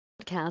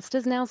Cast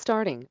is now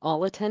starting.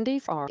 All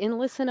attendees are in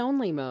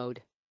listen-only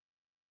mode.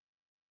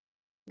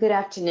 Good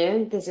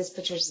afternoon. This is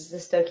Patricia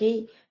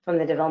Stokie from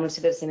the Development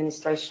Service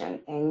Administration.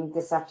 And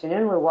this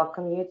afternoon, we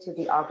welcome you to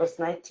the August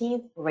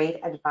 19th Rate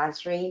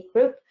Advisory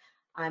Group.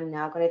 I'm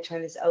now going to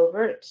turn this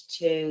over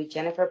to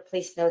Jennifer.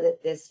 Please know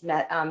that this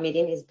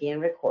meeting is being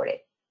recorded.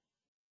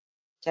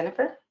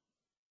 Jennifer?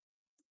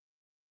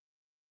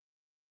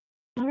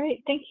 All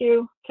right. Thank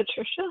you,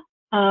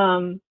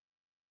 Patricia.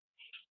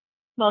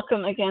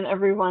 Welcome again,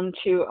 everyone,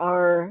 to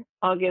our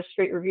August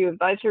Rate Review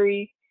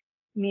Advisory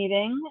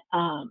meeting.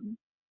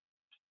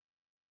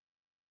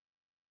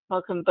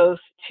 Welcome both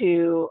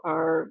to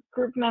our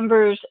group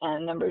members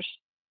and members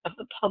of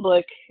the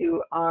public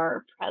who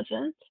are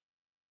present.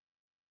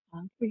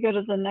 Can we go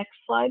to the next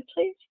slide,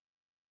 please?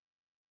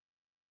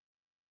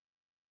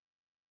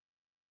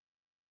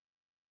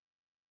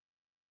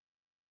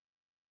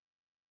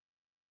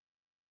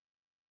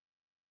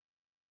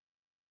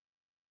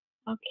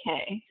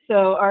 Okay,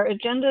 so our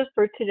agenda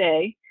for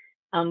today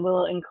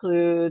will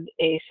include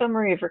a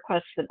summary of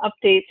requests and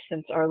updates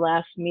since our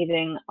last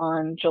meeting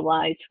on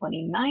July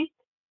 29th,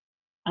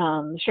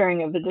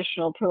 sharing of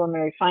additional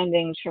preliminary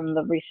findings from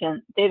the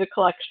recent data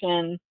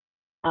collection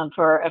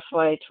for our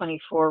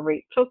FY24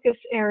 rate focus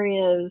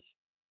areas,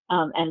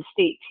 and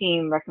state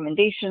team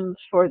recommendations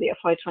for the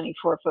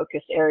FY24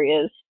 focus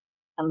areas.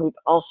 And we've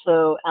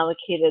also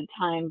allocated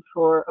time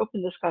for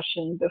open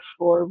discussion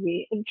before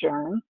we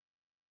adjourn.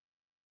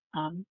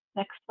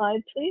 Next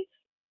slide, please.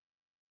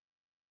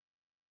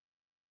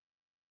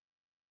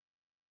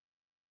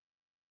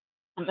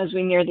 As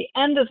we near the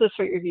end of this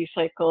rate review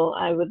cycle,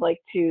 I would like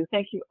to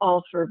thank you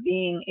all for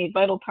being a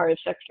vital part of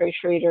Secretary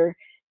Schrader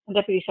and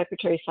Deputy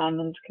Secretary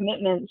Simon's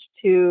commitments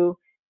to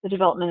the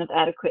development of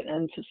adequate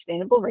and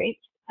sustainable rates.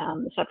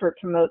 This effort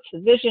promotes the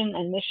vision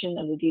and mission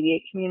of the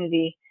DDA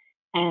community,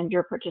 and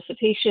your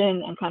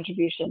participation and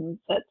contribution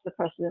sets the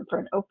precedent for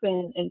an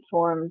open,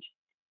 informed,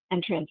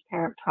 and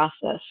transparent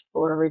process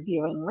for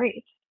reviewing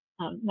rates.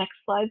 Next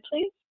slide,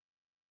 please.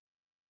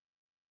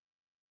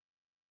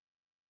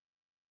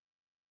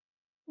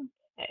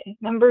 Okay.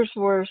 Members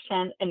were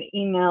sent an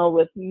email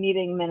with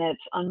meeting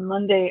minutes on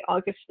Monday,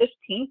 August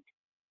 15th,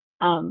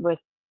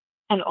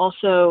 and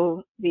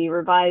also the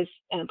revised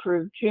and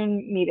approved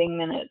June meeting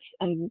minutes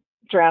and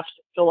draft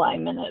July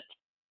minutes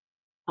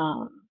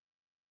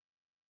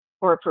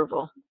for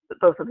approval.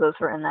 Both of those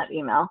were in that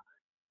email.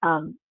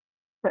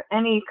 Is there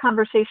any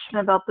conversation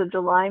about the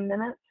July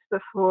minutes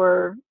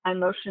before I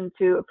motion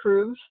to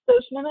approve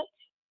those minutes?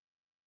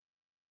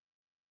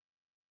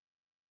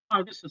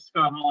 This is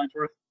Scott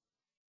Hollingsworth.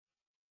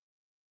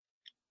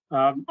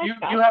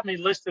 You have me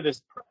listed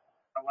as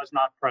I was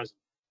not present.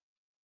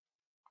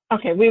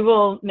 Okay, we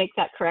will make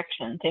that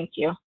correction. Thank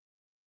you.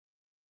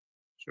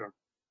 Sure.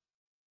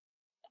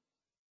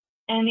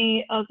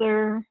 Any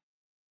other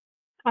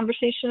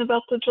conversation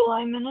about the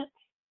July minutes?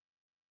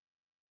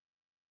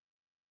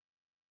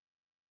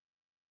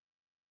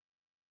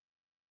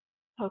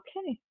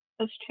 Okay,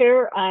 as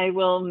chair, I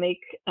will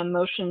make a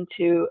motion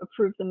to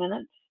approve the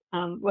minutes.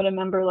 Would a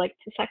member like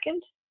to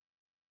second?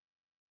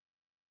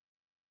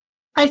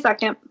 I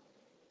second.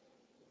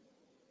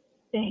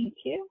 Thank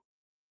you.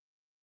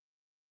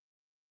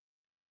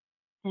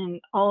 And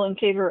all in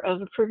favor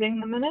of approving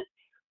the minutes?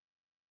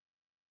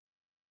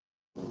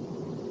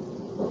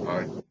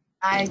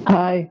 Aye.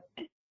 Aye.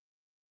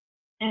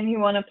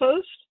 Anyone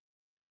opposed?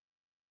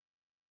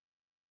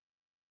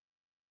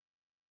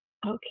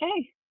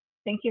 Okay,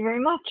 thank you very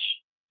much.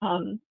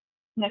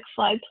 Next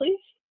slide, please.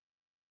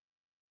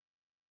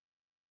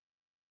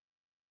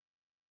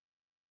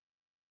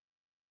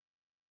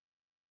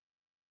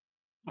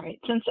 All right,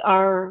 since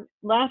our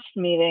last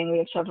meeting, we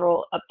have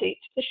several updates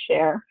to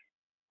share.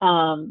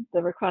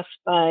 The request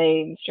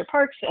by Mr.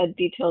 Parks to add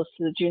details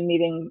to the June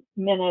meeting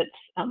minutes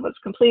was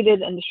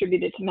completed and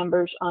distributed to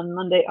members on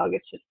Monday,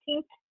 August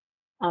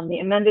 15th. The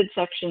amended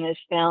section is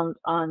found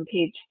on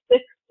page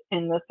 6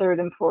 in the 3rd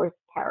and 4th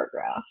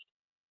paragraph.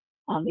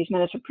 These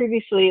minutes were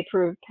previously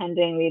approved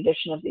pending the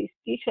addition of these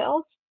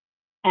details,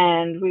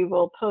 and we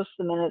will post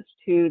the minutes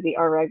to the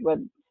RREG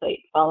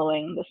website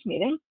following this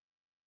meeting.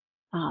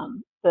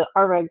 The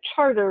RREG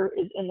charter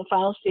is in the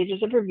final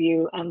stages of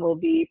review and will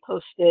be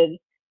posted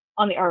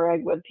on the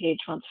RREG webpage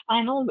once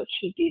final, which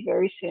should be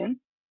very soon.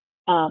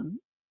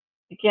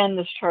 Again,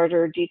 this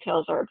charter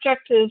details our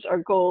objectives, our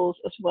goals,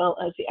 as well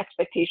as the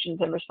expectations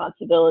and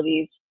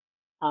responsibilities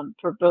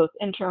for both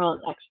internal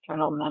and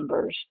external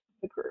members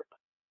of the group.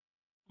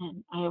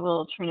 And I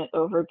will turn it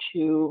over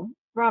to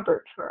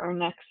Robert for our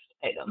next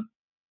item.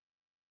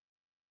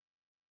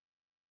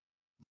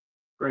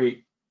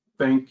 Great.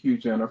 Thank you,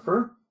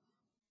 Jennifer.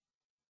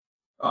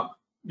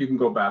 You can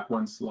go back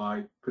one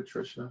slide,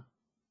 Patricia.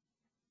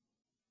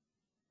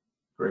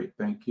 Great,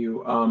 thank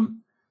you.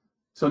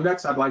 So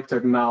next, I'd like to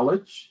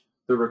acknowledge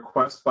the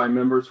request by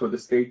members for the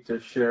state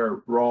to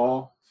share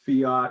raw,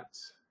 fiat,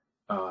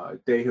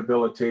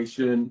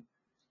 dehabilitation,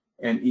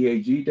 and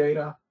EAG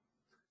data.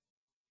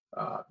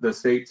 The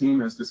state team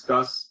has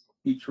discussed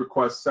each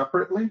request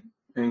separately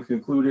and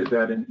concluded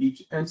that in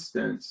each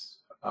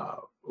instance,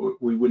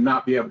 we would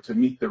not be able to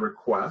meet the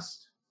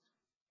request.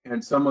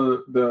 And some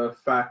of the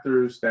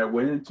factors that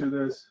went into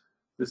this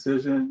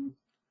decision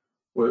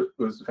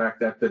was the fact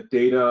that the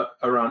data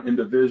around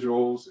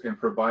individuals and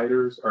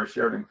providers are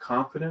shared in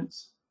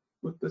confidence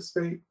with the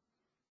state.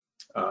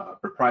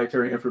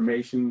 Proprietary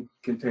information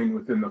contained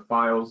within the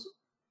files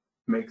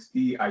makes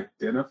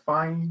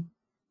de-identifying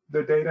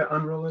the data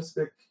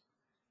unrealistic.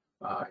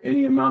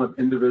 Any amount of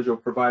individual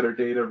provider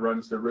data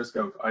runs the risk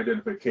of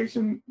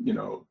identification,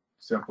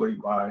 simply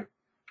by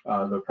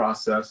the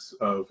process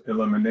of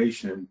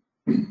elimination.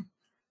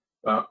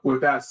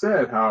 With that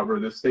said, however,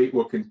 the state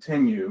will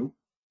continue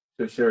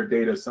to share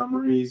data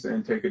summaries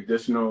and take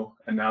additional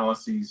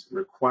analyses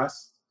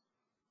requests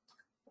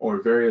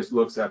or various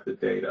looks at the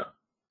data.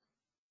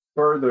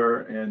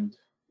 Further, and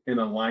in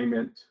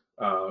alignment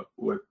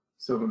with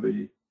some of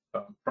the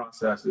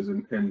processes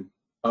and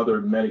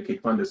other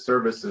Medicaid funded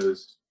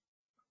services,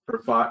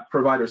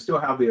 providers still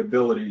have the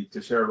ability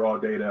to share raw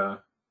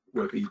data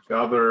with each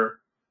other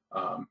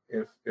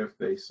if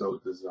they so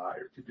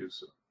desire to do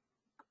so.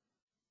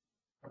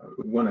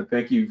 We want to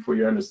thank you for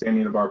your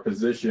understanding of our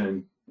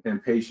position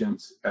and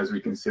patience as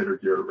we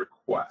considered your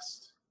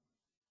request.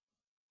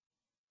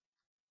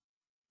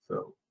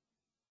 So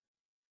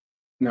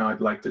now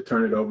I'd like to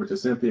turn it over to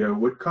Cynthia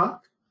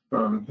Woodcock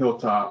from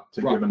Hilltop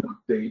to give an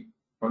update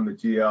on the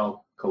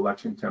GL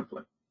collection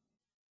template.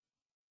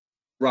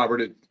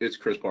 Robert, it's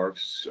Chris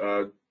Parks.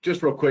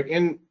 Just real quick,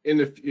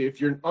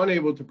 if you're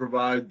unable to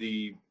provide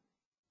the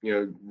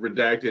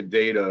redacted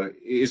data,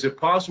 is it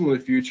possible in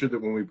the future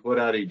that when we put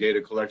out a data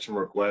collection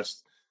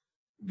request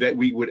that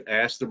we would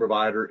ask the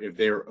provider if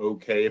they're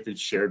okay if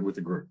it's shared with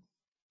the group?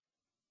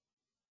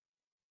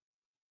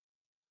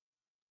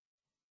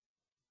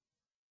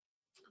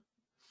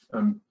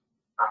 I'm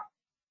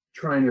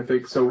trying to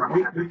think. So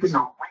we can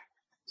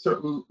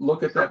certainly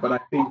look at that, but I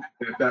think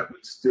that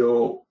would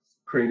still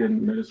create an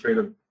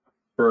administrative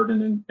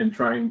burden in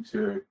trying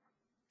to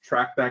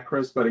track that,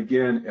 Chris. But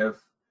again, if,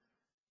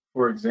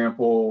 for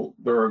example,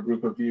 there are a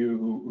group of you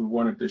who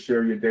wanted to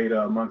share your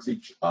data amongst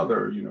each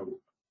other,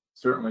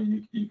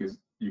 certainly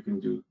you can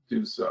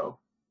do so.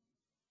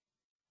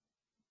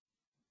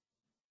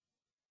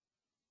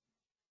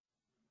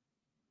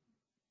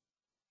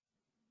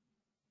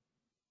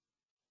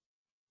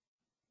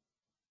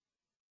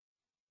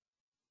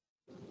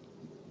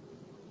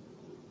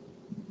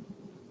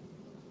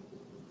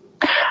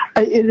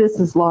 This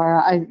is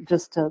Laura.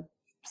 Just to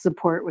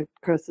support what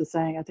Chris is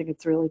saying, I think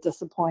it's really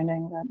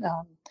disappointing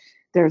that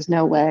there's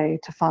no way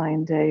to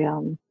find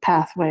a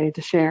pathway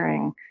to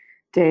sharing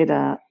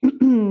data,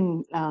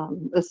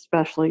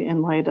 especially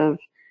in light of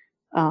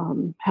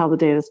how the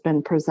data has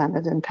been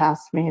presented in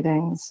past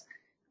meetings.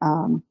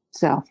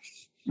 So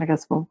I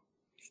guess we'll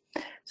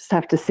just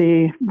have to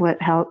see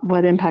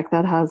what impact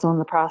that has on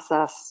the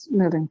process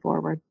moving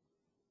forward.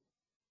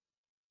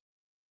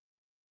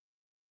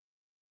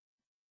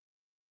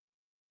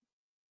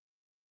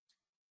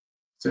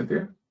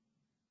 Cynthia?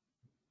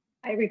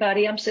 Hi,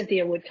 everybody. I'm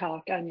Cynthia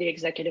Woodcock. I'm the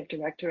executive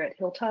director at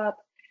Hilltop.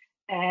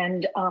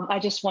 And I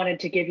just wanted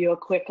to give you a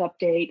quick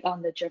update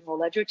on the general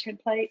ledger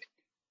template.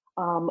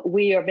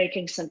 We are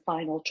making some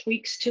final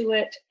tweaks to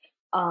it.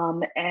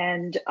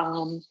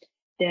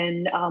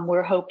 Then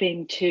we're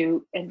hoping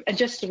to, and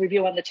just to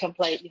review on the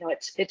template,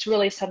 it's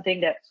really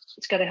something that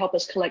it's going to help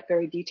us collect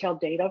very detailed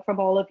data from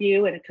all of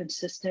you in a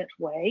consistent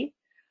way.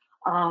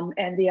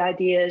 And the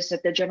idea is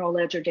that the general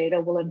ledger data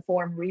will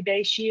inform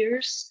rebase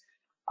years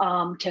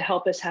to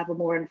help us have a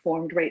more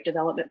informed rate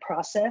development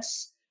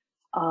process.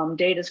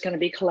 Data is going to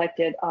be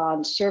collected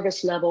on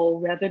service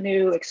level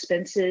revenue,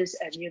 expenses,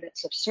 and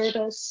units of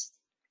service.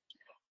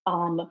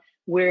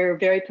 We're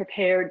very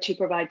prepared to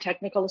provide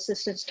technical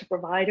assistance to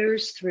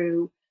providers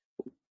through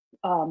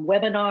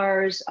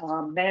webinars,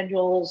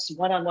 manuals,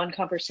 one-on-one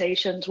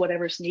conversations,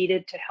 whatever's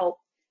needed to help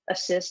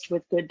assist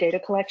with good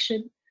data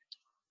collection.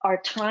 Our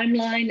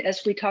timeline,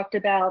 as we talked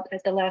about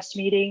at the last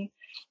meeting,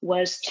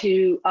 was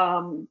to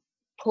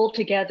pull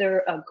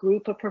together a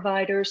group of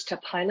providers to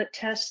pilot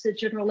test the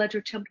general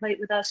ledger template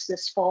with us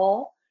this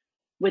fall,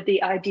 with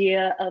the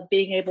idea of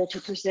being able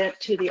to present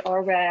to the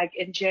RRAG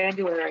in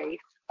January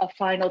a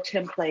final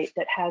template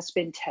that has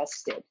been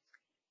tested.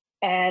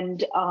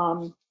 And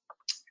then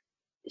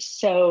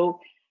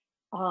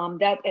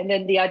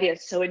the idea,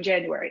 so in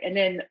January. And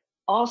then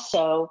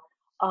also,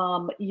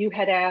 you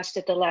had asked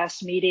at the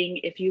last meeting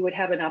if you would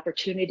have an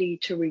opportunity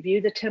to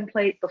review the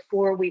template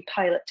before we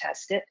pilot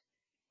test it.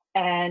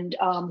 And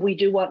we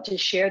do want to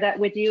share that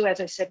with you.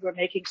 As I said, we're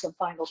making some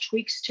final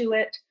tweaks to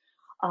it.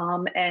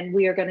 And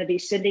we are going to be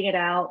sending it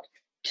out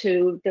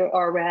to the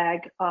RRAG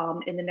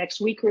in the next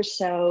week or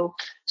so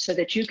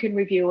that you can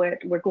review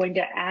it. We're going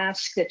to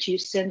ask that you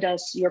send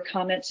us your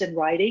comments in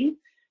writing.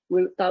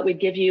 We thought we'd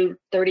give you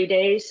 30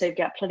 days, so you've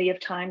got plenty of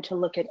time to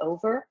look it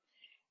over.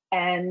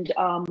 And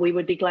we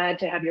would be glad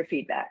to have your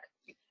feedback.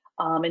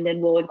 And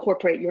then we'll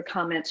incorporate your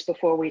comments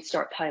before we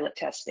start pilot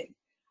testing.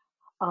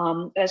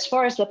 As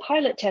far as the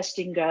pilot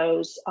testing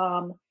goes,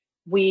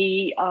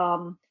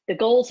 the the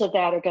goals of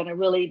that are going to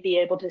really be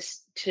able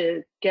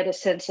to get a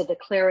sense of the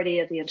clarity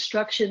of the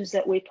instructions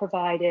that we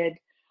provided,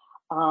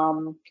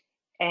 and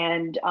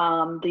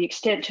the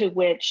extent to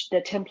which the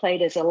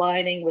template is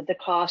aligning with the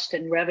cost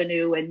and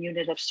revenue and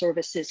unit of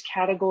services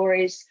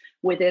categories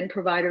within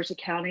providers'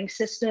 accounting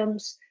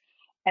systems.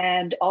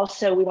 And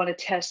also we want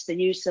to test the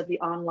use of the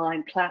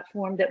online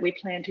platform that we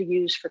plan to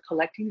use for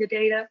collecting the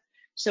data.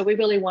 So we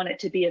really want it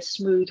to be a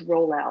smooth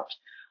rollout.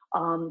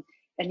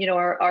 And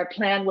our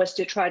plan was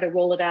to try to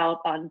roll it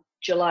out on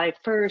July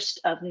 1st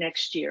of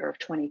next year, of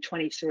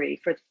 2023,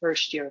 for the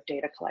first year of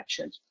data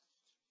collection.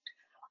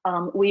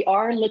 We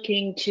are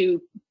looking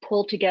to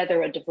pull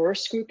together a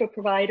diverse group of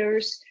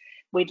providers.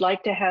 We'd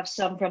like to have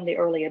some from the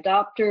early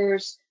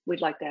adopters.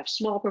 We'd like to have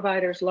small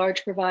providers,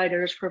 large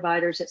providers,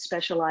 providers that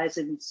specialize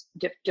in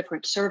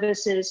different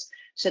services,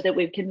 so that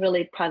we can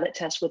really pilot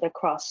test with a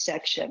cross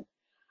section.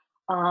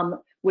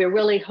 We're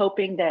really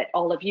hoping that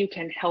all of you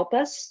can help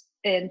us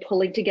in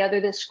pulling together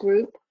this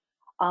group.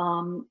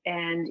 And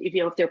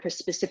if there are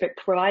specific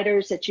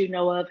providers that you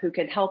know of who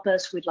can help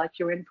us, we'd like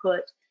your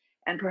input.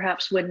 And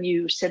perhaps when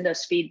you send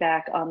us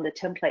feedback on the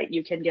template,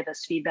 you can give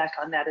us feedback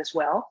on that as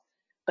well.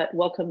 But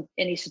welcome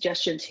any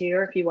suggestions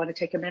here if you want to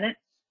take a minute.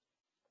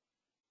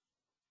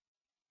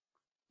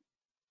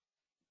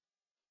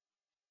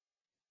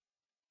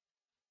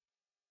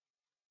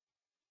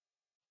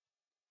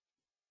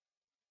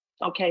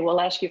 Okay, we'll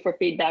ask you for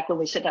feedback when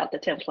we send out the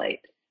template.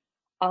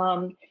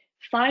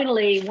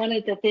 Finally, one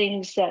of the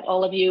things that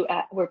all of you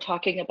were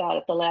talking about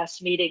at the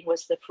last meeting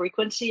was the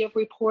frequency of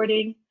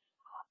reporting.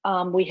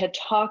 We had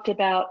talked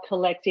about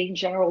collecting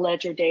general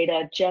ledger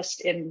data just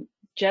in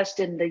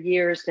the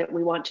years that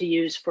we want to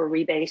use for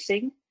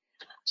rebasing.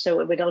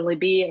 So it would only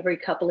be every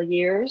couple of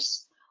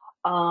years.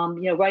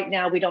 Right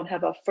now we don't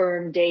have a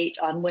firm date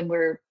on when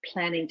we're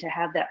planning to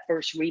have that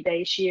first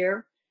rebase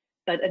year.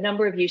 But a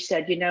number of you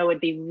said, it'd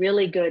be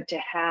really good to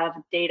have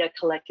data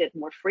collected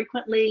more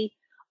frequently,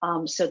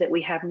 so that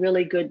we have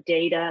really good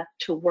data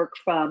to work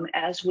from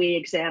as we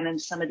examine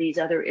some of these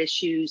other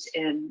issues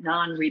in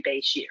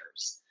non-rebase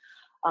years.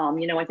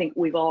 I think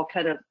we've all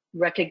kind of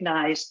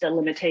recognized the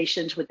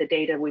limitations with the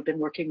data we've been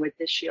working with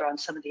this year on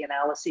some of the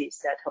analyses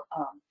that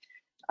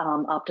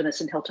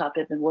Optimus and Hilltop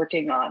have been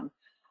working on.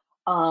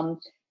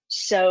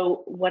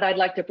 So what I'd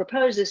like to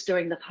propose is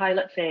during the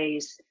pilot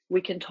phase,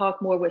 we can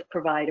talk more with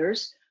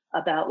providers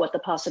about what the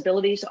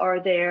possibilities are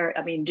there.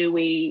 I mean, do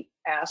we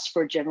ask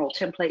for general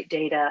template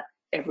data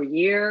every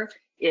year?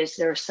 Is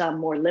there some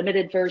more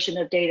limited version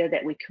of data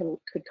that we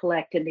could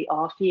collect in the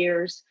off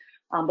years?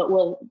 But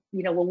we'll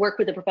work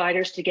with the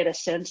providers to get a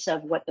sense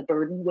of what the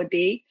burden would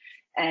be,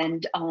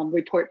 and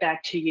report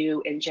back to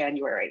you in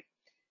January.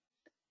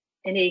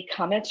 Any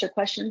comments or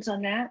questions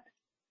on that?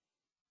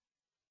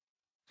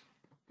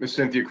 Ms.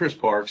 Cynthia, Chris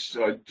Parks,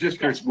 just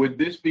curious, would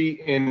this be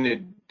in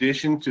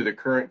addition to the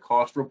current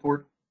cost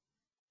report,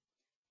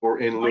 or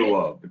in lieu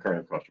of the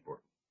current cost report?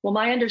 Well,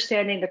 my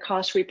understanding, the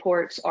cost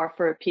reports are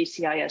for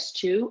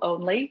PCIS2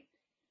 only.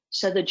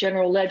 So the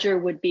general ledger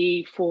would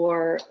be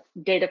for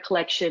data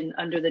collection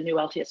under the new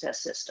LTSS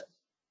system.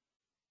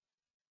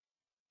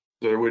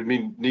 So there would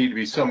need to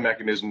be some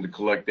mechanism to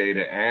collect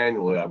data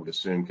annually, I would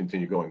assume,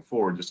 continue going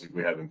forward, just like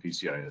we have in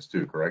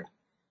PCIS2, correct?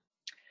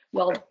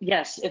 Well,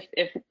 yes,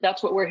 if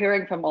that's what we're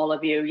hearing from all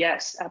of you,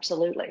 yes,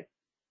 absolutely.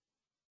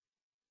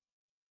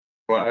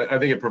 Well, I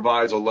think it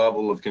provides a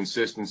level of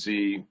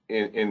consistency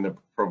in the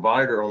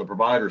provider, on the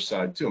provider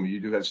side too. I mean, you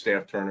do have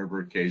staff turnover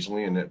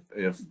occasionally, and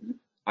if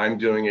I'm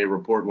doing a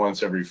report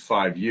once every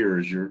 5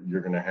 years, you're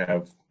going to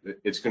have,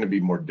 it's going to be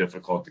more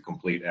difficult to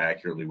complete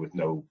accurately with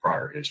no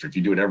prior history. If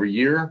you do it every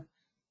year,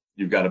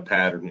 you've got a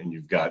pattern, and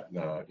you've got,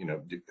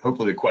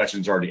 hopefully the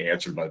question's already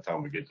answered by the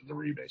time we get to the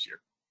rebase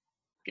year.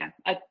 Yeah,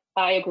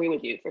 I agree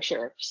with you for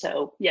sure.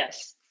 So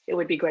yes, it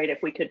would be great if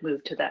we could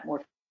move to that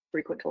more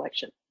frequent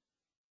collection.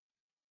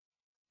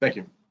 Thank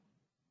you.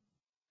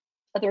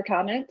 Other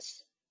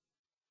comments?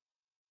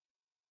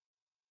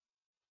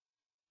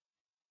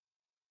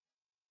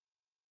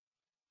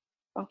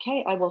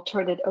 Okay, I will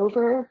turn it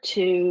over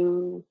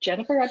to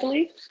Jennifer, I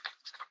believe.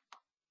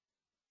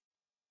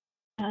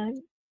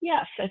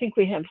 Yes, I think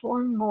we have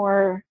one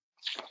more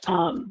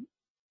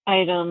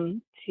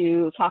item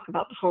to talk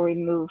about before we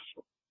move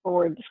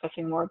forward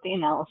discussing more of the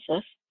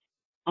analysis.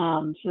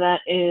 So that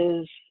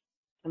is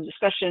some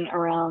discussion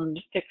around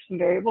fixed and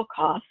variable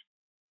costs.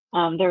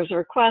 There's a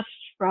request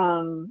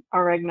from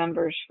our reg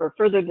members for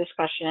further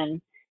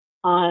discussion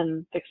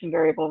on fixed and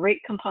variable rate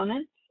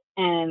components.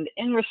 And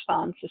in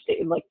response, the state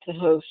would like to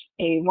host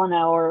a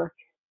 1-hour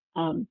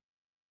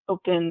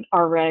open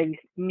RReg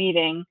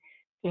meeting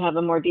to have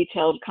a more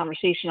detailed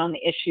conversation on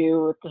the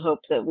issue, with the hope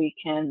that we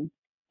can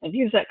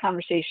use that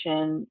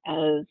conversation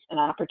as an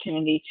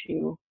opportunity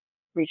to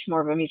reach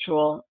more of a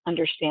mutual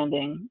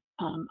understanding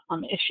on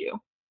the issue.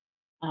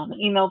 An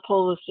email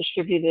poll was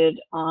distributed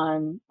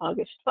on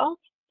August 12th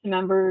to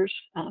members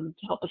to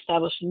help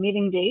establish a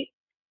meeting date.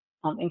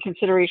 In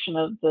consideration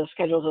of the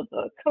schedules of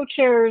the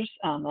co-chairs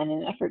and in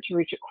an effort to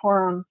reach a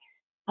quorum,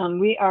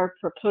 We are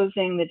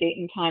proposing the date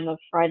and time of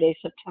Friday,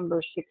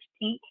 September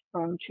 16th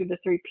from 2 to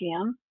 3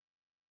 p.m.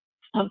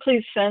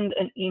 Please send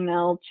an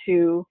email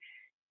to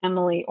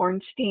Emily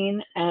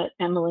Ornstein at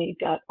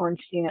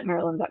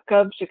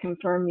emily.ornstein@maryland.gov to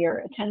confirm your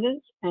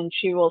attendance, and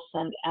she will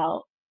send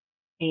out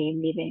a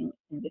meeting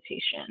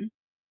invitation.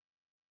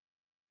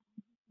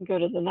 Go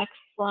to the next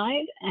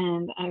slide,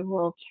 and I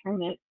will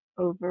turn it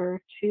over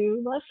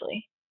to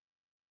Leslie.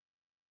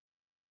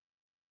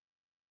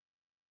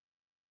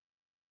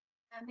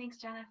 Thanks,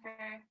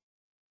 Jennifer.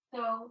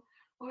 So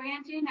what we're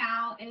going to do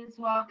now is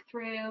walk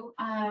through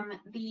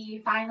the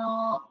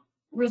final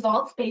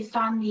results based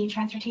on the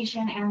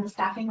transportation and the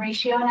staffing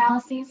ratio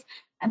analyses.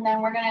 And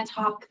then we're going to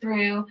talk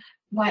through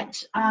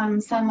what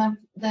some of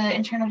the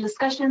internal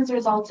discussions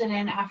resulted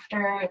in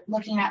after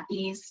looking at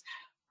these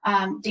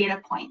data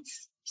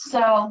points.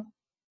 So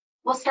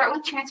we'll start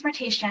with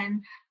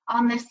transportation.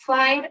 On this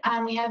slide,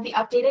 we have the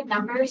updated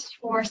numbers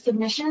for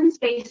submissions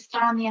based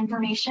on the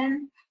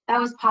information that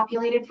was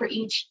populated for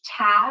each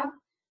tab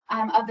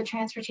of the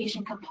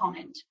transportation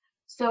component.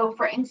 So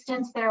for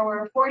instance, there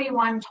were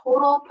 41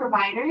 total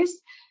providers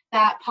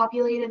that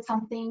populated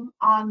something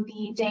on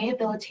the day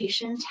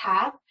habilitation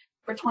tab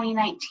for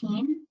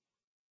 2019.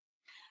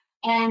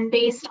 And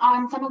based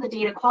on some of the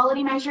data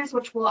quality measures,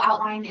 which we'll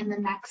outline in the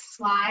next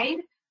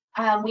slide,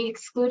 we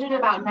excluded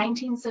about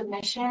 19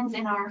 submissions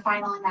in our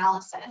final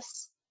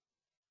analysis.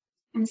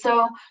 And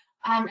so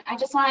I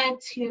just wanted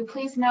to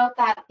please note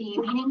that the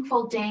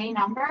meaningful day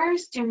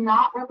numbers do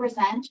not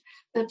represent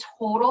the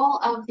total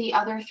of the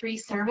other 3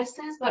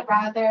 services, but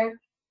rather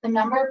the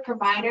number of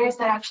providers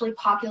that actually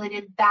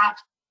populated that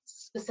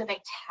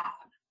specific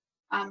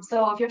tab.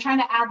 So if you're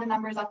trying to add the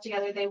numbers up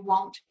together, they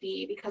won't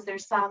be because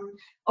there's some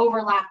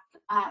overlap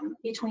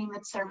between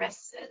the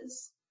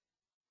services.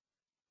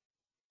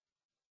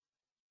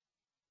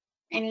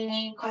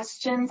 Any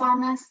questions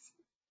on this?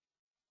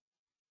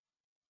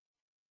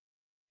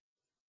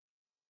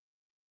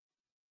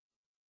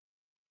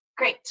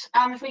 Great.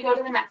 If we go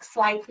to the next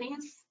slide,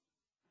 please.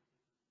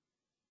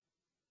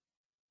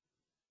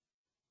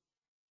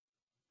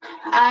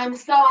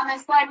 So on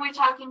this slide, we're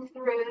talking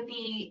through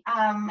the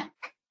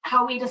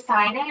how we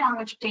decided on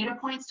which data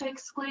points to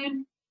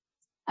exclude.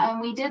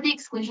 We did the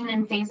exclusion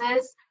in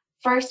phases.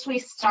 First, we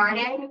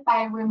started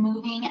by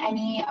removing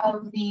any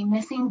of the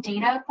missing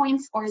data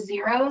points or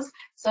zeros.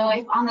 So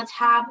if on the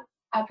tab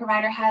a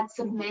provider had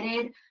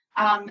submitted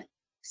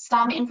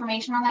some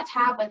information on that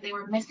tab, but they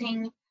were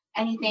missing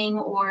anything,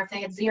 or if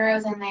they had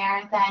zeros in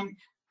there, then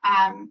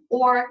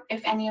or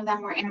if any of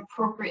them were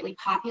inappropriately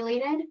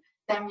populated,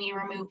 then we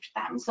removed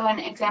them. So an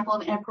example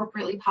of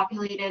inappropriately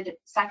populated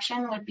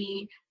section would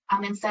be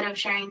instead of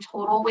sharing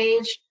total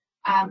wage,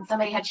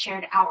 somebody had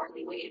shared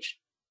hourly wage.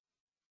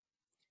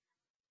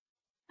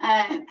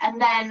 And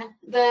then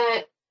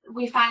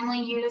we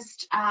finally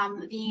used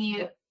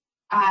the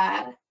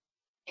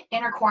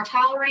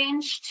interquartile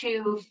range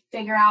to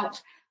figure out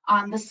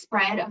the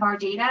spread of our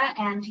data,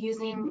 and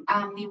using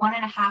the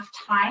 1.5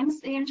 times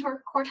the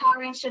interquartile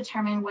range to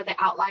determine what the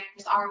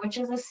outliers are, which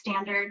is a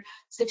standard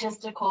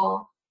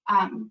statistical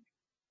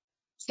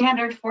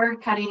standard for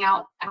cutting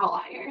out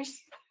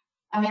outliers.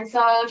 And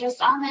so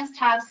just on this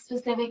tab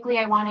specifically,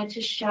 I wanted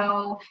to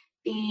show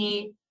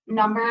the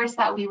numbers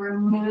that we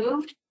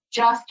removed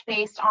just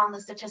based on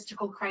the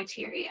statistical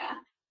criteria.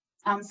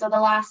 So the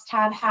last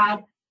tab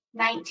had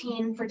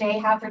 19 for day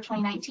hab for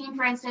 2019,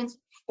 for instance.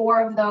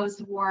 4 of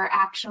those were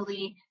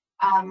actually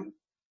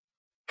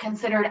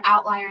considered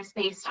outliers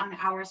based on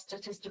our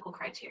statistical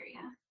criteria.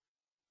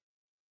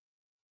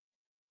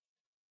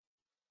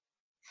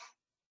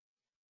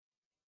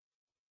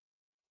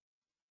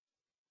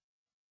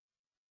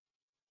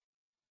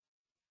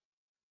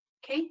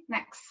 Okay,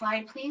 next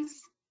slide,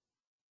 please.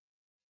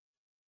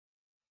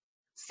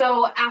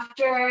 So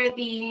after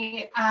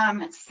the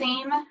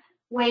same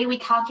way we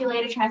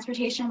calculated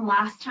transportation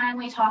last time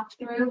we talked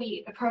through,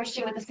 we approached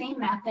it with the same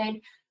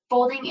method,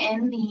 folding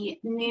in the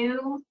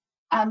new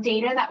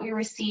data that we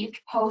received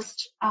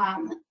post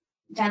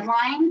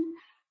deadline,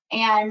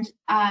 and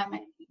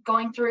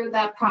going through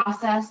the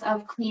process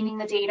of cleaning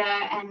the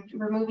data and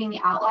removing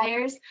the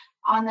outliers.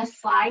 On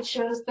this slide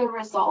shows the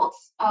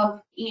results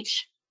of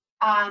each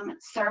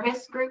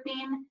service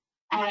grouping,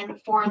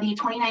 and for the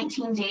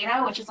 2019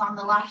 data, which is on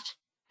the left,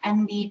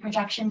 and the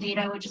projection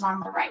data, which is on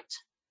the right.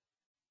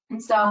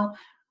 And so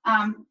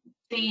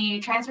the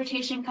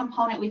transportation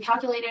component we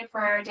calculated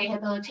for day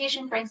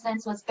habilitation, for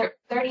instance, was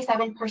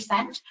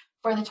 37%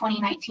 for the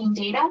 2019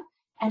 data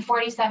and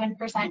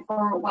 47%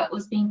 for what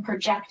was being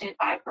projected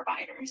by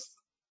providers.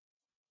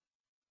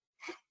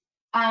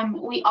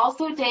 We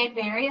also did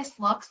various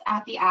looks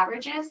at the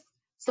averages.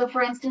 So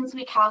for instance,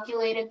 we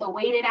calculated the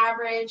weighted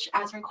average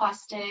as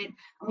requested.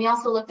 And we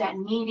also looked at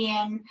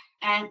median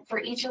and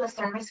for each of the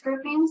service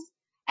groupings.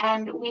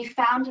 And we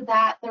found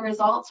that the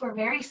results were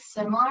very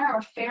similar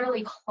or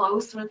fairly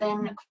close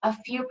within a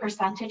few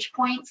percentage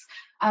points,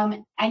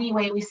 any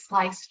way we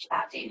sliced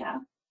that data.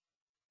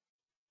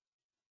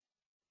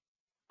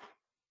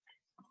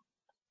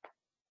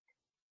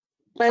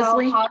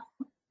 Leslie, So,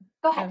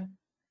 go ahead.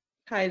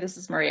 Hi, this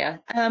is Maria.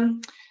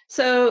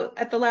 So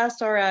at the last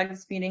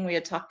RAGS meeting, we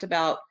had talked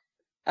about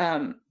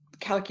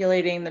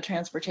calculating the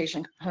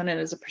transportation component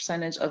as a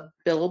percentage of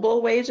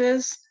billable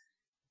wages.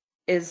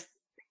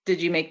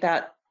 Did you make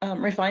that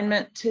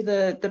refinement to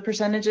the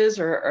percentages,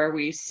 or are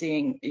we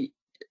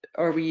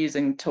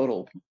using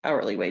total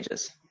hourly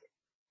wages?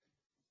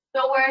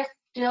 So we're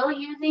still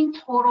using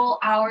total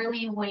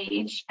hourly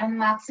wage,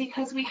 and that's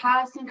because we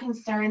have some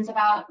concerns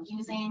about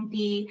using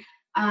the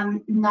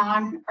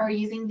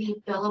using the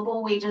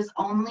billable wages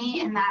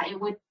only, and that it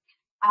would,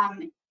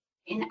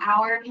 in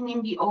our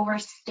opinion, be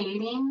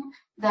overstating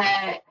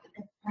the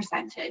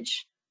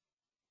percentage.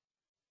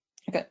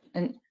 Okay,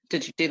 and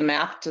did you do the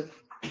math to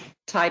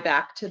tie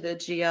back to the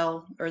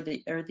GL or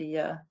the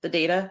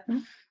data?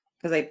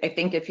 Because I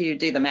think if you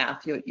do the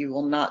math, you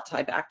will not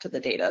tie back to the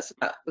data. So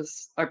that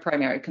was our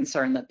primary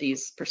concern, that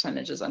these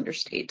percentages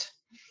understate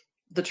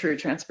the true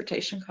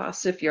transportation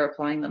costs if you're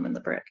applying them in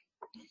the BRIC.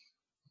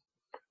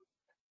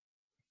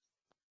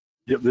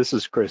 Yep, this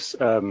is Chris.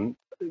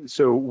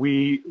 So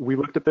we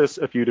looked at this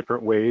a few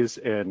different ways,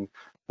 and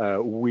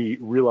we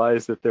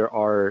realized that there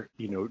are,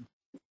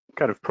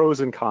 kind of pros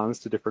and cons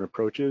to different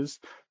approaches.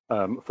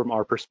 From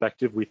our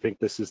perspective, we think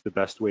this is the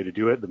best way to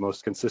do it, the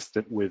most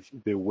consistent with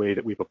the way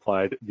that we've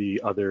applied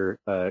the other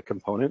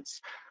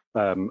components.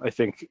 I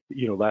think,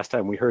 last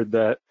time we heard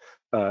that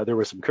there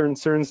were some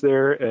concerns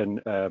there, and,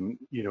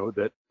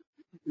 that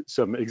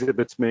some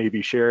exhibits may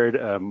be shared.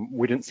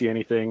 We didn't see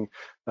anything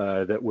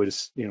that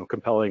was,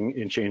 compelling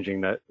in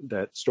changing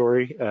that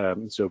story.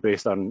 So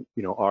based on,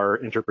 our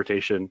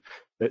interpretation,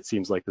 it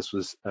seems like this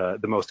was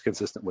the most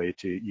consistent way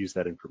to use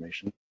that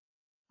information.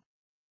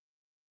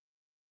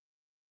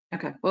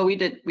 Okay, well, we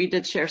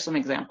did share some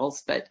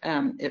examples, but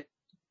it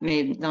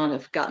may not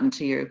have gotten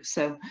to you.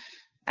 So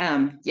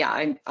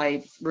yeah,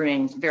 I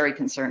remain very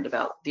concerned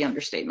about the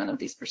understatement of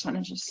these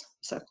percentages.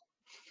 So.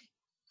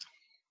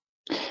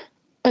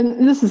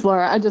 And this is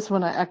Laura. I just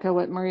want to echo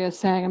what Maria is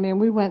saying. I mean,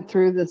 we went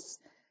through this,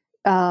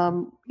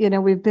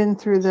 we've been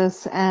through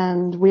this,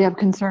 and we have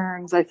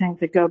concerns, I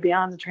think, that go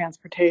beyond the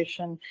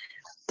transportation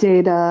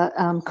data.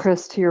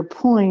 Chris, to your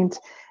point,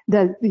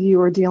 that you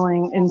are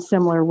dealing in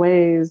similar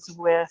ways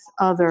with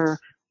other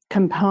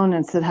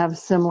components that have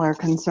similar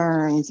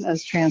concerns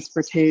as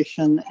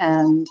transportation.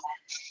 And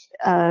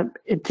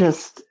it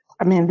just,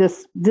 I mean,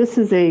 this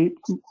is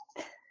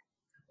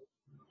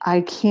I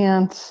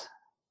can't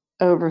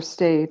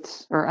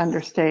overstate or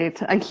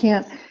understate. I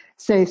can't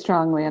say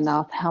strongly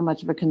enough how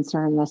much of a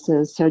concern this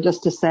is. So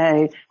just to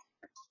say,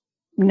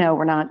 no,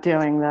 we're not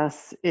doing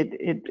this, it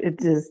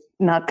is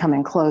not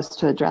coming close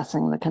to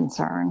addressing the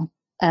concern.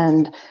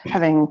 And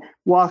having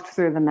walked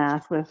through the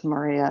math with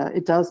Maria,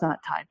 it does not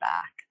tie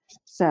back.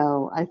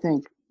 So I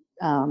think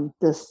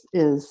this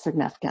is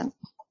significant.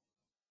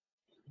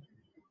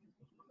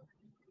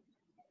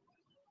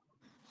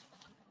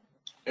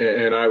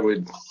 And I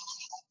would,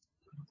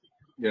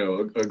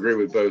 agree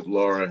with both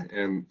Laura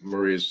and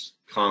Maria's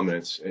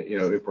comments.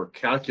 If we're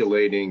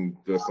calculating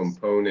the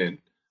component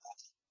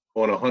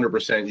on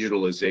 100%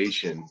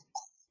 utilization,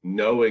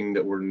 knowing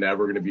that we're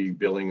never going to be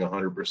billing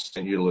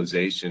 100%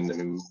 utilization, I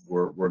mean,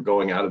 we're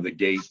going out of the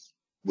gate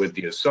with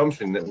the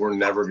assumption that we're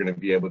never going to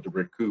be able to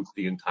recoup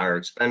the entire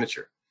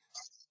expenditure.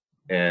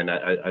 And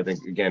I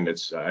think, again,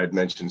 I'd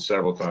mentioned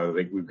several times, I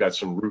think we've got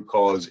some root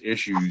cause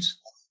issues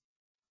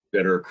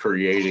that are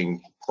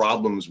creating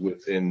problems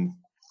within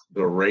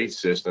the rate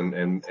system,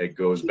 and it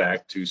goes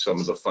back to some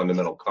of the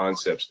fundamental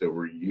concepts that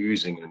we're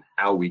using and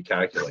how we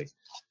calculate.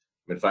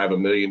 If I have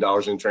 $1 million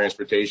in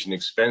transportation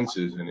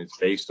expenses and it's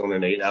based on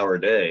an 8-hour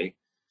day,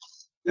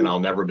 and I'll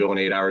never bill an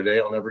 8-hour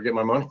day, I'll never get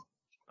my money.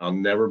 I'll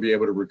never be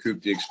able to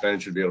recoup the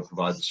expenditure to be able to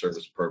provide the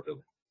service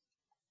appropriately.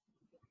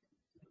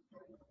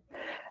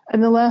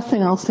 And the last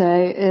thing I'll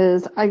say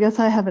is, I guess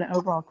I have an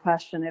overall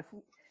question.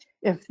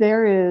 If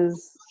there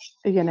is,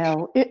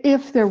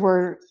 if there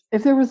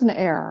was an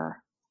error,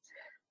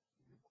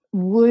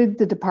 would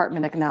the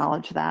department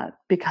acknowledge that?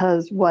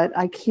 Because what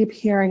I keep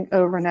hearing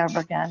over and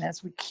over again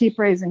is we keep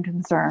raising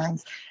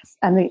concerns,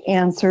 and the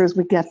answers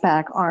we get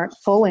back aren't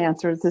full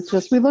answers. It's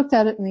just, we looked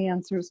at it and the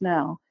answer's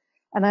no.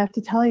 And I have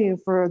to tell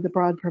you, for the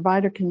broad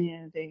provider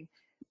community,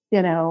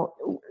 they're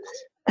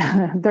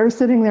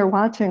sitting there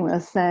watching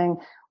this saying,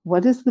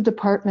 what is the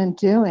department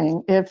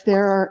doing? If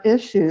there are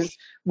issues,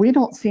 we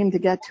don't seem to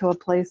get to a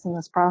place in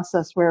this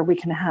process where we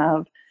can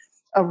have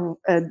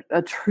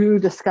a true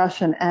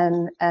discussion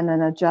and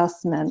an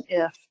adjustment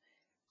if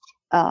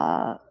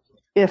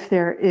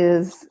there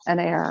is an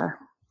error.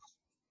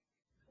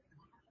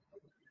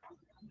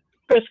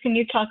 Chris, can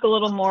you talk a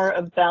little more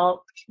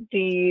about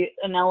the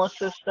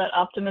analysis that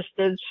Optimus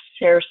did?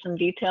 Share some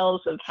details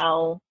of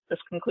how this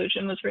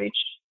conclusion was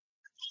reached?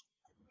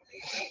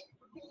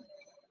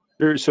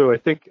 Sure. So I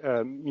think,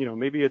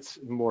 maybe it's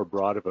more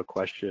broad of a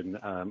question.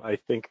 I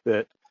think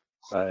that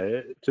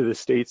to the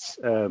state's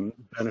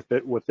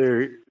benefit, what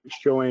they're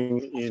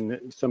showing in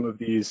some of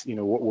these,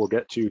 what we'll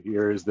get to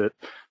here is that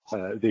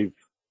they've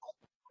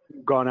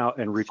gone out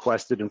and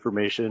requested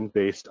information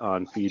based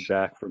on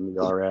feedback from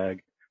the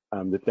RAG.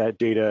 that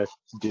data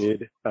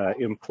did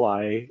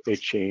imply a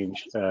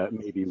change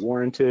may be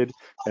warranted,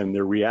 and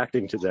they're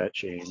reacting to that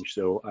change.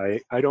 So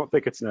I don't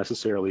think it's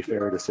necessarily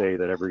fair to say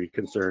that every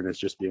concern is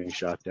just being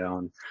shot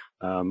down.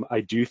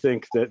 I do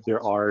think that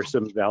there are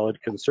some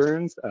valid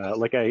concerns.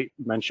 Like I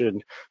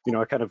mentioned,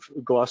 I kind of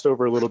glossed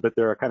over a little bit.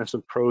 There are kind of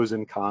some pros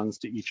and cons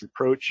to each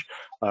approach.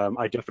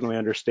 I definitely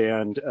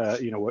understand,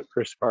 what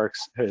Chris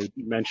Parks had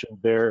mentioned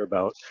there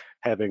about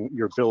having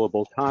your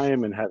billable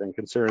time and having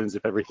concerns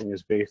if everything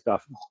is based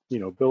off,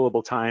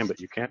 billable time, but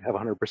you can't have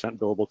 100%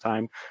 billable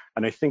time.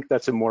 And I think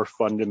that's a more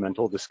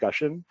fundamental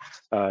discussion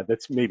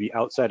that's maybe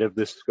outside of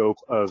the scope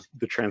of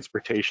the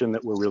transportation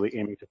that we're really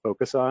aiming to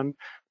focus on.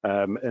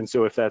 And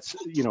so if that's,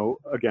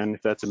 again,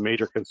 if that's a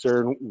major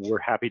concern, we're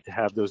happy to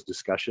have those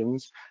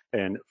discussions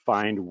and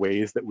find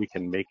ways that we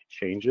can make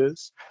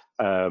changes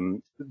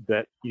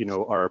that,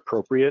 are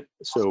appropriate.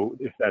 So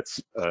if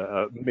that's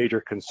a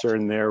major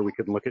concern there, we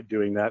could look at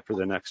doing that for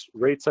the next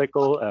rate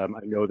cycle.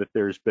 I know that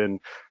there's been,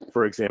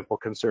 for example,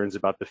 concerns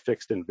about the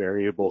fixed and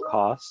variable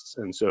costs.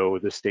 And so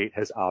the state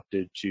has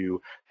opted to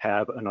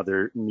have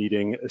another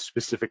meeting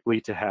specifically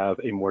to have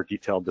a more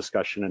detailed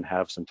discussion and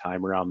have some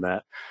time around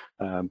that.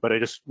 But I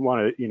just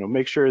want to,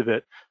 make sure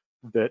that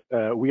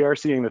we are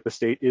seeing that the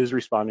state is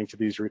responding to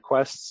these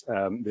requests.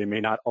 They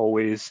may not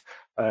always,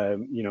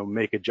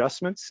 make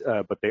adjustments,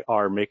 but they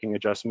are making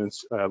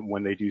adjustments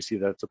when they do see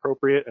that it's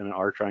appropriate, and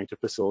are trying to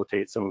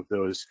facilitate some of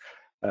those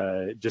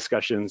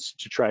discussions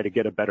to try to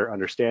get a better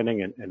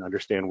understanding and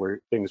understand where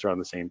things are on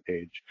the same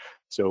page.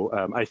 So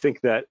I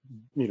think that,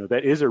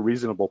 that is a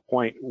reasonable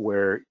point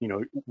where,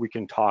 we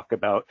can talk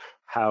about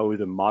how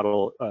the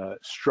model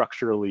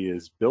structurally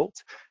is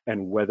built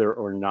and whether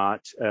or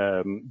not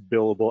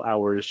billable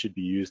hours should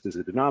be used as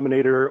a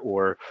denominator,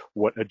 or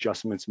what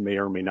adjustments may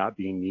or may not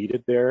be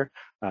needed there.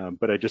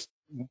 But I just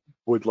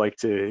would like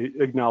to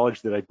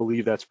acknowledge that I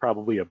believe that's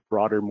probably a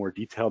broader, more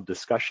detailed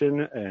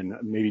discussion, and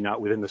maybe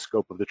not within the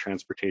scope of the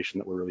transportation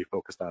that we're really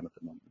focused on at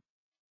the moment.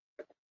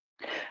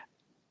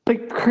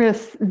 But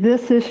Chris,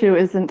 this issue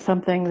isn't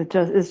something that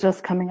is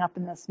just coming up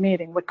in this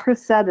meeting. What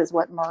Chris said is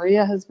what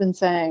Maria has been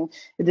saying.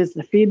 It is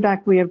the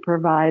feedback we have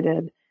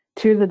provided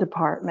to the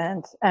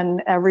department.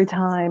 And every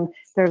time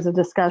there's a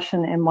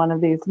discussion in one of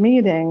these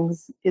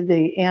meetings,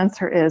 the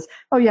answer is,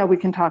 oh yeah, we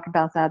can talk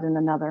about that in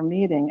another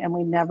meeting. And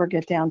we never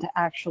get down to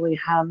actually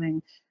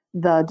having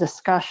the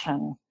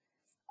discussion.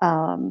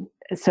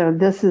 So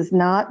this is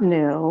not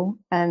new,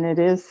 and it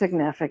is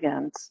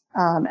significant.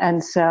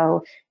 And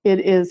so it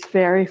is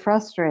very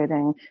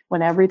frustrating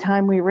when every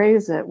time we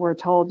raise it, we're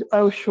told,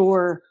 oh,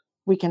 sure,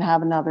 we can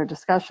have another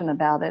discussion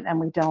about it, and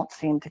we don't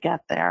seem to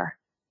get there.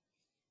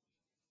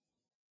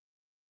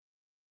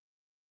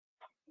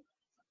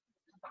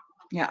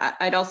 Yeah,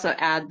 I'd also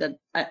add that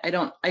I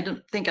don't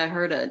think I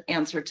heard an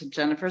answer to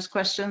Jennifer's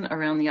question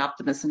around the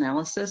Optimus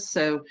analysis.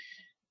 So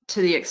to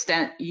the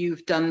extent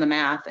you've done the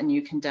math and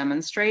you can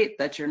demonstrate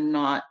that you're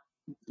not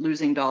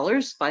losing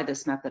dollars by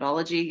this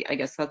methodology, I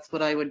guess that's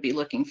what I would be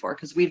looking for,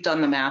 because we've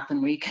done the math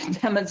and we can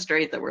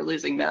demonstrate that we're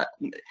losing that,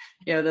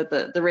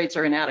 that the rates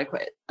are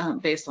inadequate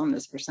based on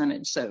this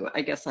percentage. So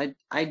I guess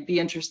I'd be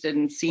interested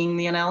in seeing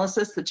the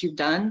analysis that you've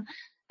done.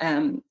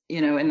 And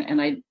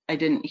I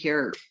didn't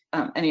hear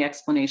any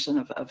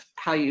explanation of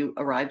how you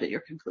arrived at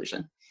your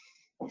conclusion.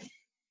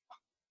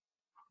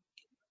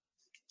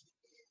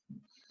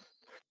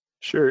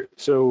 Sure.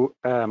 So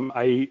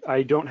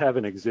I don't have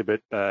an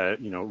exhibit,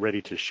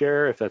 ready to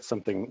share. If that's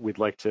something we'd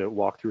like to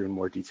walk through in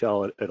more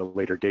detail at a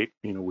later date,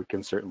 we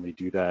can certainly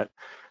do that.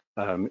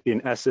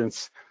 In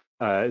essence,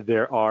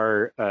 there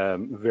are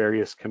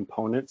various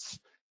components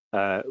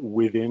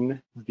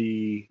within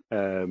the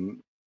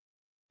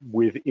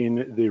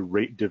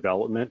rate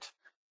development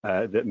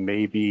that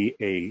may be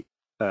a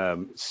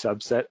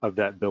subset of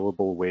that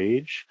billable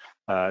wage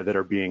that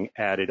are being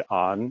added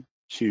on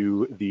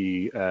to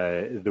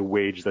the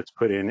wage that's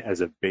put in as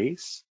a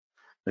base.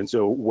 And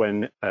so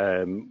when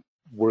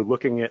we're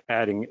looking at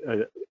adding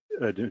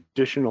an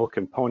additional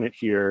component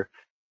here,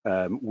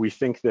 we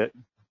think that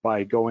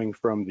by going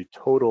from the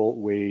total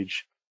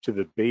wage to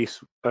the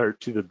base, or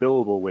to the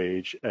billable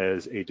wage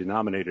as a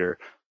denominator,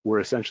 we're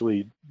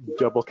essentially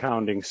double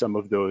counting some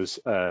of those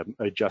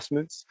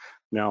adjustments.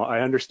 Now, I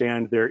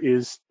understand there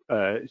is,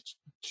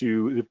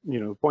 to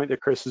the point that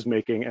Chris is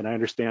making, and I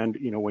understand,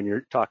 when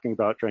you're talking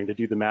about trying to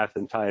do the math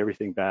and tie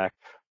everything back,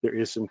 there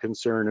is some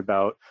concern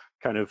about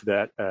kind of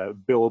that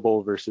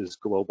billable versus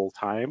global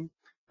time.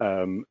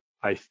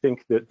 I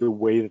think that the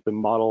way that the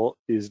model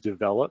is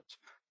developed,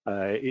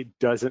 it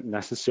doesn't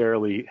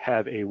necessarily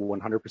have a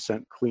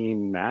 100%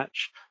 clean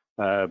match.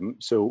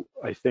 So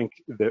I think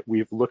that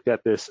we've looked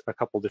at this a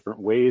couple different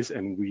ways,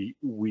 and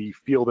we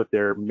feel that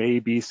there may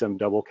be some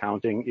double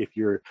counting if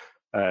you're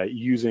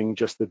using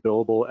just the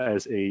billable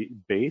as a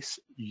base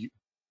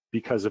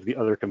because of the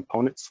other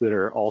components that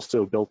are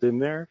also built in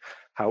there.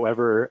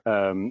 However,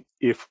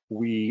 if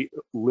we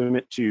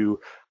limit to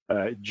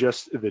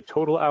just the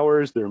total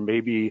hours, there may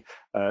be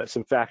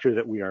some factor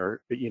that we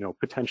are,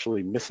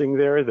 potentially missing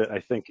there that I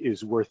think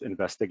is worth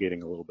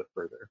investigating a little bit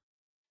further.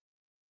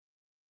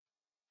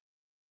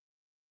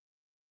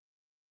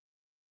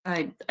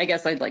 I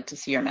guess I'd like to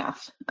see your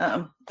math.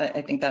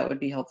 I think that would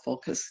be helpful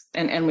because,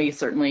 and we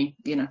certainly,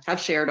 have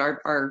shared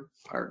our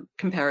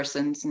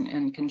comparisons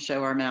and can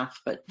show our math,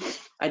 but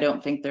I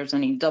don't think there's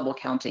any double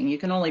counting. You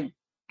can only,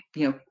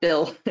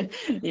 bill,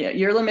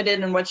 you're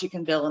limited in what you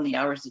can bill and the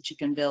hours that you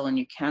can bill, and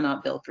you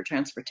cannot bill for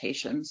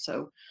transportation.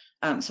 So,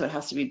 so it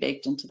has to be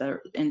baked into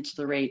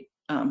the rate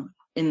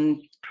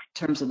in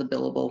terms of the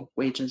billable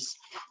wages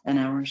and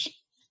hours.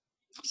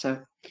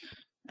 So.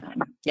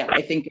 Yeah,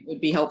 I think it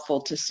would be helpful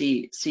to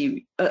see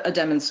a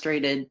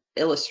demonstrated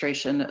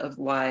illustration of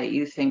why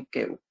you think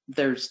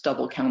there's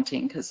double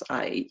counting, because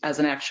I, as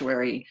an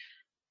actuary,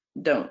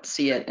 don't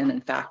see it. And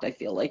in fact, I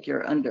feel like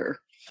you're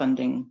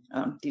underfunding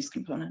these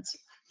components.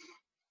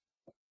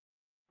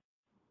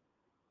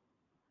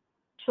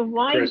 So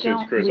why Chris,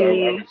 don't Chris,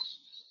 we?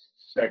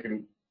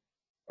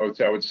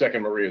 I would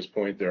second Maria's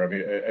point there. I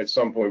mean, at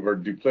some point, we've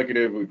heard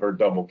duplicative, we've heard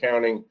double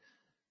counting.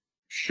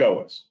 Show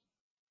us.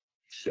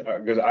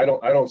 Because I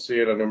don't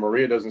see it. I know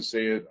Maria doesn't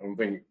see it. I don't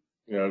think,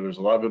 there's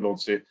a lot of people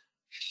don't see it.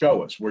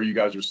 Show us where you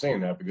guys are saying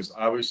that, because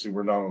obviously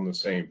we're not on the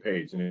same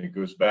page, and it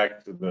goes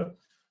back to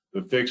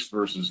the fixed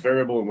versus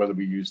variable, and whether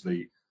we use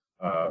the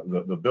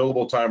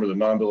billable time or the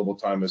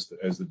non-billable time as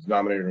the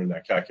denominator in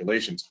that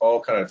calculation. It's all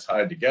kind of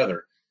tied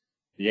together.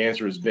 The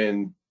answer has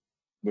been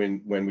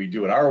when we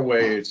do it our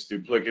way, it's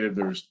duplicative.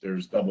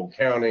 There's double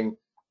counting.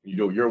 You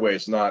do it your way,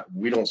 it's not.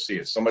 We don't see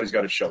it. Somebody's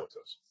got to show it to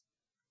us.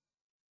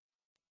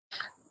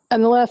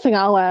 And the last thing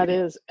I'll add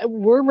is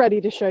we're ready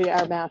to show you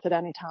our math at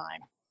any time.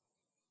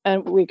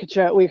 And we could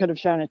have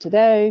shown it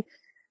today.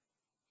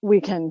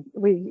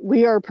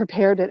 We are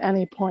prepared at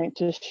any point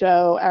to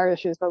show our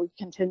issues, but we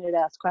continue to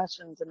ask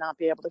questions and not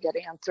be able to get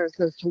answers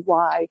as to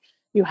why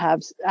you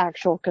have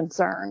actual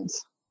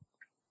concerns.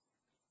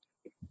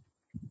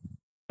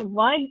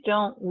 Why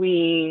don't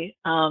we,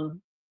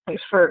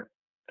 for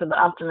the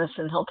Optimist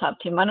and Hilltop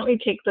team, why don't we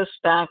take this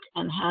back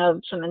and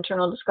have some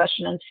internal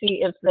discussion and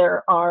see if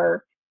there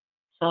are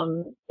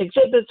some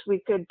exhibits we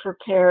could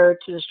prepare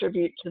to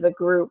distribute to the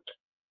group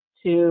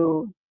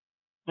to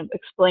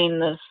explain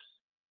this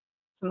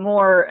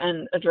more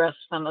and address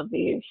some of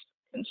these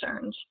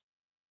concerns.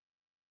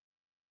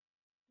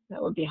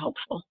 That would be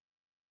helpful.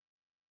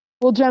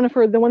 Well,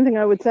 Jennifer, the one thing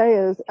I would say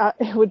is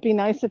it would be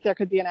nice if there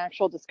could be an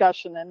actual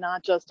discussion and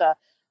not just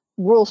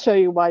we'll show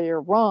you why you're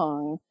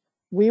wrong.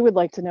 We would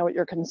like to know what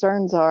your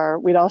concerns are.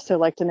 We'd also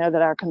like to know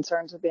that our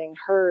concerns are being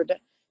heard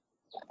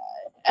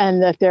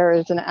and that there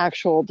is an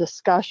actual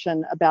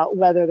discussion about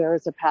whether there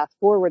is a path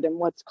forward and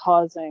what's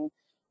causing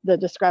the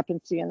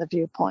discrepancy in the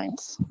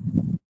viewpoints.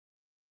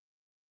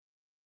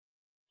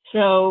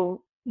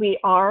 So we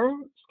are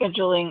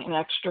scheduling an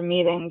extra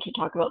meeting to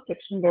talk about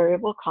fixed and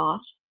variable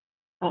costs.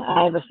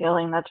 I have a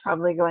feeling that's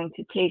probably going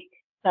to take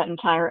that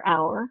entire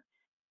hour.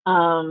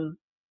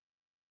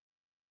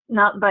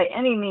 Not by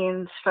any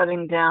means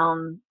shutting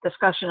down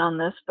discussion on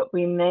this, but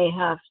we may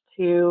have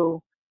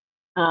to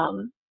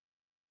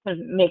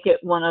make it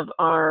one of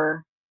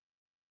our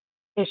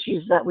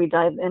issues that we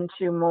dive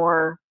into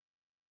more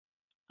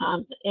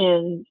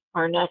in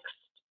our next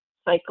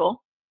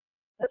cycle.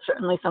 That's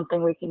certainly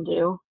something we can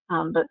do,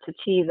 but to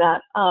tee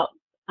that up,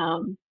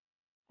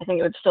 I think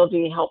it would still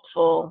be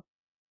helpful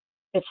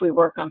if we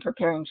work on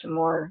preparing some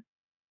more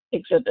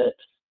exhibits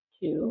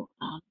to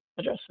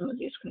address some of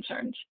these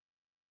concerns.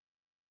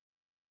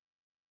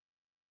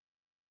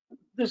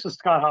 This is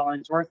Scott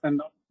Hollingsworth,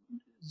 and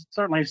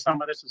certainly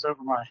some of this is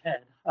over my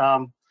head.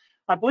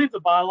 I believe the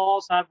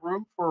bylaws have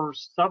room for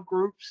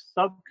subgroups,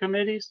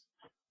 subcommittees.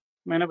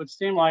 I mean, it would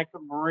seem like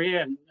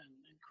Maria and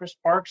Chris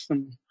Parks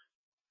and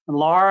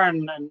Laura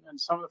and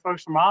some of the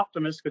folks from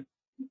Optimist could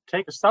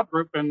take a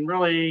subgroup and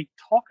really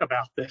talk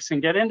about this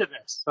and get into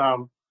this.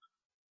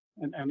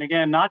 And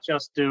again, not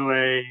just do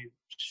a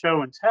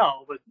show and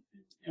tell, but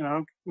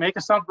make a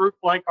subgroup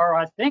like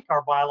I think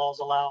our bylaws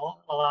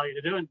allow you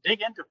to do, and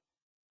dig into it.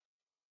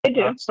 They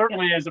do.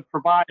 Certainly, as a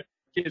provider,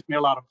 it gives me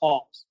a lot of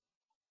pause.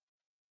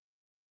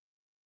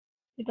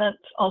 That's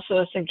also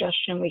a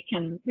suggestion we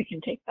can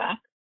take back.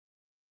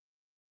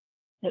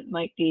 It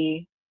might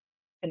be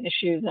an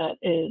issue that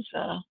is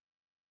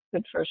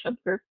good for a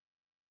subgroup.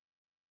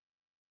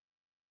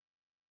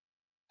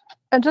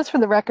 And just for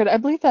the record, I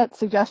believe that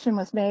suggestion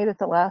was made at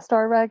the last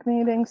RRAG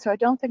meeting, so I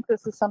don't think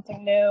this is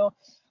something new.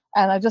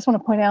 And I just want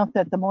to point out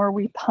that the more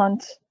we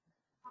punt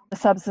the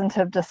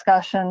substantive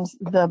discussions,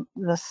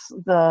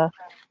 the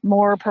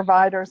more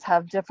providers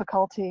have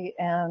difficulty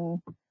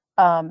in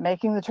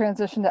making the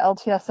transition to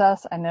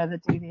LTSS. I know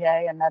that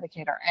DDA and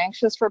Medicaid are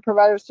anxious for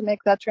providers to make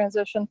that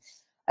transition.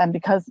 And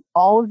because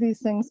all of these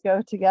things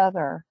go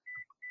together,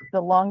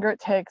 the longer it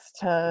takes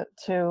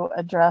to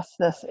address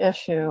this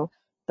issue,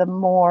 the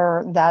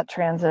more that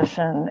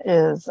transition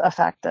is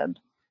affected.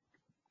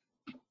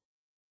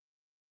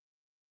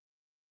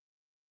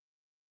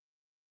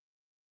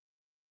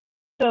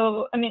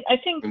 So, I mean, I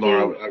think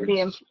Laura,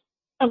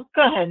 oh,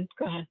 go ahead.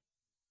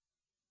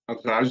 I'm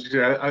sorry, I was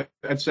just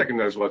I'd second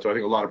that as well. So I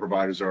think a lot of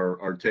providers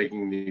are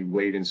taking the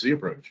wait and see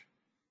approach.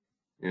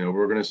 You know,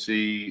 we're going to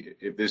see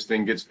if this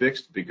thing gets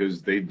fixed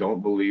because they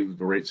don't believe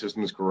the rate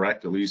system is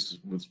correct, at least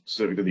with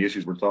specific to the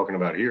issues we're talking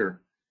about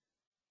here.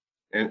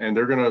 And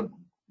you're going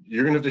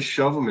to have to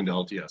shove them into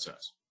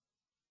LTSS.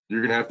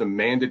 You're going to have to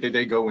mandate that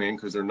they go in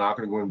because they're not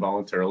going to go in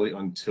voluntarily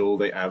until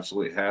they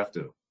absolutely have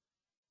to.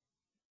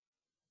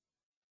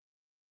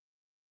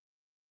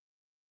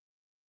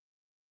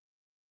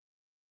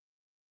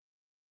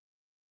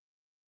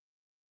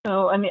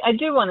 So, I mean, I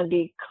do want to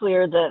be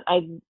clear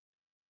that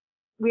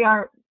we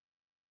aren't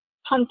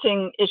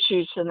punting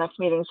issues to the next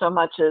meeting so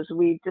much as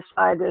we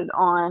decided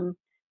on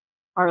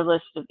our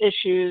list of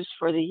issues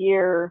for the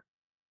year.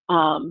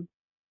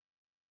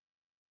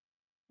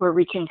 We're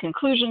reaching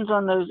conclusions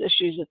on those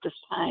issues at this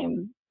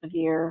time of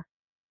year.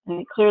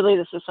 And clearly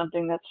this is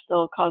something that's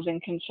still causing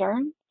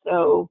concern.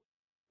 So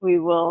we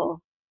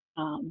will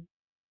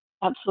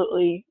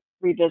absolutely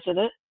revisit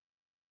it.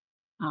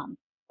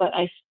 But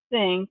I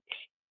think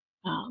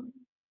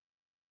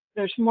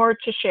there's more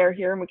to share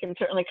here, and we can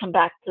certainly come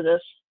back to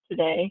this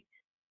today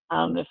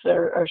if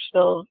there are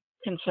still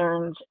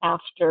concerns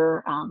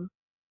after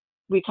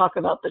we talk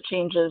about the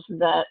changes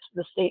that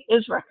the state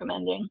is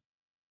recommending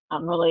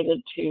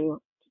related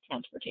to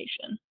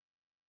transportation.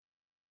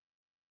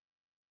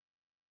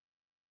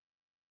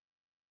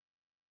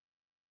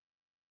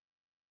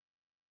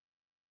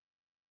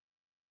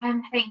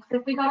 Thanks.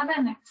 If we go to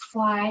the next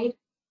slide.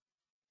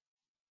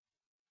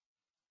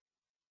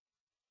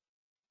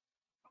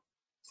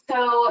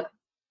 So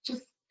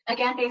just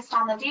again, based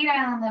on the data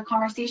and the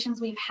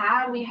conversations we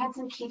had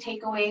some key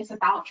takeaways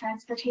about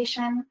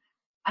transportation.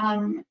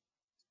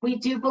 We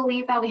do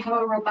believe that we have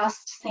a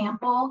robust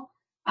sample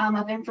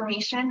of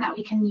information that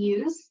we can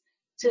use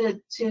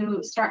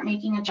to start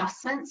making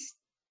adjustments.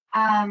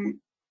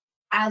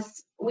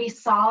 As we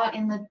saw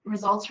in the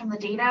results from the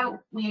data,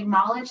 we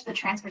acknowledge the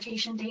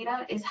transportation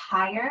data is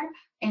higher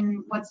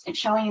in what's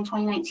showing in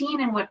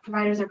 2019 and what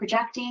providers are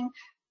projecting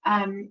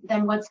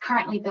than what's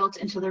currently built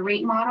into the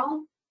rate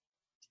model.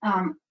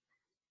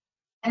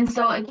 And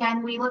so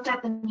again, we looked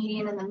at the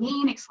median and the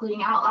mean,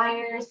 excluding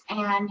outliers.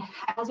 And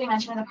as we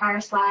mentioned in the prior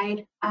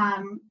slide,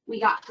 we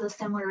got to the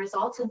similar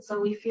results. And so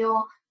we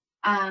feel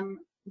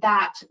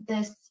that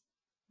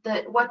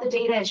what the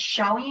data is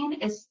showing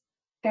is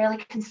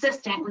fairly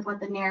consistent with what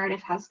the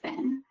narrative has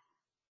been.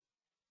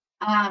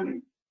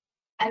 And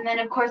then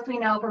of course, we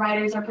know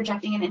providers are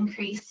projecting an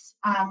increase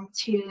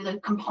to the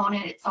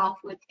component itself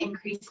with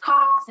increased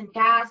costs and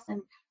gas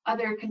and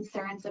other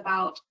concerns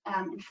about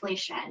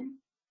inflation.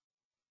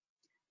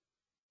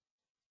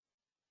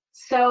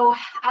 So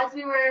as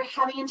we were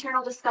having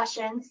internal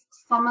discussions,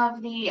 some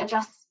of the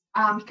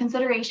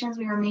considerations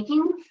we were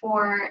making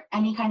for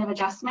any kind of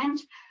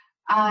adjustment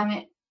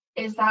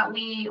is that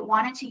we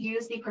wanted to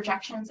use the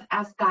projections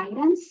as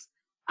guidance.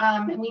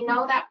 And we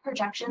know that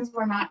projections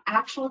were not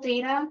actual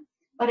data,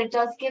 but it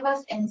does give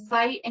us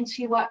insight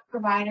into what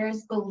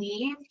providers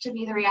believe to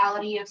be the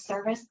reality of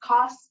service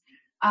costs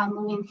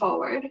moving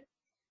forward.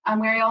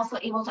 We're also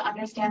able to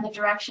understand the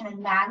direction and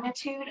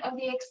magnitude of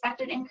the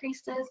expected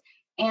increases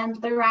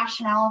and the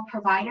rationale of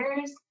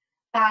providers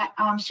that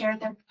share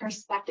their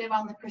perspective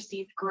on the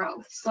perceived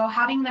growth. So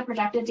having the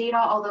projected data,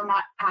 although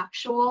not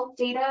actual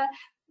data,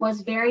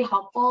 was very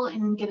helpful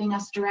in giving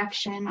us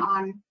direction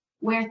on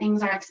where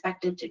things are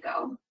expected to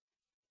go.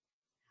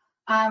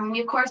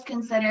 We of course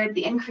considered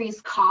the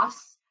increased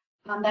costs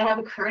that have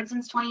occurred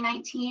since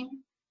 2019.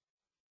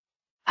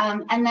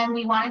 And then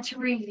we wanted to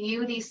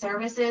review these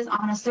services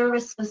on a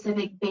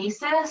service-specific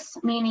basis,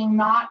 meaning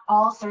not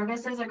all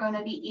services are going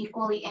to be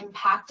equally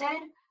impacted.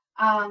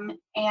 And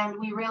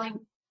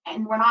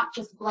we're not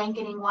just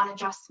blanketing one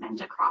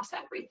adjustment across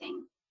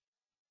everything.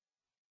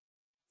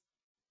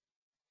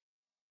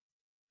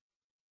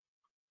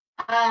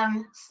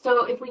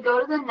 So if we go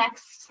to the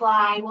next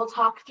slide, we'll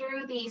talk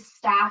through the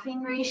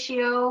staffing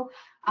ratio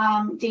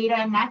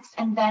data next,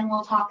 and then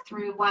we'll talk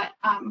through what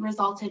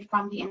resulted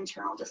from the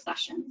internal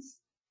discussions.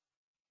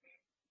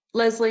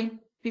 Leslie,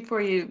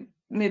 before you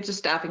move to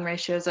staffing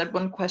ratios, I had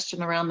one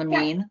question around the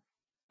mean.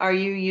 Are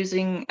you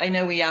using, I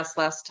know we asked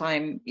last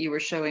time, you were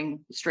showing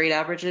straight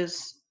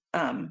averages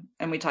and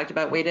we talked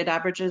about weighted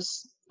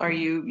averages. Are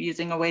you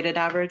using a weighted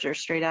average or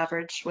straight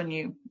average when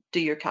you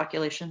do your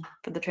calculation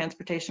for the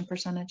transportation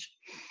percentage?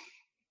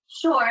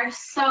 Sure.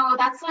 So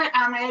that's what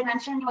I had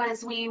mentioned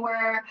was we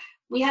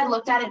had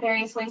looked at it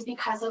various ways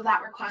because of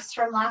that request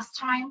from last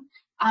time.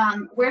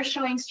 We're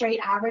showing straight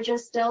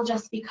averages still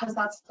just because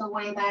that's the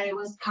way that it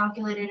was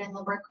calculated in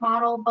the BRIC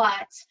model,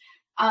 but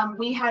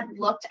we had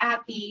looked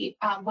at the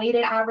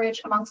weighted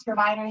average amongst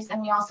providers, and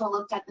we also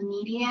looked at the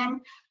median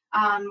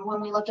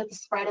when we looked at the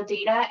spread of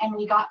data, and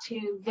we got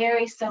to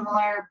very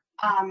similar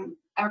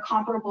or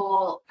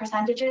comparable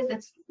percentages.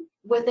 It's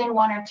within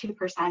 1 or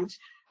 2%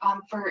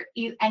 for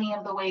any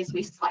of the ways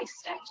we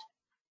sliced it.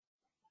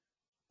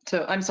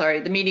 So I'm sorry,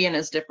 the median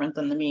is different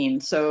than the mean.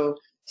 So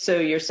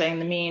you're saying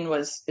the mean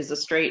is a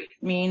straight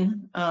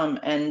mean,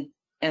 and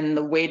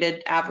the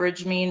weighted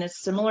average mean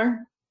is similar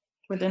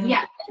within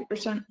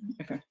 2%?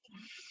 Okay.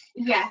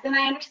 Yes, and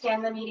I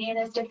understand the median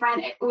is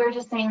different. We're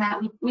just saying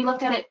that we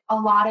looked at it a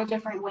lot of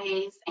different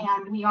ways,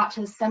 and we got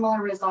to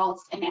similar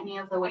results in any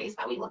of the ways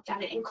that we looked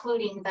at it,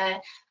 including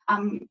the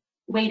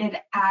weighted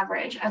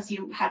average as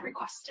you had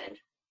requested.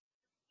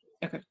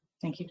 Okay,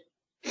 thank you.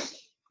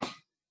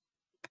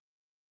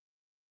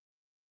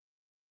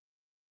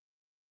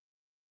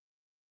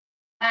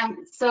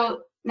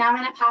 So now I'm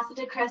going to pass it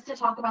to Chris to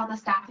talk about the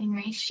staffing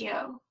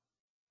ratio.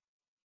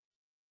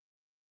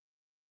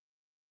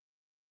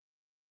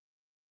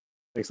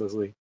 Thanks,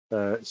 Leslie.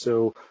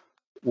 So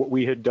what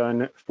we had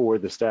done for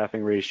the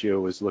staffing ratio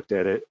was looked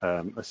at it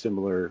a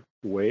similar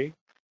way.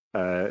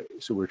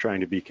 So we're trying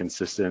to be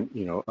consistent,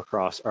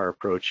 across our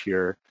approach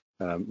here,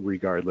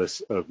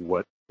 regardless of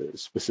what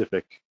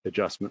specific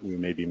adjustment we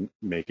may be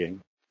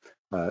making.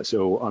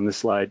 So on this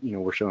slide,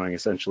 we're showing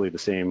essentially the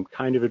same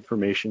kind of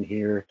information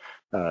here,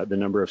 the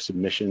number of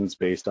submissions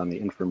based on the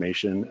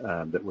information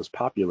that was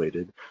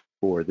populated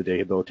for the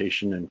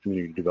rehabilitation and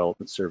community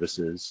development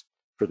services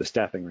for the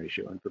staffing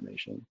ratio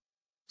information.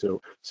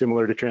 So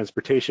similar to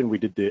transportation, we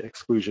did the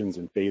exclusions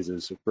in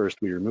phases. So first,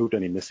 we removed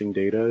any missing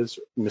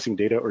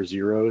data or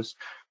zeros,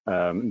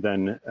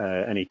 then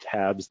any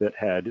tabs that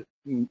had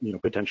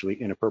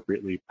potentially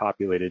inappropriately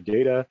populated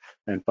data,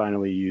 and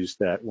finally used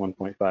that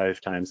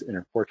 1.5 times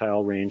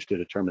interquartile range to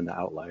determine the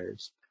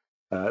outliers.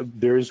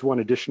 There's one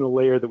additional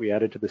layer that we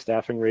added to the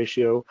staffing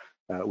ratio,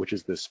 which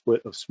is the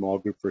split of small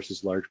group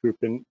versus large group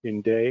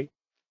in day.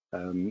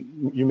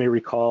 You may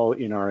recall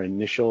in our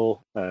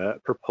initial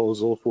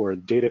proposal for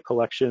data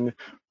collection,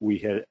 we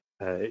had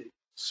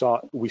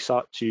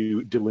sought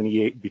to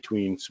delineate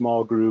between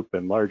small group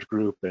and large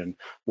group and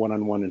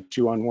one-on-one and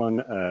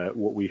two-on-one.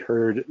 What we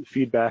heard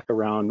feedback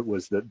around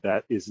was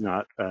that is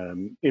not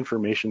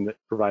information that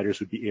providers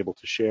would be able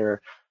to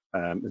share.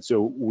 And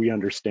so we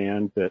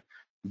understand that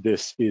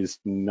this is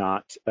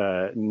not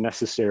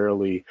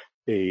necessarily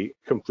a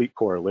complete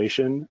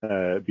correlation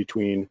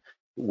between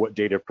what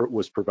data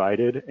was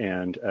provided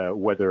and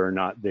whether or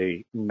not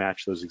they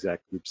match those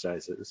exact group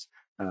sizes.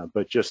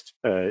 But just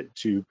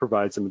to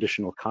provide some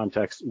additional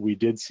context, we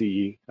did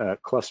see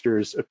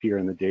clusters appear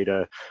in the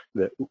data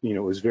that it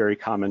was very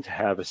common to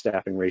have a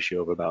staffing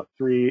ratio of about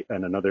 3,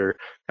 and another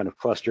kind of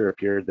cluster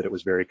appeared that it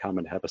was very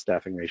common to have a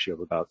staffing ratio of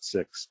about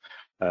 6.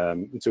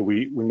 And so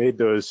we made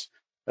those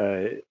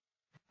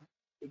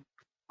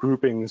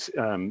groupings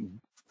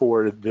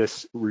for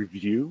this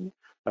review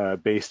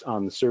based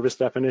on the service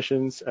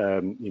definitions,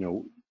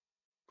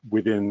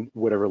 within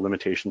whatever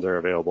limitations are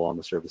available on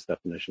the service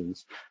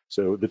definitions.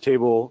 So the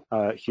table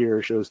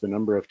here shows the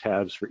number of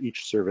tabs for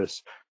each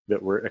service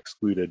that were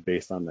excluded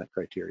based on that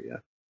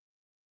criteria.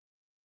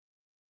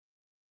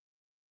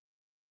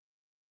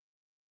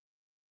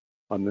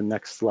 On the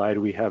next slide,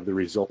 we have the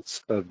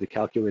results of the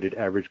calculated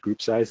average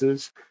group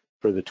sizes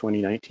for the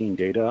 2019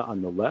 data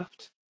on the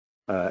left,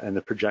 and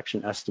the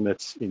projection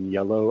estimates in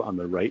yellow on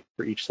the right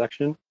for each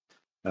section.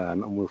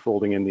 And we're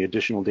folding in the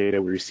additional data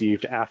we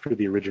received after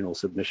the original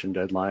submission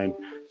deadline.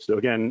 So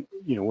again,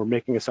 we're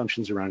making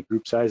assumptions around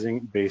group sizing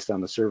based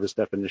on the service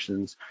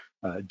definitions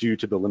due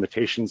to the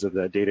limitations of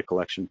that data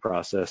collection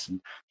process.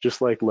 And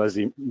just like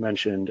Leslie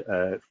mentioned,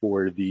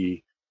 for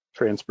the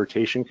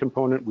transportation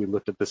component, we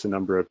looked at this a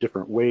number of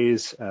different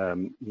ways.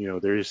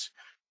 There's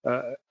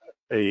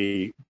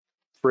a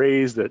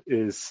phrase that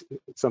is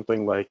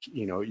something like,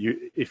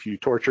 if you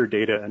torture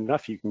data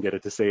enough, you can get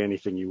it to say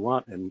anything you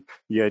want. And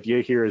the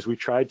idea here is we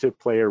tried to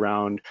play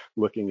around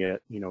looking at,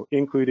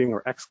 including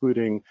or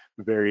excluding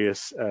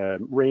various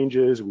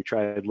ranges. We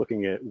tried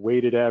looking at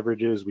weighted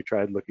averages. We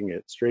tried looking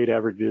at straight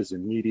averages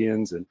and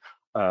medians. And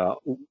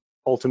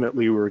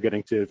ultimately, we were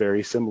getting to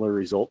very similar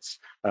results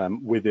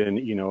within,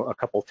 a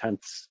couple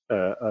tenths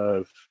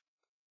of,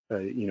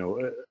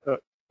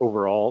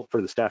 overall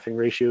for the staffing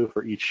ratio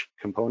for each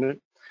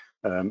component.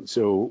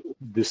 So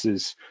this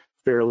is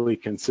fairly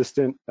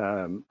consistent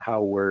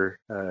how we're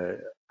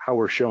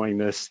showing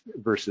this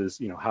versus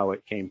how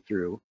it came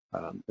through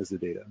as the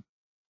data.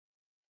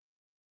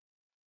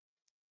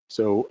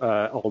 So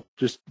I'll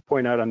just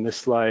point out on this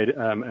slide,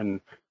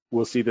 and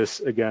we'll see this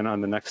again on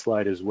the next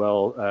slide as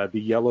well.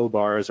 The yellow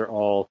bars are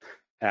all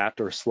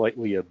at or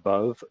slightly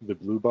above the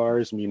blue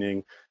bars,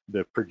 meaning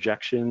the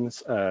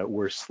projections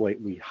were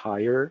slightly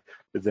higher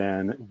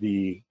than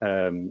the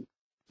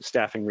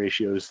staffing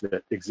ratios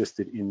that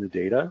existed in the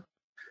data,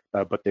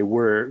 but they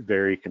were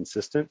very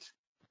consistent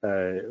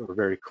or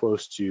very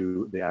close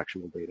to the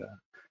actual data.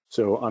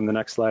 So on the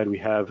next slide, we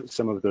have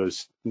some of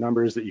those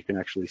numbers that you can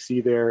actually see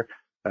there.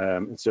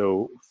 And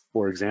so,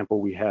 for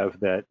example, we have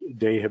that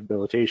day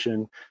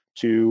rehabilitation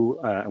 2,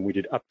 and we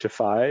did up to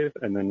 5,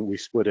 and then we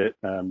split it.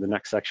 The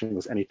next section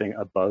was anything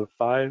above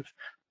 5.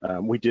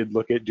 We did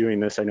look at doing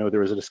this. I know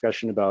there was a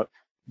discussion about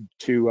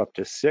 2 up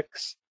to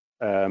 6.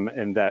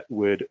 And that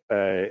would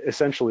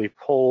essentially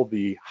pull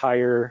the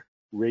higher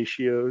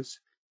ratios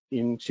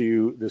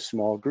into the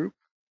small group,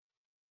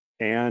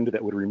 and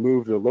that would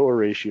remove the lower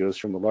ratios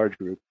from the large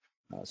group.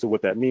 So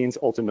what that means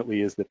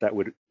ultimately is that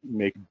would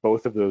make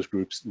both of those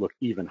groups look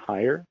even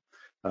higher.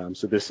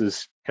 So this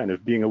is kind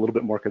of being a little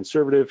bit more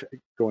conservative,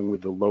 going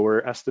with the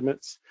lower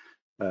estimates.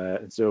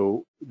 And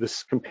so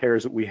this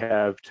compares what we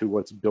have to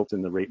what's built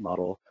in the rate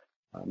model.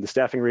 The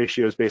staffing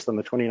ratios based on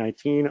the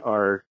 2019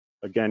 are,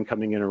 again,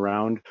 coming in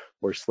around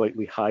or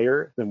slightly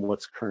higher than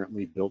what's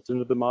currently built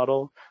into the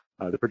model.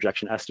 The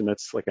projection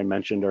estimates, like I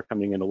mentioned, are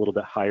coming in a little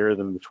bit higher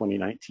than the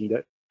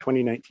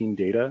 2019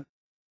 data.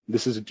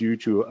 This is due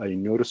to a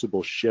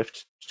noticeable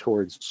shift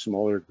towards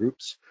smaller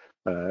groups.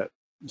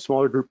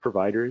 Smaller group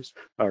providers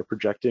are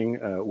projecting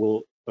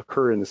will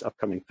occur in this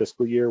upcoming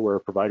fiscal year, where a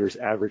provider's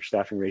average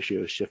staffing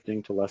ratio is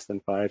shifting to less than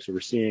 5. So we're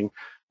seeing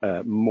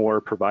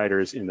more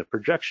providers in the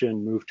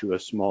projection move to a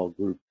small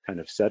group kind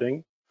of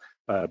setting.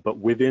 But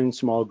within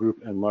small group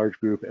and large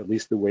group, at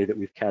least the way that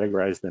we've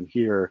categorized them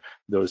here,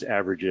 those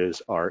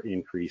averages are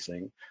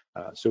increasing.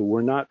 So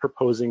we're not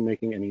proposing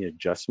making any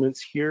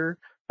adjustments here.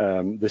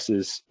 This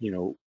is,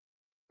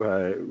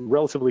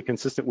 relatively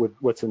consistent with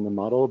what's in the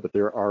model, but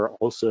there are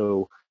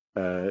also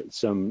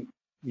some,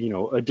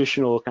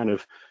 additional kind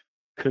of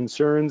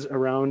concerns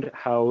around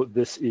how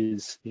this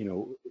is,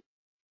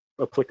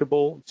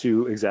 applicable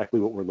to exactly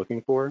what we're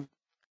looking for.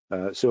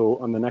 So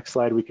on the next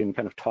slide, we can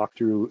kind of talk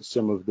through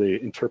some of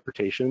the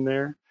interpretation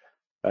there.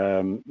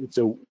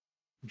 So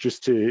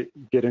just to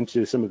get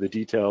into some of the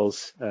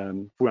details, if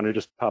we want to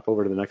just pop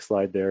over to the next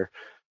slide there,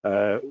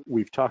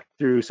 we've talked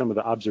through some of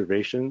the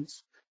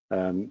observations.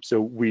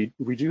 So we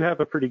do have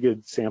a pretty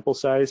good sample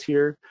size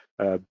here,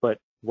 but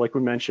like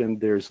we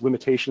mentioned, there's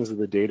limitations of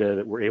the data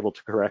that we're able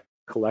to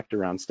collect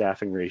around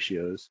staffing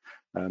ratios.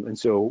 And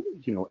so,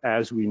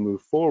 as we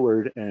move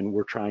forward and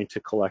we're trying to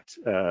collect,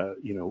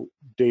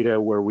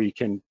 data where we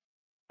can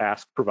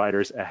ask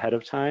providers ahead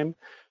of time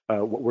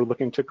what we're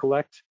looking to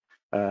collect,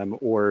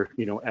 or,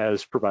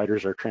 as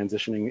providers are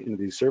transitioning into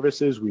these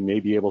services, we may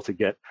be able to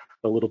get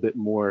a little bit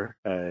more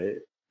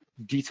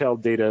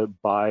detailed data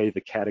by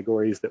the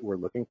categories that we're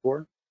looking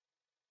for.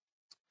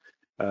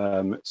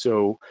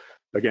 So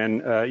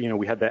again,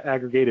 we had that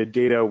aggregated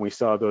data. We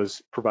saw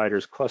those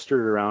providers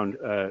clustered around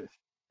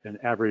an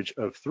average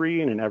of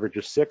 3 and an average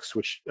of 6,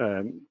 which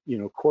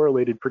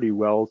correlated pretty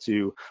well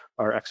to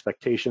our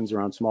expectations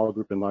around small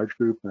group and large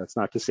group. And that's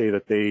not to say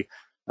that they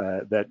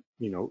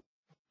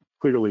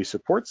clearly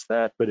supports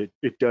that, but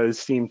it does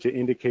seem to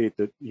indicate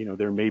that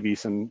there may be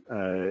some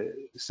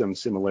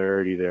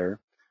similarity there.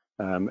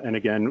 And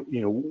again,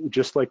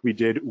 just like we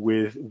did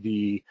with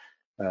the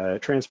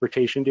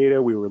transportation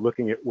data, we were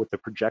looking at what the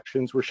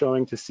projections were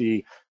showing to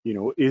see,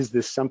 is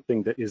this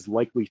something that is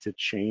likely to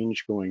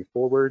change going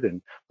forward?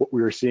 And what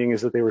we were seeing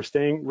is that they were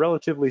staying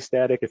relatively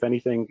static, if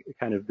anything,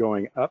 kind of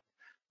going up.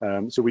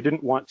 So we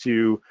didn't want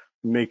to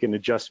make an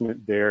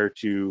adjustment there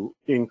to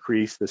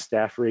increase the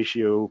staff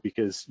ratio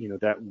because,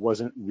 that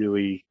wasn't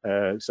really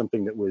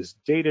something that was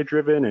data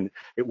driven and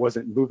it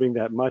wasn't moving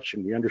that much.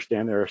 And we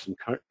understand there are some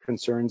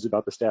concerns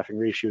about the staffing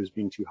ratios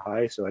being too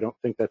high. So I don't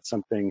think that's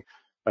something,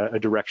 a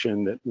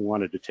direction that we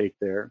wanted to take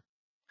there.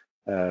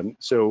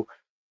 So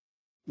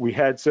we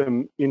had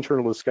some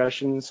internal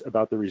discussions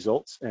about the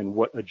results and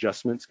what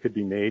adjustments could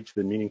be made to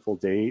the meaningful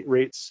day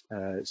rates.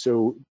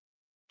 So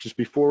just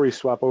before we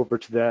swap over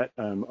to that,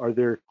 are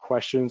there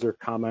questions or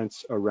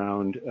comments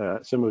around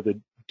some of the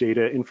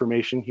data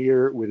information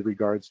here with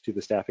regards to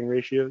the staffing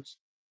ratios?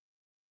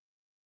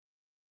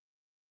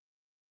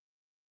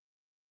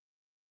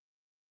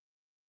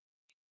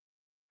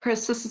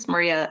 Chris, this is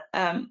Maria.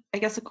 I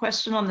guess a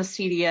question on the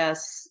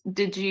CDS.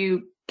 Did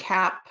you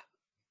cap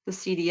the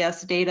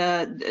CDS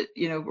data,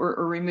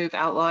 or remove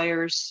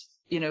outliers,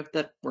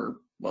 that were,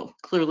 well,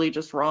 clearly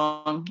just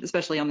wrong,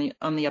 especially on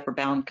the upper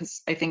bound?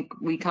 Because I think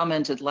we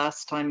commented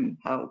last time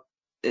how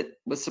it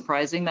was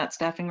surprising that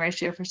staffing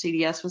ratio for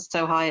CDS was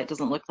so high, it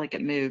doesn't look like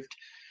it moved.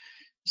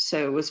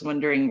 So I was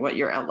wondering what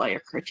your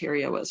outlier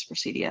criteria was for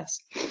CDS.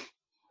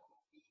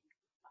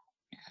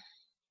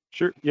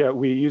 Sure. Yeah,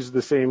 we used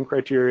the same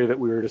criteria that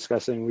we were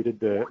discussing. We did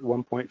the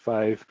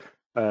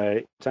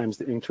 1.5 times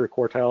the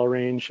interquartile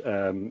range,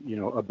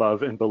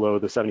 above and below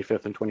the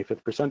 75th and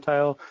 25th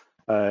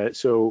percentile.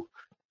 So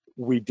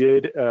we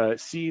did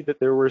see that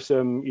there were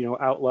some,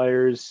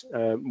 outliers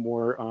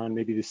more on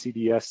maybe the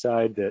CDS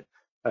side that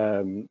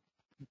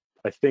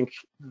I think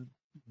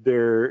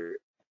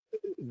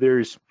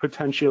there's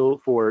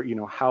potential for,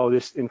 how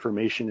this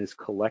information is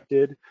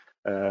collected.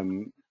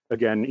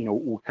 Again,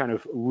 we're kind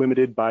of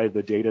limited by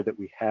the data that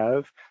we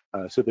have.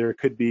 So there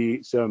could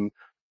be some,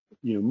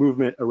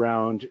 movement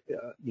around,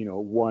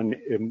 one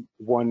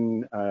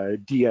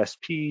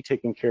DSP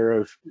taking care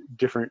of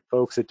different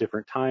folks at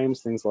different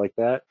times, things like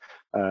that.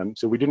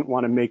 So we didn't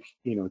want to make,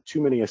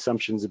 too many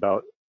assumptions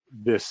about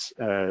this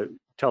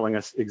telling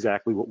us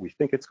exactly what we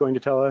think it's going to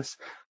tell us.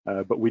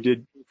 But we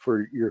did,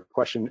 for your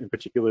question in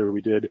particular, we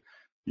did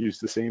use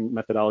the same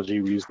methodology.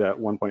 We used that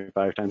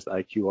 1.5 times the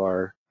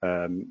IQR,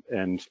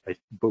 and I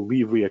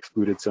believe we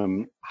excluded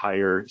some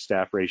higher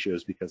staff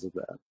ratios because of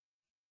that.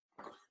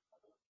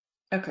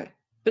 Okay,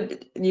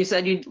 but you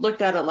said you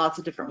looked at it lots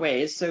of different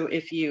ways. So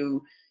if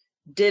you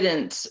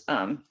didn't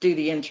do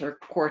the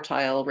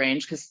interquartile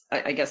range, because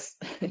I guess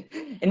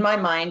in my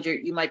mind,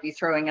 you might be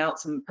throwing out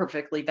some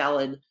perfectly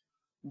valid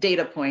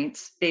data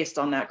points based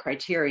on that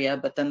criteria,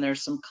 but then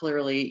there's some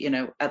clearly,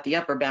 at the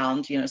upper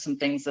bound, some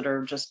things that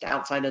are just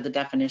outside of the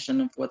definition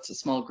of what's a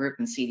small group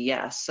in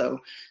CDS. So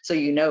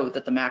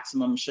that the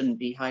maximum shouldn't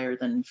be higher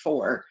than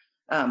 4.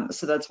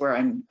 So that's where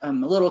I'm a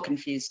little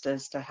confused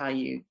as to how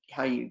you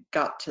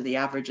got to the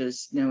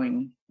averages,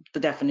 knowing the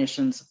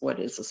definitions of what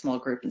is a small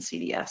group in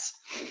CDS.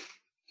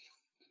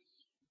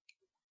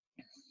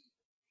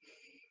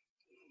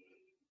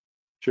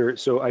 Sure.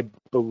 So I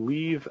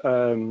believe,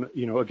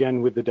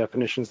 again, with the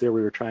definitions there,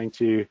 we were trying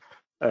to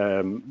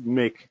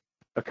make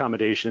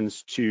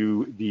accommodations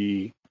to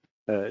the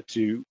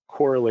to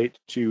correlate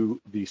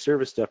to the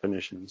service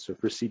definitions. So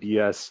for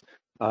CDS,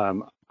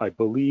 I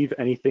believe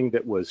anything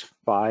that was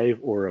 5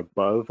 or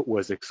above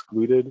was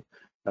excluded.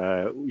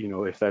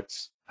 If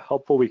that's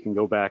helpful, we can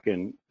go back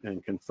and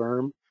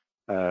confirm.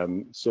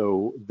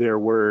 So there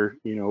were,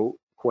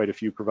 quite a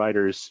few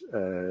providers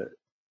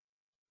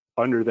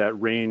under that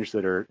range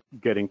that are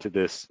getting to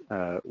this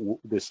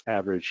this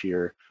average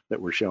here that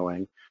we're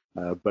showing.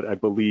 But I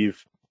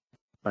believe,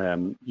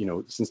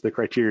 since the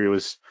criteria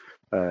was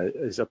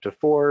is up to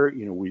 4,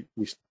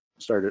 we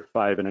start at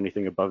 5, and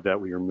anything above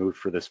that we removed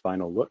for this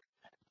final look.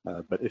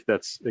 But if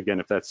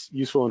that's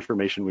useful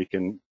information, we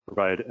can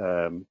provide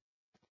a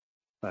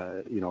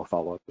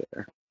follow-up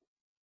there.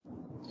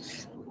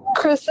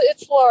 Chris,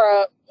 it's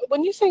Laura.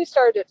 When you say you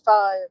started at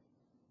 5,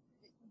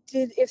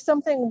 if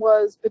something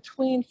was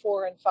between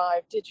 4 and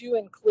 5, did you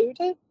include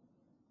it?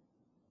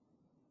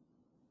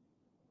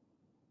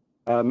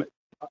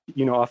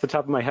 Off the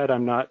top of my head,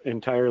 I'm not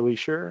entirely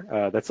sure.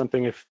 That's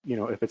something, if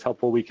it's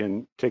helpful, we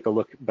can take a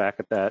look back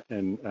at that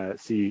and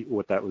see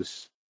what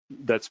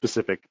that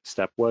specific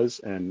step was,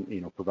 and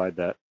provide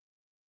that.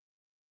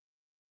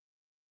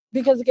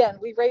 Because again,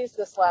 we raised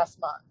this last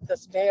month,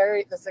 this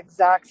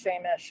exact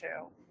same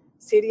issue.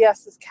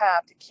 CDS is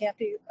capped. It can't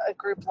be a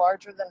group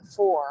larger than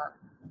 4.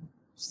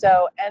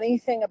 So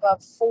anything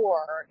above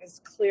 4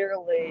 is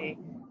clearly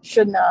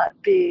should not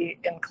be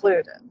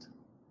included.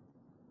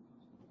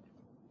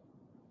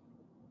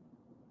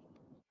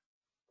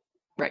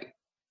 Right.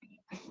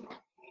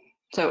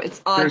 So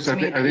it's odd Chris, to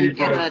me that you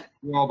cannot.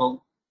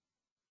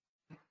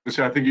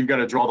 So I think you've got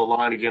to draw the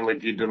line again,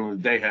 like you did on the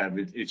day have.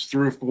 It's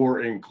through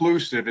 4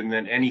 inclusive, and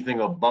then anything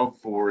above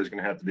 4 is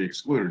going to have to be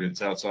excluded.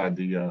 It's outside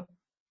the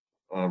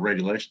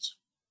regulations.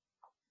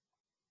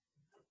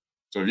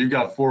 So if you've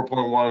got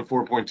 4.1,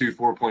 4.2,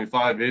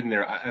 4.5 in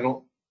there,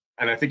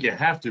 and I think you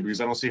have to, because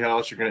I don't see how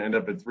else you're going to end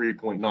up at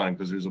 3.9,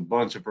 because there's a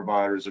bunch of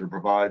providers that are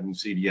providing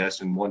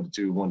CDS in 1 to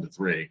 2, 1 to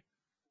 3.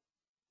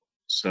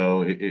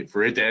 So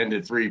for it to end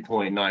at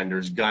 3.9,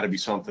 there's got to be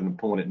something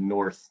pulling it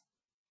north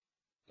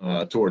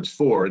towards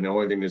 4, and the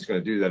only thing that's going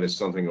to do that is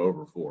something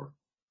over 4.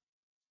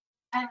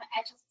 I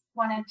just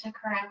wanted to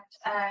correct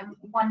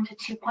 1 to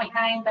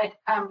 2.9,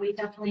 but we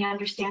definitely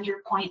understand your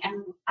point,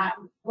 and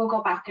we'll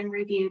go back and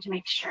review to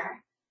make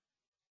sure.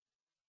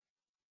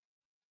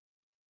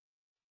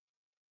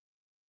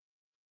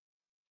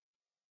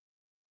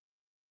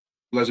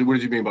 Leslie, what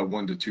did you mean by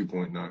 1 to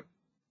 2.9?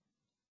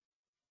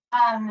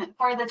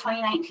 For the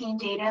 2019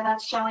 data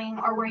that's showing,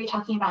 or were you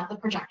talking about the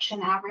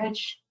projection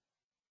average?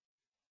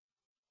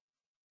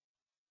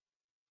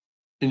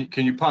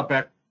 Can you pop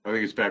back? I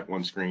think it's back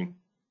one screen.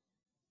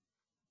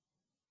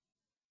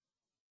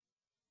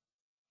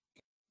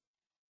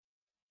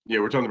 Yeah,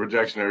 we're talking the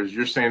projection average.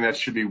 You're saying that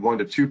should be 1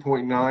 to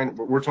 2.9.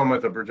 We're talking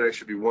about the projection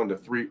should be 1 to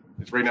 3.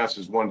 It's right now it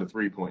says 1 to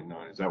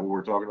 3.9. Is that what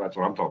we're talking about? That's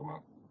what I'm talking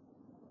about.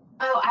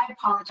 Oh, I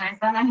apologize.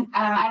 Then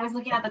I was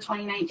looking at the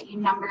 2019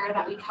 number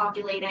that we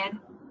calculated.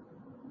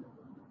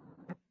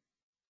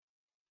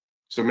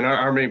 So I mean,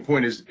 our main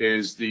point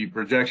is the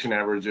projection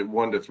average at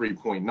 1 to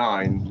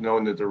 3.9,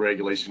 knowing that the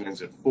regulation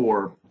ends at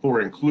 4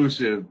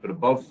 inclusive, but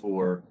above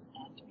 4.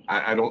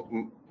 I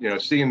don't,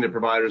 seeing the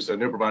providers, I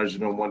know providers are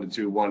doing 1 to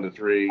 2, 1 to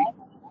 3.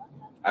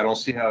 I don't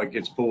see how it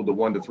gets pulled to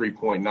 1 to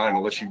 3.9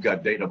 unless you've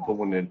got data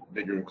pulling it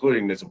that you're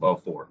including that's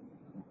above 4.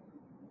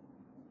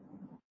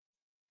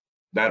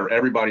 That or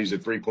everybody's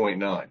at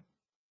 3.9.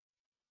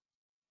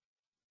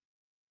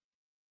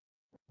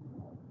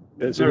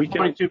 So we can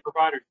 22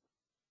 providers.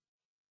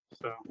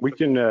 So we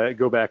can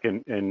go back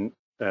and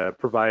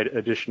provide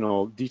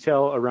additional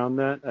detail around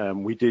that.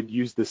 We did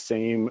use the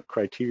same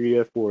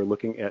criteria for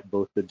looking at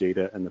both the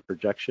data and the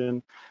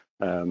projection.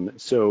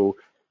 So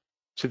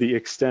to the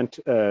extent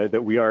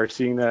that we are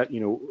seeing that,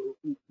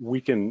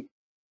 we can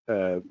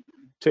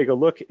take a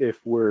look if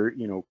we're,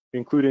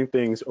 including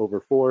things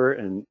over 4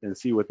 and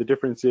see what the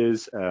difference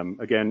is.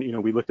 Again,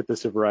 we looked at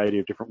this a variety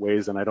of different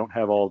ways, and I don't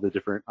have all the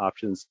different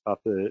options off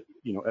the,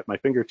 at my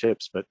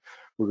fingertips, but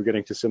we were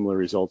getting to similar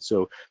results.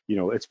 So,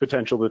 it's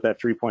potential that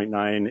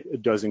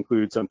 3.9 does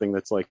include something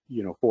that's like,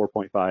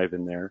 4.5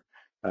 in there.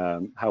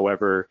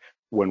 However,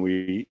 when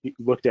we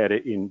looked at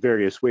it in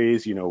various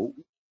ways,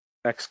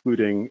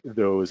 excluding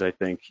those, I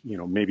think,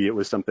 maybe it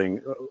was something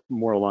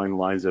more along the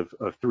lines of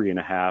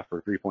 3.5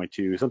 or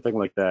 3.2, something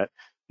like that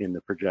in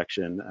the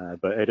projection.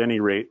 But at any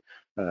rate,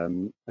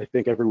 I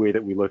think every way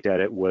that we looked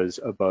at it was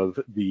above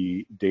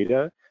the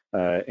data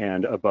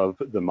and above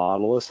the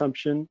model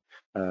assumption.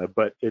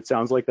 But it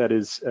sounds like that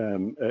is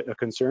a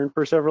concern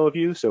for several of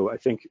you. So I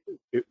think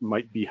it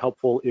might be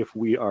helpful if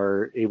we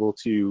are able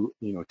to,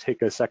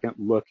 take a second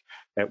look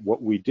at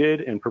what we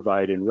did and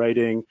provide in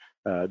writing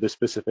the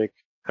specific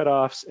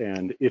cutoffs,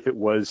 and if it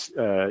was,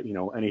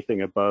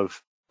 anything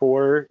above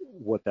 4,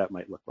 what that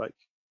might look like.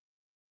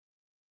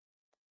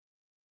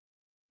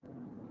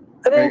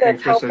 I think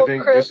that's Chris, helpful, I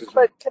think Chris, this is,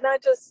 but can I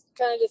just,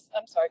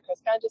 I'm sorry,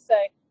 Chris, can I just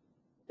say,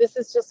 this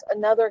is just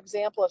another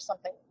example of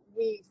something.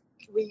 We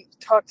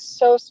talked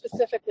so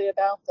specifically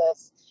about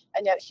this,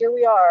 and yet here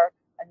we are,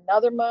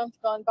 another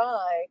month gone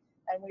by,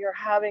 and we are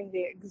having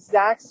the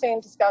exact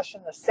same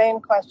discussion, the same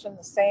question,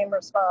 the same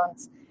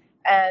response.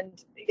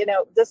 And,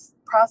 this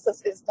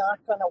process is not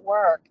going to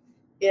work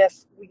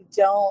if we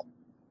don't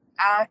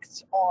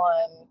act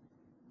on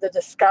the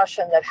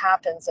discussion that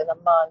happens in a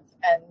month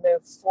and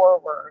move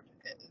forward.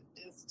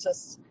 It's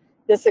just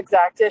this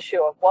exact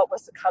issue of what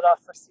was the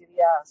cutoff for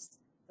CDS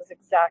is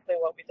exactly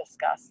what we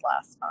discussed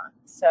last month.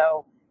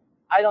 So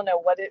I don't know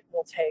what it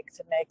will take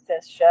to make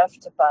this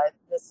shift, but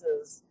this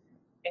is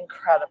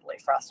incredibly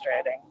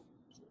frustrating.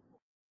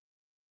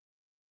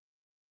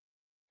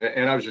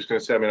 and I was just going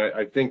to say,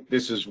 I think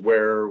this is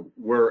where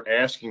we're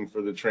asking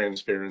for the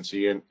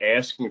transparency and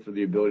asking for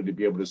the ability to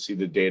be able to see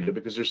the data,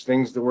 because there's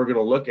things that we're going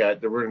to look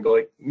at that we're going to go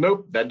like,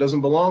 nope, that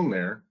doesn't belong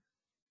there.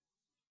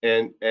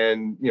 And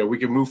we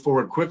can move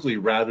forward quickly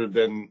rather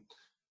than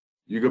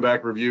you go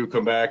back, review,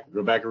 come back,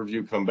 go back,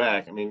 review, come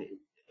back.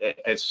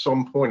 At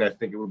some point, I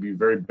think it would be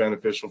very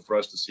beneficial for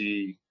us to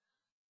see,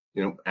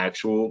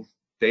 actual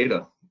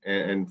data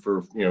and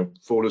for,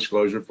 full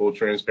disclosure, full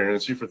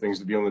transparency for things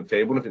to be on the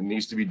table. And if it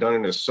needs to be done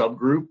in a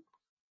subgroup,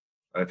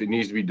 if it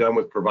needs to be done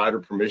with provider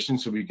permission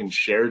so we can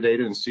share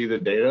data and see the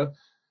data,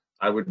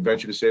 I would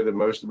venture to say that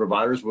most of the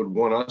providers would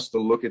want us to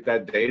look at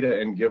that data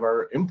and give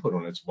our input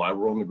on it. It's why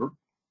we're on the group.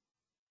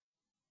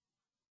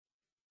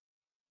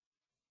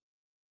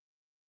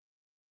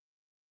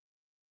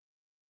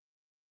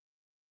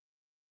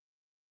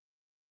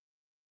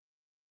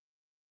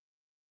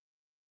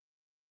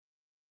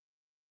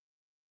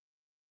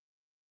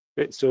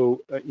 Okay,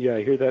 so yeah,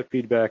 I hear that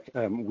feedback.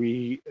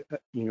 We,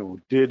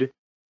 did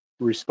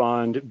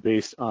respond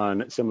based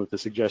on some of the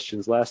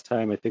suggestions last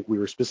time. I think we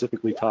were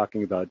specifically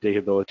talking about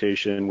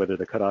dehabilitation, whether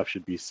the cutoff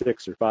should be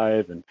 6 or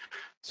 5, and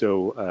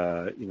so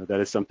that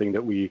is something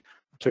that we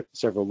took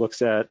several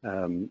looks at.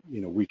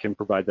 We can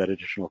provide that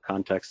additional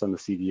context on the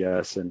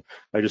CDS, and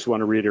I just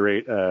want to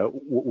reiterate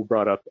what we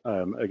brought up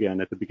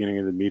again at the beginning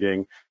of the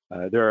meeting.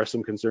 There are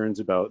some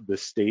concerns about the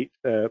state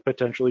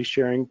potentially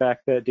sharing back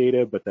that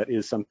data, but that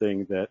is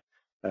something that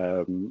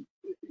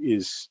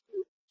is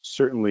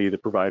certainly the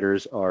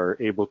providers are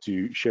able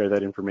to share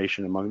that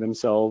information among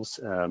themselves.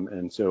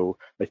 And so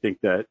I think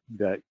that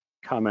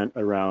comment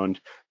around,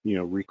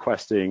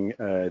 requesting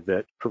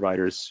that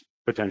providers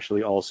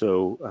potentially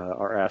also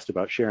are asked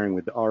about sharing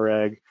with the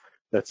RAG,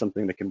 that's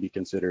something that can be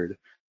considered.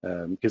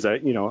 Because I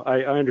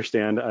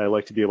understand I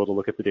like to be able to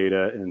look at the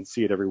data and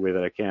see it every way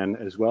that I can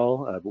as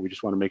well, but we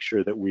just want to make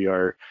sure that we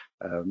are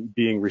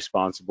being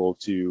responsible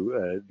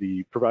to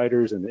the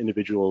providers and the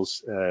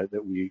individuals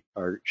that we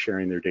are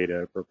sharing their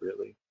data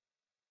appropriately.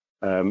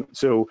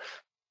 So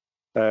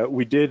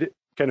we did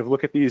kind of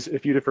look at these a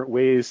few different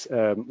ways,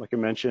 like I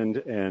mentioned,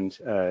 and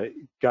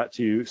got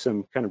to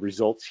some kind of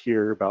results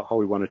here about how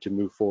we wanted to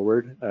move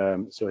forward.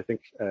 So I think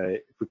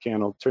if we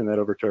can, I'll turn that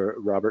over to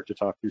Robert to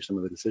talk through some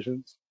of the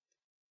decisions.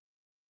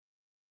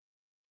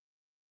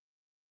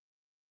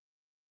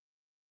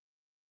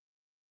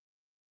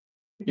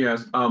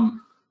 Yes,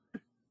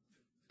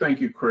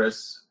 thank you,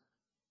 Chris.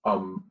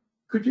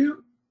 Could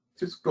you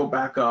just go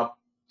back up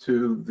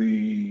to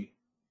the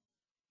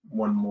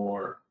one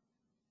more?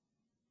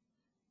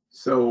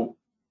 So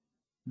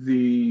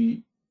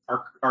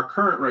our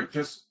current rate,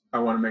 just I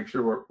want to make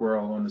sure we're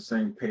all on the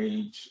same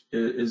page,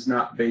 is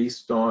not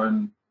based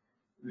on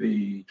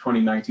the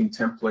 2019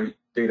 template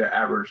data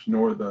average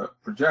nor the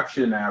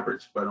projection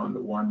average, but on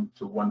the 1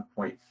 to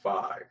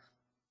 1.5.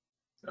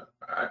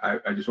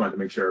 I just wanted to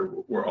make sure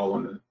we're all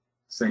on the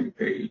same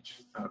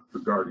page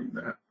regarding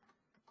that.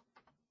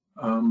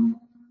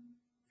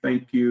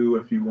 Thank you.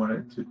 If you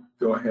wanted to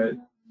go ahead,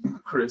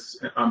 Chris,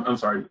 I'm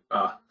sorry,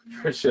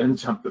 Tricia, and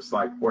jump to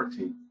slide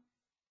 14.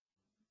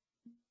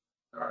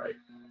 All right.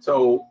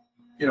 So,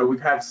 we've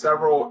had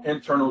several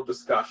internal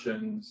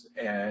discussions,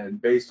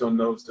 and based on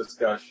those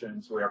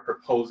discussions, we are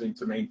proposing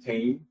to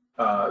maintain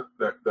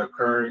the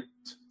current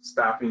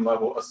staffing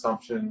level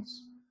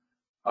assumptions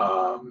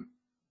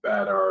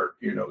that are,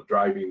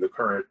 driving the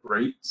current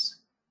rates.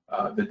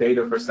 The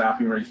data for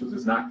staffing ratios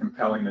is not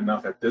compelling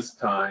enough at this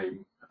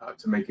time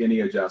to make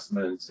any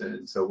adjustments,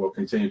 and so we'll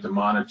continue to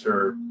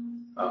monitor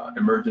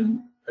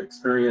emergent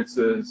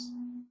experiences.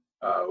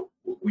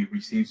 We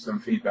received some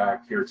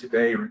feedback here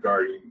today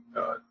regarding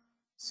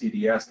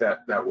CDS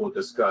that we'll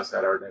discuss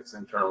at our next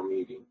internal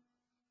meeting.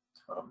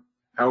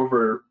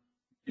 However,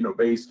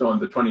 based on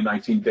the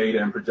 2019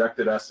 data and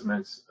projected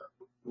estimates,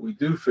 we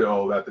do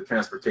feel that the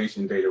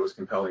transportation data was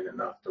compelling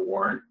enough to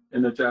warrant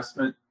an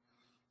adjustment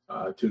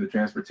to the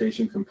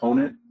transportation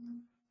component.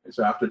 And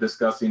so after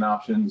discussing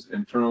options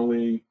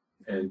internally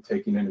and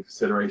taking into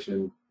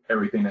consideration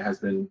everything that has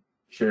been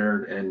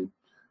shared and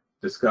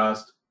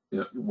discussed,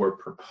 we're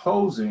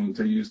proposing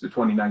to use the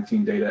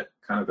 2019 data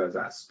kind of as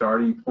a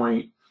starting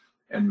point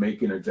and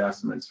making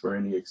adjustments for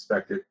any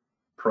expected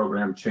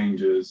program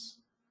changes,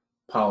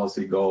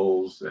 policy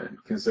goals, and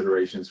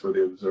considerations for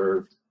the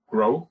observed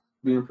growth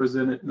being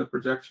presented in the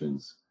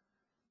projections.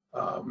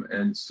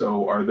 And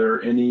so are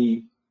there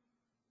any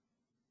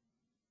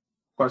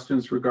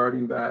questions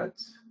regarding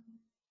that?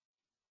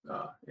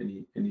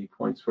 Any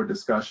points for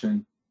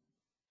discussion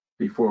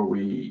before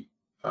before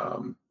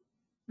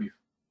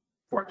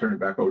I turn it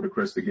back over to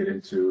Chris to get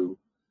into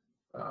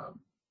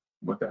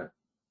what that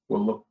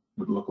would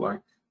look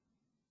like?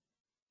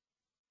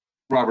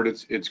 Robert,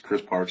 it's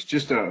Chris Parks.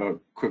 Just a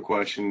quick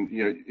question.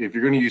 If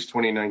you're going to use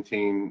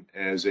 2019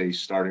 as a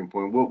starting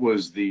point, what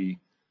was the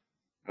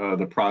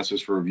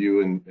process for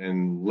review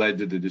and led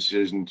to the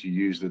decision to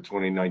use the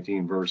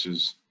 2019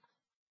 versus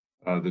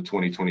the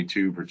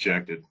 2022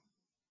 projected?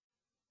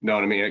 No,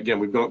 I mean, again,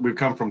 we've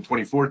come from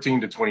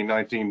 2014 to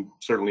 2019,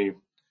 certainly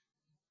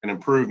an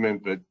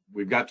improvement, but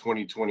we've got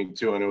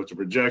 2022. I know it's a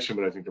projection,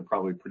 but I think they're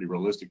probably pretty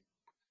realistic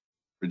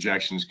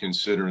projections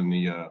considering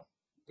the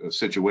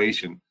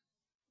situation.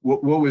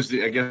 What was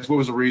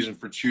the reason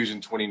for choosing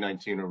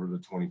 2019 over the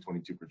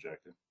 2022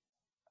 projected?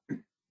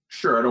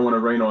 Sure, I don't want to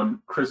rain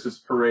on Chris's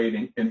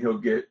parade, and he'll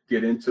get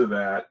into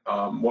that.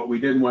 What we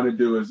didn't want to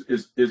do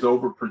is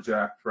over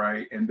project,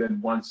 right? And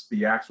then once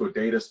the actual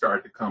data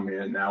start to come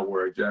in, now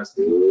we're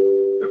adjusting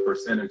the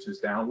percentages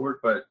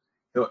downward. But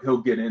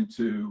he'll get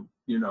into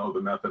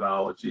the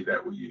methodology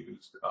that we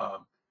used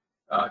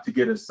to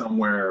get us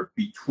somewhere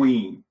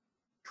between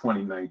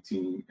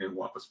 2019 and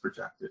what was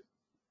projected.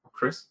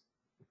 Chris?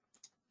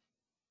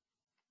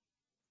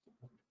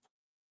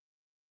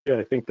 Yeah,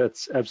 I think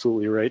that's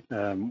absolutely right.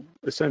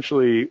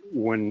 Essentially,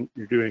 when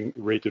you're doing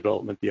rate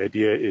development, the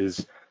idea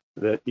is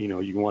that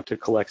you want to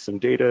collect some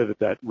data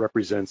that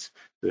represents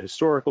the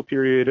historical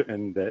period,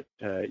 and that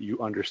you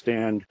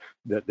understand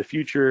that the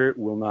future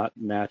will not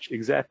match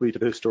exactly to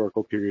the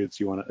historical periods.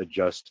 You want to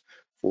adjust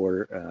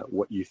for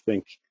what you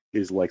think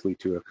is likely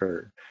to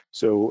occur.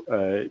 So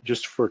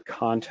just for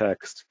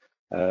context,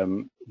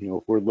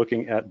 if we're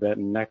looking at that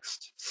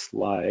next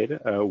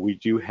slide, we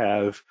do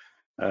have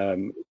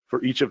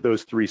for each of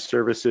those three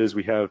services,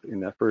 we have in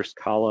that first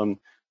column,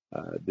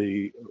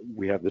 we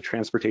have the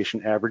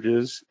transportation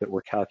averages that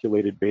were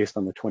calculated based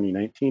on the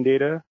 2019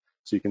 data.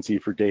 So you can see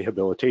for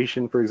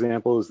dehabilitation, for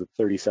example, is at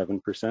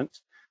 37%.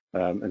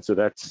 And so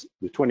that's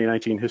the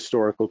 2019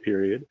 historical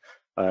period.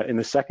 In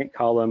the second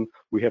column,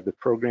 we have the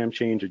program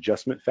change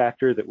adjustment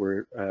factor that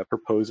we're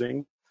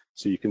proposing.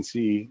 So you can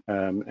see,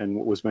 and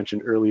what was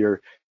mentioned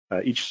earlier,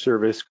 each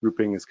service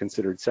grouping is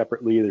considered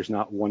separately. There's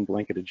not one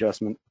blanket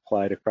adjustment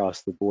applied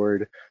across the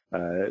board,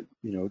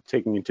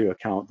 taking into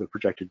account the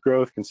projected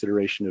growth,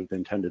 consideration of the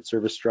intended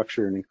service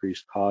structure and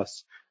increased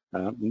costs.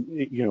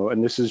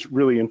 And this is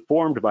really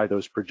informed by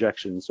those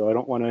projections. So I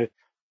don't want to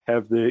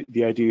have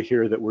the idea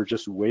here that we're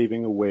just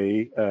waving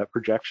away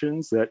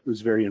projections. That was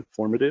very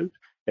informative.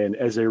 And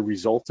as a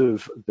result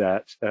of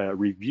that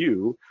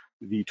review,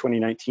 the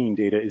 2019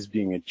 data is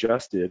being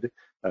adjusted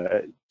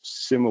to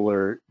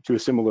a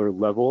similar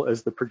level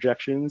as the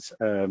projections,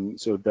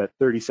 so that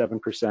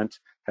 37%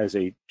 has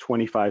a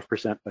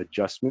 25%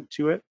 adjustment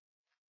to it,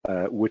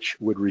 which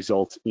would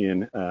result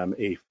in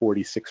a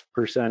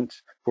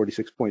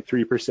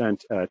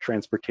 46.3%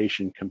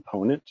 transportation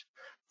component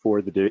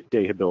for the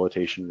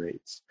dehabilitation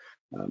rates.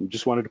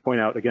 Just wanted to point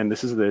out, again,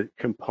 this is the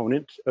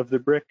component of the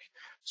BRIC,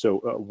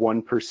 so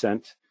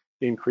 1%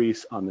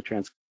 increase on the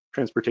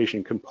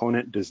transportation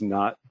component does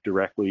not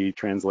directly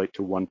translate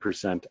to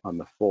 1% on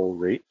the full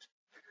rate.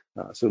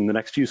 So in the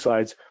next few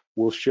slides,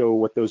 we'll show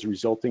what those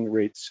resulting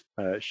rates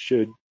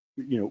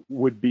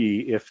would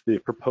be if the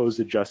proposed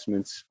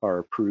adjustments are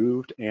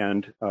approved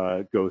and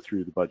go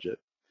through the budget.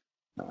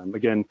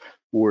 Again,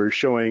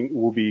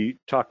 we'll be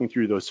talking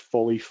through those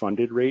fully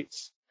funded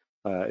rates.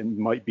 It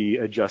might be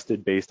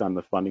adjusted based on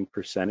the funding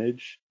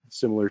percentage,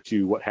 similar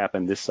to what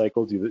happened this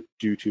cycle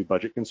due to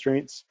budget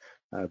constraints.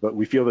 But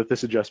we feel that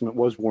this adjustment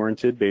was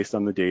warranted based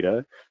on the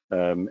data,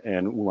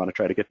 and we want to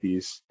try to get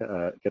these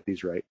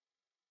right.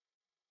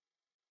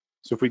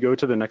 So if we go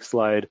to the next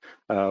slide,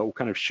 we'll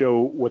kind of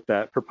show what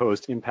that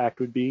proposed impact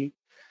would be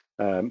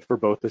for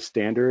both the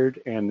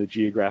standard and the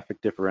geographic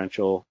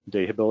differential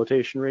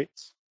dehabilitation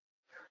rates.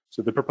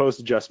 So the proposed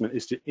adjustment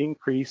is to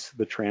increase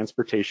the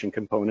transportation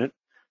component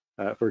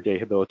for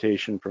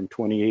dehabilitation from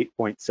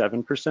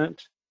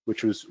 28.7%,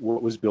 which was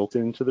what was built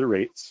into the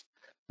rates.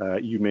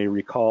 You may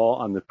recall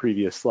on the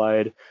previous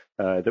slide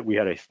that we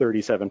had a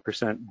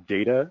 37%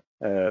 data,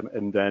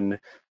 and then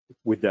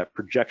with that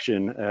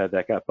projection,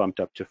 that got bumped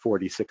up to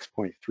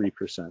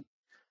 46.3%.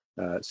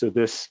 So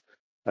this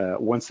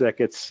Once that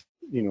gets,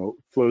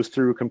 flows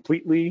through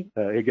completely,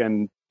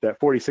 again, that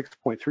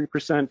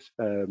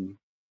 46.3%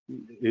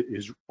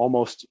 is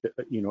almost,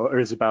 or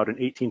is about an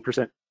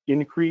 18%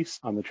 increase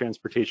on the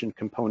transportation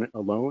component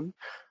alone.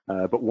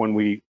 But when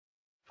we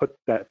put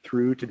that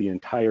through to the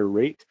entire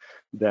rate,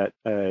 that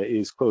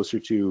is closer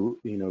to,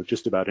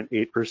 just about an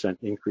 8%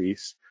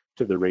 increase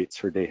to the rates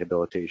for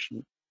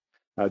rehabilitation.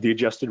 The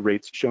adjusted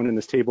rates shown in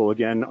this table,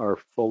 again, are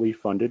fully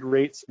funded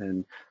rates,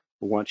 and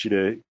I want you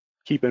to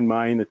keep in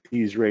mind that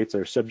these rates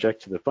are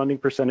subject to the funding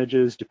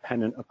percentages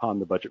dependent upon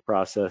the budget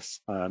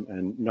process,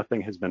 and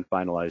nothing has been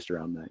finalized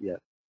around that yet.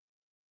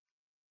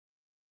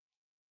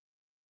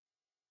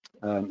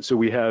 So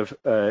we have,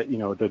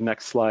 the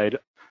next slide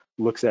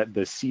looks at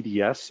the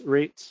CDS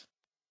rates.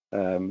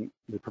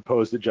 The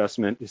proposed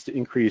adjustment is to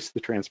increase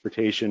the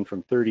transportation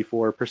from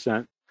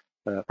 34%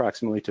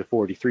 approximately to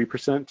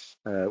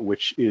 43%,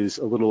 which is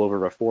a little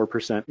over a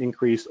 4%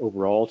 increase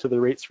overall to the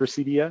rates for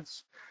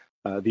CDS.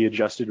 The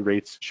adjusted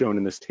rates shown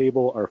in this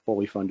table are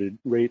fully funded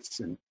rates,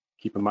 and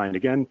keep in mind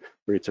again,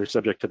 rates are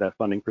subject to that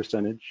funding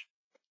percentage.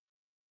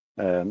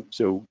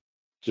 So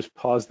just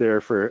pause there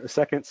for a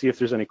second, see if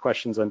there's any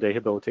questions on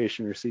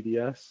rehabilitation or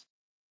CDS.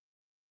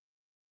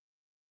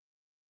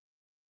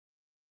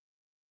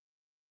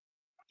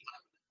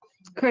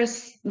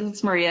 Chris, this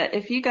is Maria.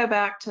 If you go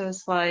back to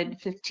slide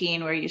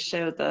 15 where you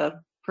show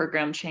the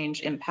program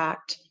change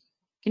impact,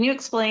 can you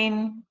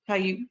explain how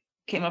you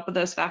came up with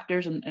those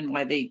factors and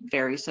why they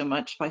vary so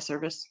much by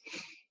service?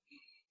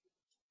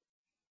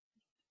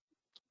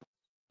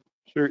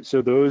 Sure.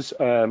 So those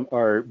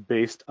are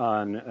based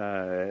on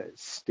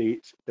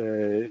state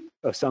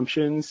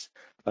assumptions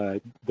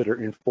that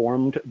are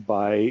informed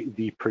by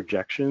the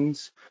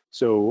projections.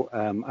 So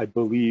I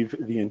believe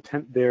the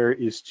intent there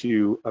is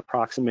to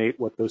approximate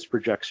what those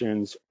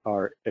projections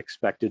are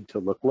expected to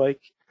look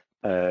like,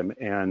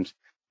 and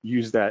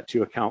use that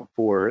to account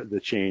for the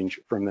change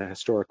from the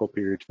historical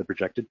period to the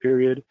projected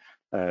period.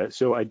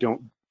 So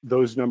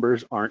those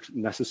numbers aren't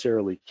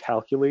necessarily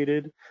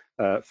calculated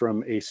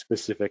from a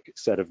specific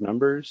set of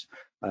numbers.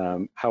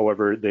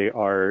 However, they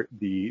are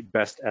the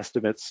best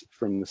estimates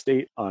from the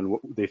state on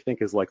what they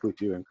think is likely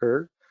to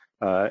incur.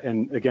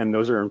 And again,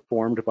 those are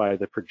informed by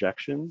the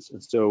projections.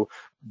 And so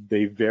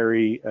they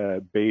vary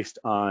based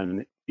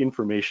on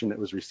information that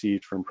was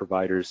received from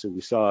providers. So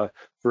we saw,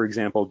 for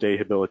example,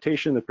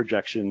 rehabilitation, the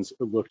projections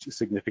looked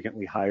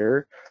significantly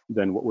higher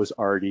than what was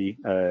already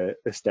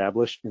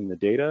established in the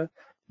data.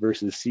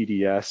 Versus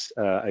CDS,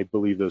 I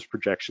believe those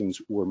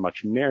projections were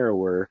much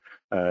narrower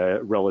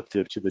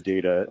relative to the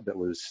data that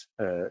was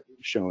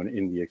shown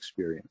in the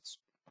experience.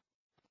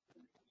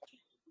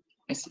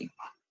 I see.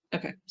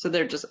 Okay, so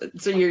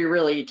so you're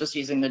really just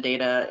using the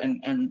data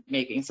and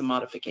making some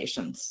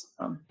modifications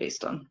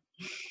based on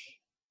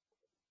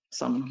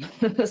some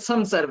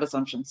set of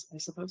assumptions, I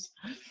suppose.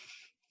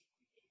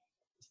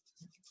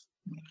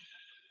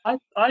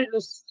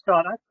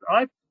 Scott,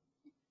 I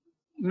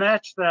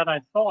match that,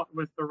 I thought,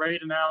 with the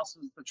rate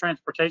analysis, the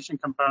transportation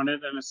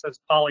component, and it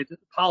says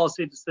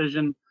policy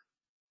decision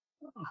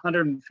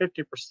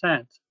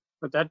 150%,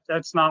 but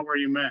that's not where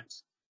you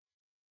meant.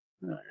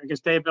 I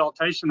guess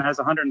rehabilitation has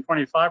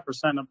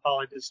 125% of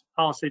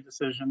policy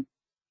decision.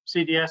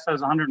 CDS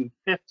has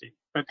 150.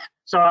 But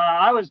so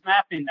I was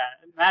matching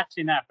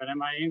that. But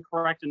am I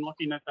incorrect in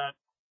looking at that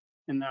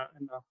in the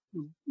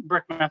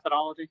BRIC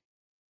methodology?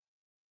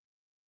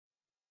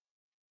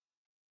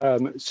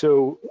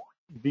 So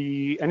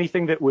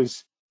anything that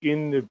was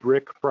in the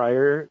BRIC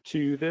prior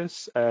to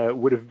this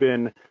would have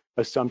been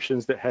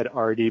assumptions that had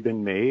already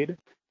been made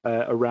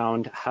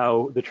around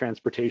how the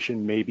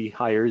transportation may be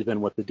higher than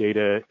what the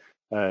data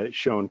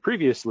shown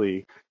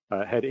previously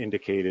had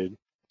indicated.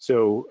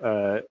 So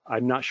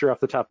I'm not sure off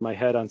the top of my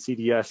head on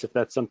CDS if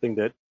that's something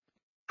that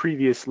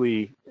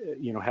previously,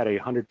 had a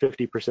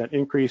 150%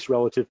 increase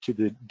relative to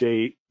the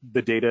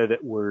data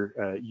that were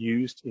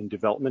used in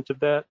development of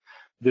that.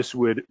 This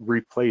would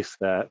replace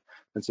that.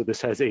 And so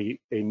this has a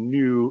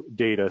new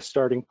data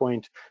starting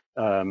point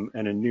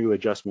and a new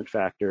adjustment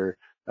factor.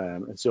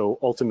 And so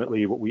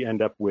ultimately what we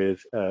end up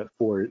with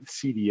for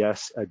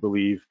CDS, I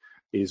believe,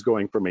 is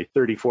going from a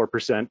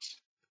 34%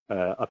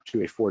 up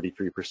to a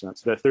 43%.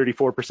 So that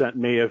 34%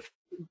 may have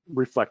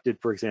reflected,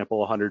 for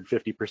example,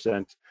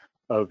 150%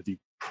 of the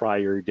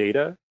prior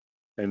data,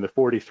 and the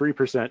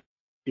 43%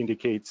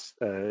 indicates,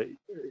 it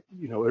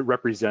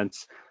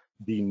represents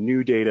the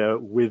new data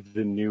with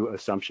the new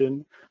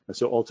assumption. And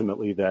so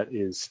ultimately that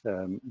is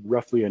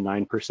roughly a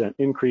 9%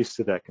 increase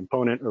to that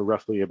component, or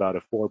roughly about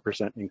a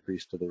 4%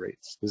 increase to the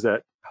rates. Does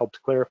that help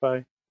to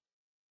clarify?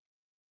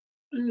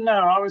 No,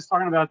 I was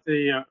talking about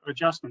the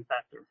adjustment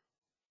factor.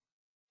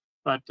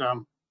 But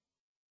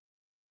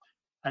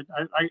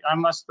I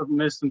must have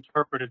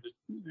misinterpreted it.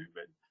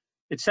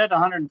 It said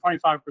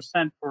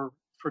 125% for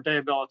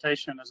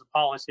rehabilitation as a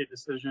policy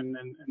decision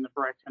in the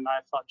BRIC, and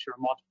I thought you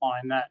were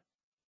multiplying that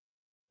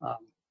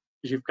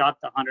because you've got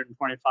the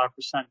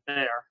 125%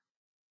 there.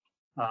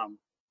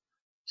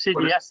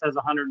 CDS has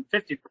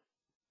 150%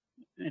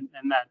 in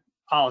that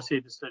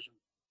policy decision.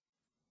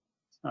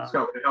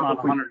 So not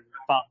 100.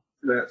 Bob.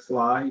 That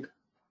slide?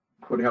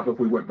 Would it help if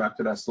we went back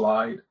to that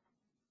slide?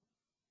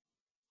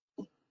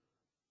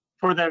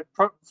 For the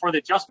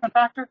adjustment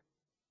factor?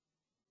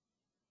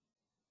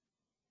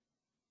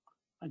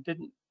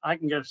 I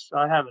can guess,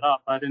 I have it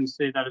up. I didn't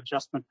see that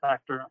adjustment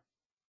factor.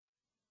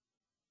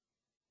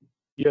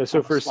 Yeah,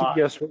 so for slide.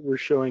 CPS, what we're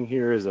showing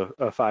here is a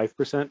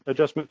 5%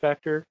 adjustment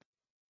factor.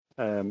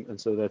 And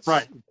so that's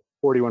right.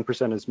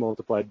 41% is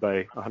multiplied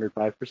by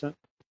 105%.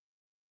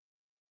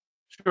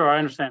 Sure, I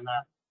understand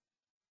that.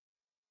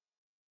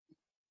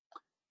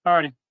 All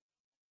righty.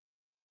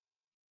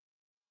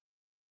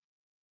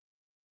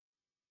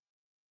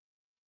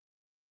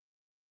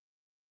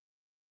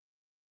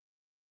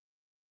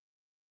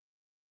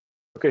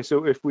 Okay,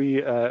 so if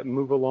we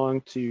move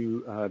along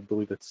to, I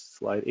believe it's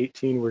slide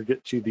 18, we'll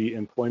get to the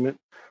employment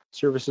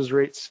services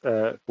rates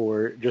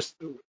for just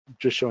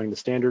showing the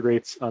standard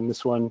rates on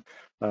this one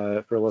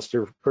for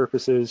illustrative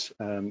purposes.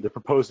 The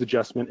proposed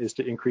adjustment is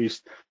to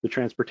increase the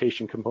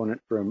transportation component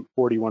from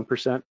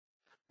 41%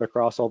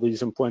 across all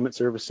these employment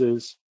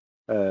services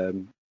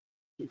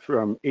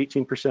from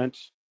 18%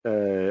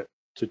 to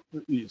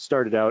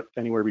started out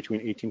anywhere between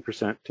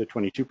 18% to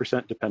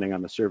 22%, depending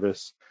on the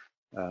service.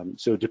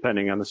 So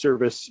depending on the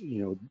service,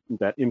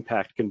 that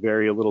impact can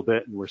vary a little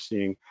bit, and we're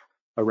seeing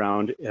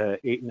around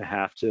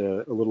 8.5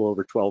 to a little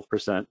over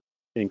 12%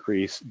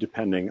 increase,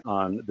 depending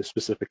on the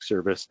specific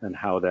service and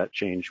how that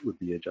change would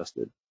be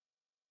adjusted.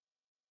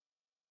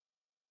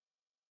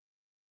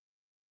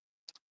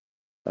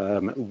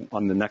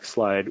 On the next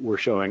slide, we're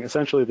showing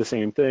essentially the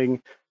same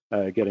thing,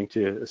 getting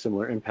to a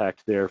similar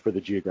impact there for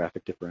the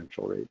geographic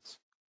differential rates.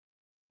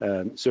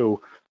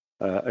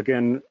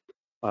 Again,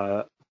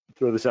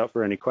 throw this out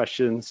for any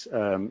questions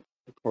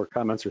or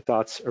comments or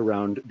thoughts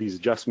around these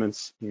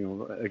adjustments.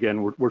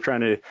 Again, we're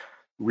trying to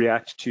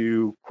react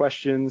to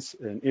questions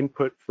and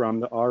input from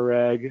the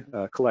RAG,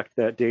 collect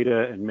that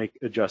data and make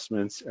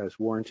adjustments as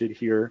warranted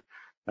here.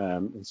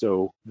 And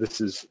so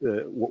this is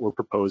what we're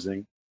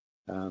proposing.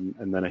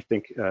 And then I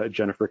think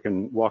Jennifer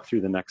can walk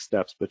through the next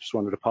steps, but just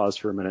wanted to pause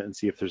for a minute and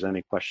see if there's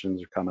any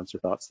questions or comments or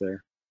thoughts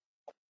there.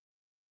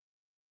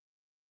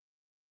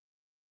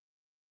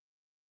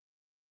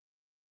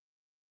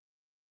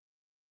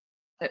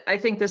 I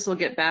think this will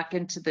get back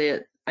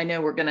into I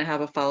know we're going to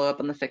have a follow-up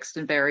on the fixed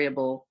and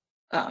variable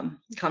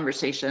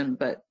conversation,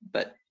 but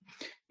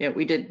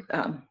we did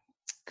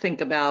think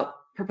about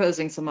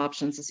proposing some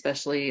options,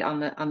 especially on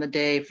the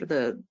day for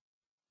the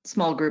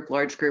small group,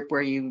 large group,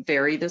 where you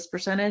vary this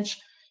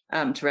percentage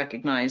to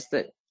recognize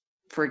that,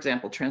 for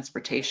example,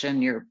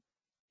 transportation,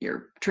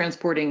 you're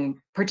transporting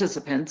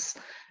participants,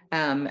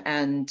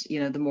 and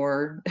the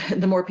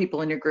more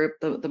people in your group,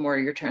 the more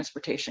your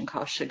transportation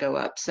costs should go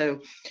up. So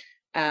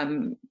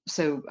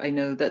I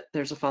know that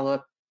there's a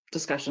follow-up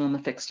discussion on the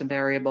fixed and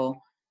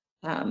variable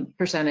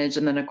percentage.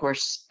 And then of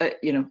course,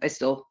 I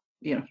still,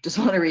 just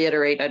want to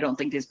reiterate, I don't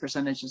think these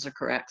percentages are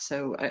correct.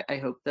 So I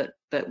hope that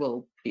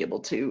we'll be able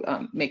to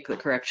make the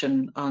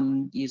correction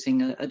on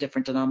using a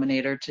different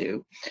denominator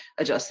to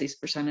adjust these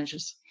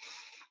percentages.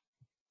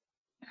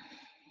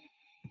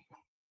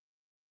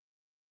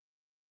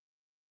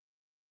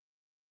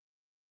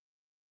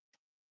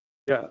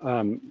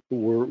 Yeah,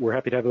 we're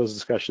happy to have those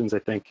discussions. I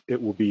think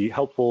it will be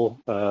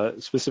helpful,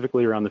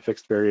 specifically around the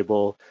fixed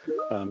variable,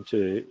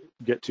 to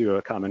get to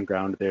a common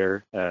ground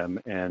there.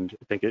 And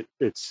I think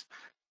it's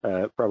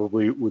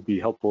probably would be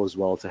helpful as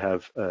well to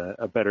have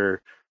a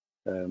better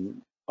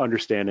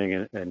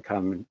understanding and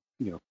common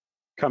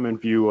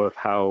view of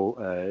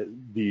how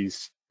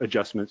these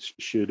adjustments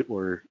should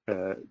or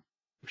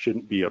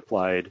shouldn't be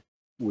applied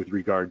with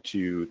regard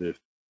to the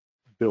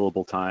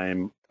billable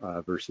time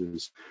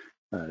versus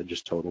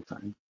just total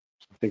time.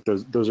 So I think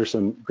those are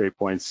some great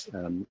points.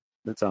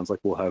 It sounds like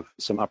we'll have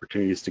some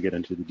opportunities to get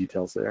into the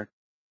details there.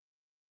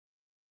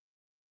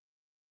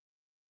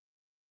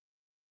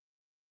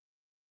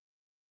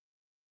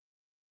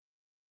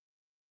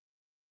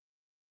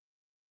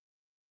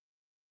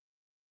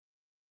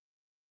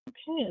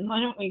 Okay, and why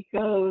don't we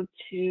go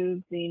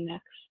to the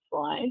next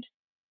slide?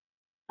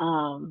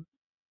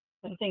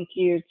 Thank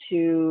you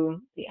to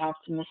the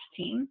Optimus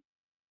team.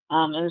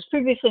 As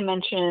previously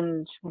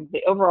mentioned,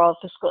 the overall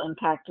fiscal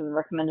impact of the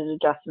recommended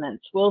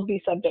adjustments will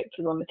be subject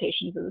to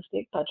limitations of the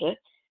state budget.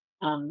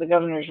 The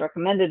governor's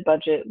recommended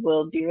budget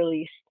will be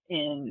released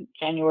in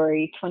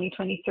January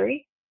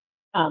 2023,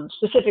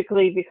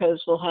 specifically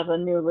because we'll have a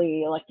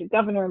newly elected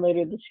governor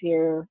later this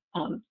year.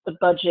 The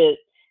budget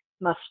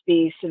must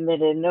be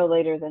submitted no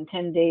later than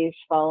 10 days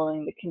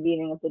following the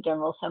convening of the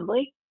General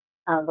Assembly.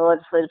 The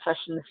legislative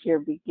session this year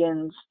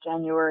begins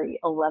January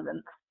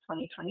 11th,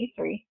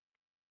 2023.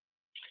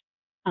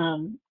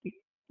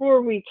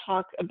 Before we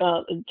talk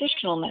about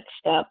additional next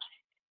steps,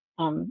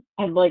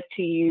 I'd like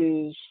to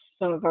use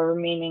some of our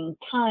remaining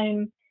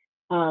time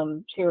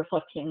to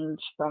reflections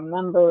from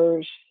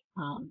members,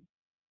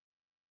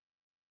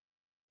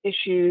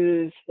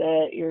 issues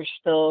that you're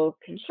still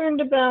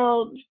concerned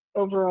about,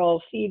 overall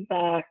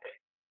feedback.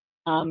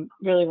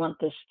 Really want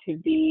this to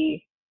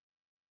be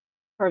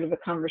part of a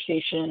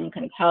conversation,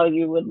 kind of how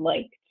you would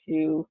like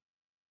to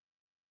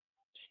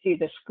see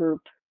this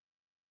group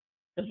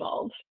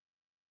evolve.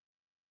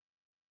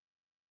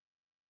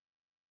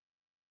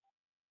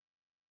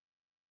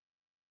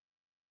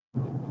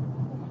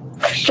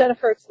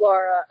 Jennifer, it's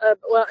Laura.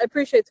 Well, I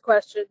appreciate the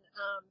question.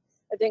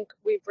 I think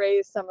we've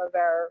raised some of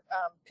our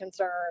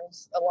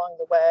concerns along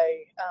the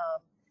way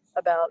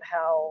about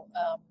how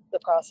the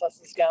process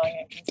is going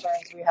and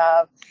concerns we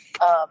have.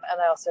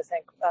 And I also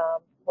think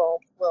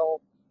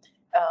we'll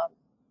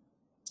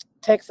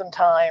take some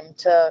time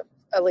to,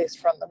 at least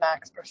from the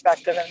MAC's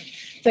perspective, and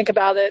think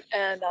about it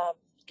and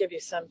give you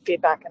some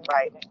feedback in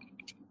writing.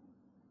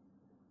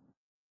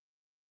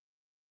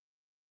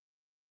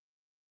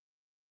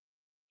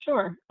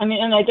 Sure. I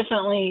mean, and I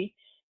definitely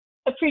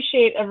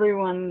appreciate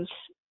everyone's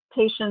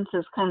patience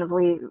as kind of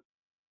we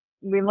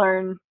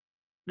learn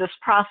this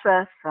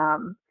process.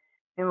 And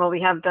while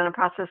we have done a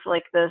process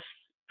like this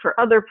for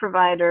other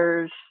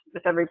providers,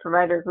 with every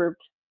provider group,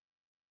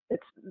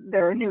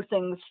 there are new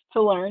things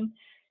to learn,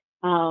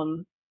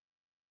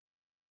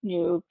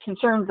 new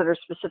concerns that are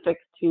specific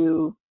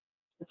to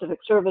specific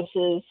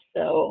services.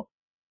 So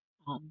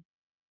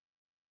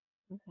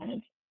kind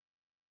of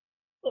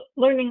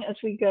learning as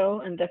we go,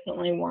 and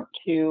definitely want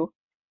to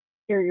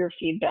hear your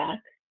feedback.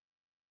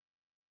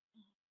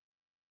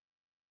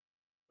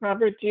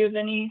 Robert, do you have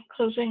any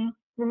closing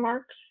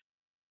remarks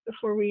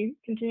before we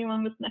continue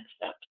on with next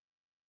steps?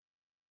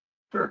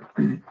 Sure.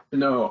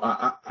 No,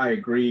 I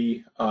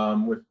agree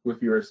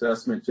with your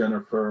assessment,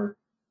 Jennifer.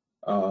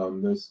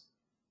 This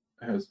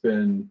has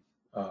been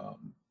a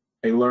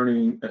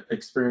learning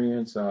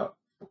experience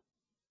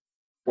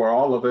for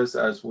all of us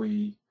as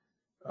we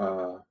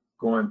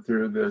going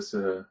through this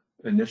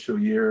initial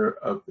year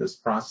of this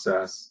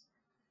process.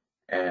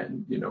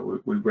 And, you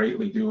know, we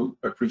greatly do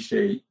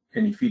appreciate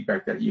any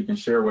feedback that you can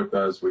share with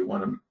us. We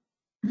want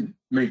to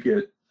make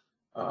it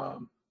a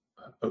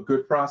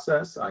good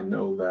process. I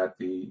know that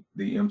the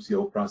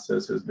MCO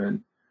process has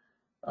been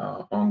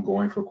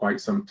ongoing for quite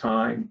some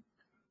time.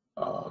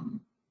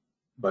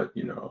 But,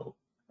 you know,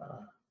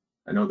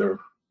 I know there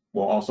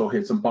will also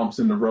hit some bumps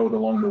in the road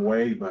along the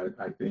way, but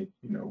I think,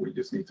 you know, we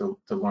just need to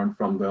learn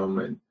from them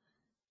and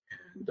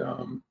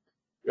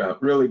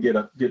really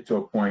get to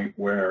a point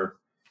where,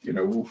 you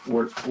know,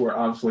 we're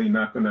obviously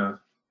not going to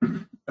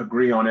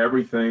agree on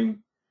everything,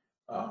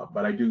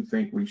 but I do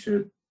think we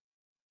should,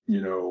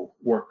 you know,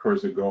 work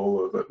towards a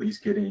goal of at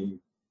least getting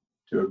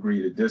to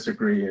agree to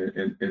disagree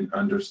and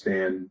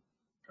understand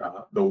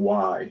the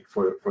why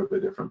for the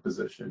different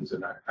positions.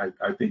 And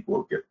I think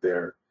we'll get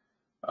there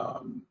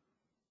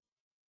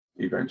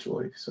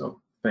eventually.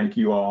 So thank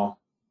you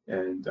all.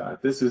 And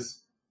this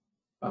is,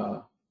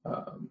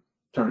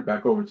 turn it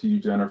back over to you,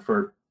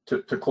 Jennifer,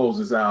 to close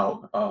this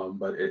out.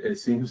 But it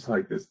seems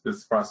like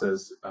this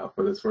process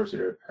for this first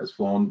year has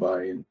flown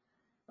by, and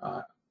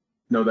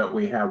know that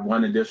we have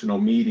one additional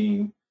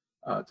meeting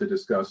to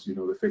discuss, you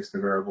know, the fixed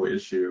and variable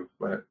issue,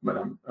 but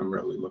I'm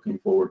really looking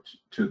forward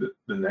to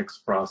the next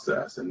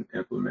process and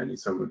implementing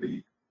some of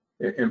the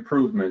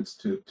improvements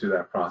to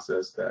that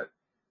process that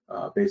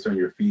based on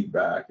your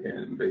feedback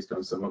and based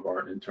on some of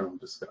our internal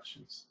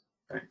discussions.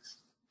 Thanks.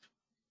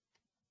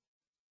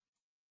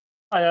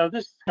 Hi,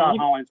 this is Scott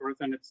Hollingsworth,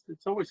 and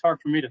it's always hard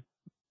for me to.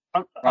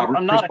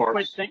 I'm not a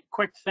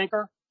quick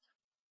thinker.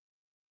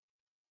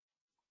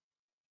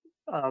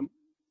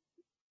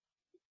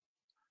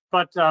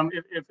 But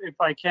if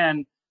I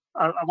can,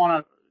 I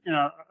want to, you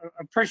know,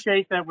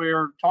 appreciate that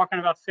we're talking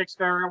about fixed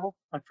variable.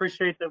 I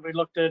appreciate that we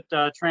looked at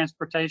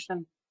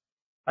transportation.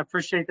 I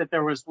appreciate that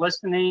there was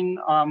listening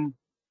on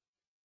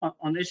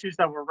issues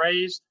that were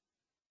raised.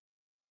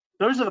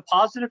 Those are the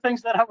positive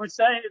things that I would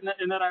say,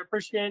 and that I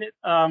appreciate it.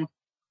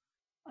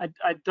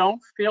 I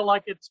don't feel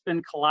like it's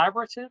been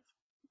collaborative.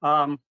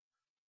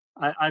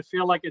 I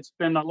feel like it's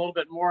been a little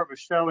bit more of a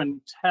show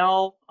and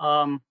tell.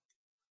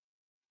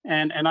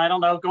 And I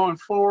don't know, going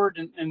forward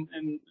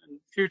in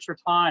future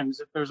times,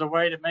 if there's a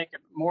way to make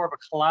it more of a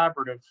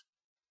collaborative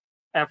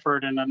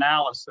effort and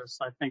analysis,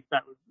 I think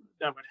that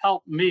would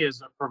help me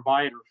as a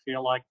provider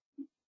feel like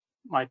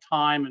my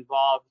time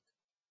involved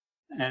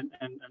and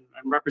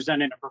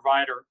representing a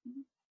provider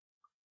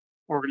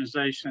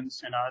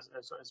organizations, you know,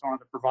 as one of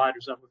the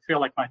providers, I would feel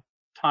like my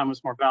time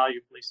was more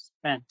valuably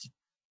spent.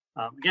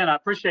 Again, I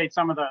appreciate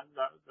some of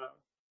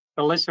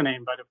the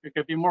listening, but if it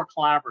could be more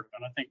collaborative,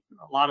 and I think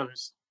a lot of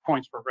those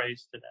points were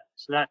raised today.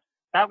 So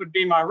that would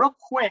be my real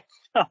quick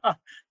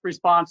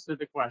response to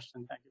the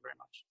question. Thank you very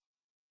much.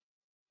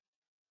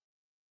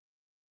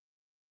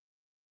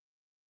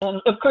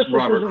 And of course, this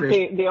Robert,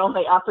 isn't the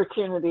only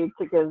opportunity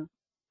to give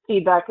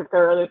feedback. If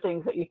there are other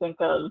things that you think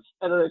of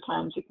at other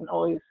times, you can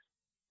always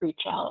reach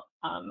out.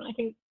 I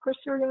think, Chris,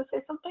 you were going to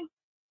say something?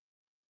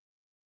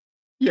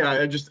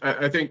 Yeah,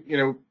 I think, you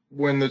know,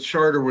 when the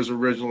charter was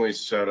originally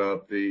set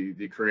up,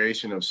 the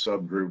creation of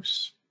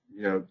subgroups,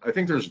 you know, I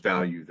think there's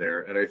value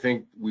there. And I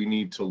think we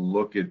need to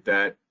look at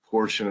that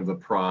portion of the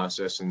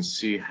process and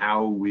see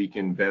how we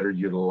can better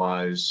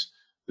utilize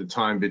the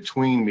time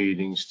between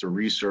meetings to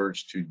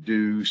research, to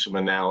do some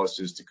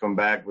analysis, to come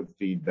back with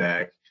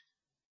feedback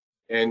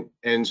and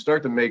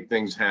start to make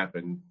things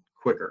happen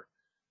quicker.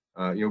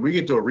 we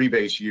get to a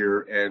rebase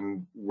year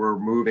and we're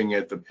moving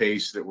at the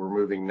pace that we're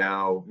moving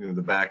now,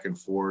 the back and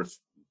forth,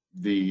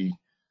 the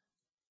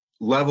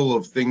level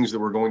of things that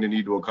we're going to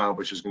need to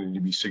accomplish is going to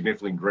be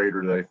significantly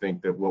greater than I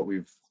think that what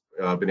we've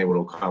been able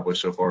to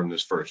accomplish so far in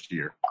this first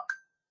year.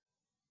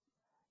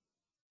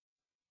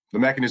 The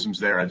mechanism's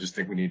there. I just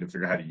think we need to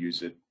figure out how to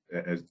use it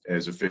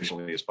as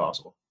efficiently as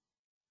possible.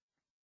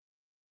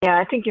 Yeah,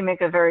 I think you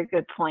make a very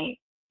good point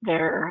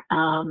there.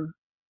 The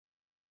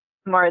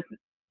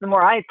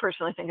more I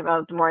personally think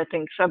about it, the more I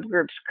think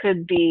subgroups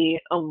could be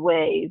a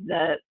way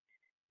that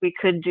we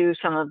could do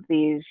some of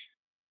these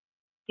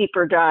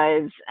deeper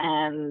dives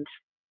and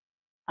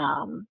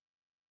kind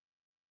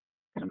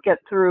of get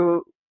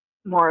through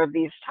more of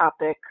these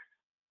topics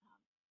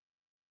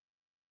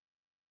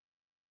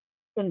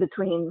in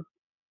between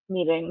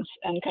meetings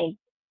and kind of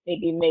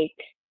maybe make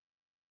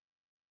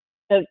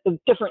a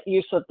different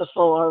use of the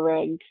full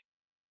REG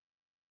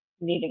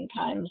meeting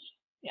times.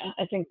 Yeah,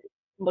 I think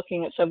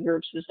looking at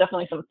subgroups is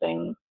definitely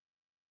something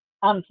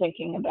I'm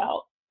thinking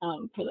about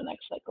for the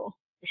next cycle,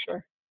 for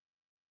sure.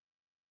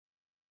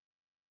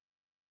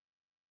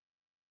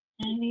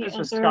 This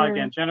is Scott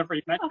again. Jennifer,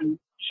 you mentioned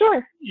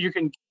sure. You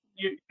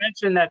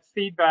mentioned that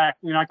feedback.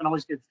 I can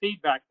always give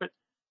feedback, but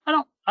I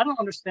don't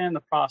understand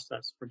the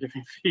process for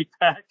giving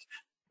feedback,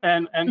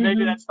 and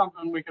maybe that's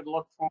something we could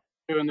look forward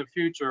to in the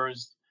future.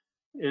 Is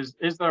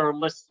there a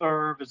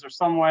listserv? Is there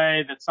some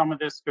way that some of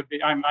this could be?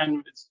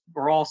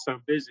 We're all so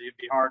busy; it'd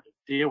be hard to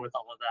deal with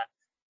all of that.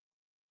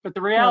 But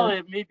the reality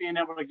of me being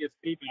able to give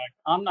feedback,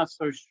 I'm not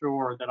so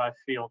sure that I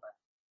feel that.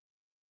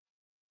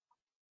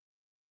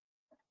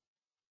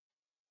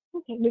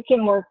 Okay, we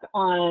can work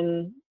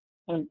on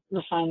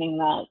refining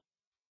that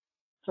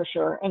for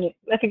sure. And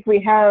I think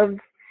we have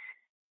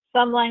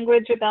some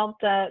language about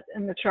that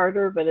in the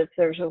charter, but if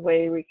there's a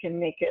way we can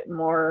make it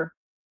more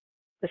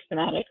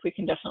systematic, we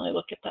can definitely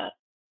look at that.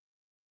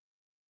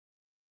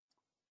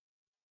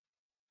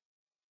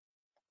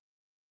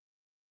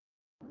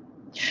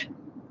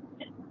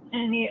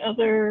 Any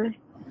other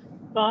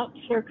thoughts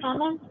or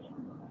comments?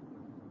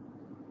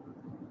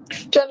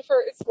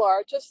 Jennifer, it's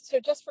Laura. Just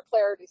for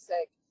clarity's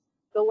sake,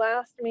 the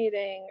last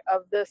meeting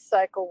of this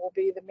cycle will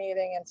be the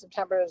meeting in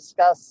September to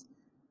discuss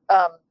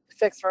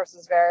fixed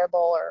versus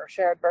variable or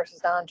shared versus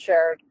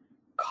non-shared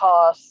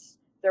costs.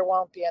 There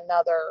won't be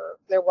another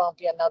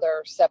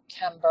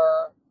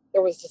September.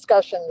 There was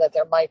discussion that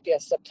there might be a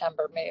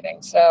September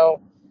meeting.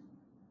 So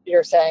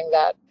you're saying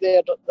that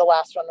the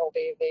last one will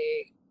be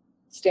the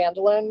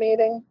standalone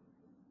meeting?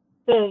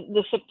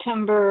 The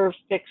September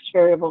fixed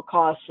variable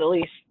costs, at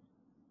least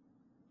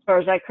as far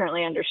as I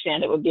currently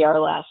understand it, would be our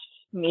last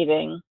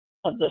meeting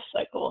of this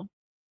cycle.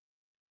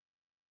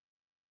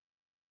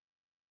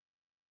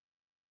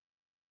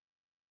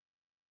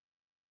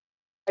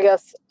 I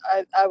guess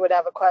I would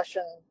have a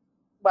question.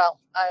 Well,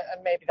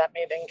 maybe that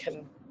meeting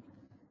can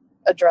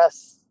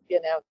address,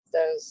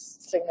 those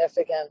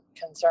significant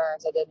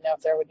concerns. I didn't know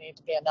if there would need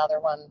to be another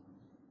one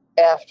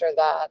after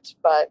that,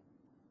 but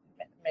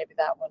maybe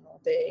that one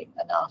will be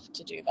enough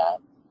to do that.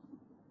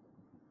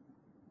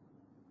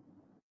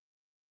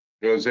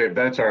 If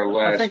that's our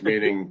last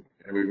meeting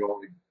and we've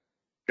only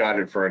got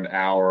it for an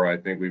hour, I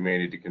think we may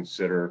need to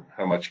consider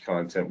how much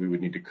content we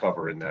would need to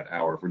cover in that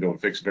hour. If we're doing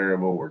fixed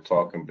variable, we're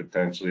talking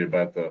potentially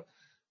about the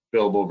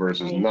billable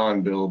versus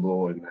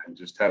non-billable, and then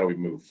just how do we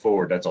move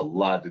forward. That's a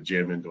lot to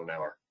jam into an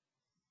hour.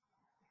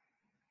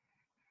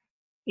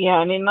 Yeah,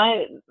 I mean,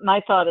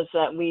 my thought is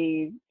that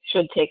we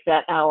should take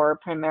that hour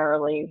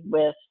primarily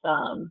with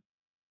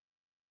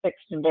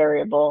fixed and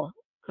variable,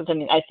 because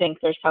I think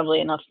there's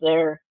probably enough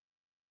there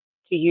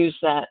to use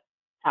that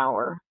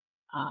hour.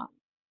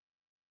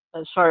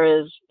 As far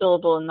as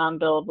billable and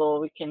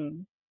non-billable, we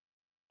can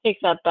take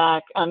that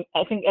back. I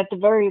think at the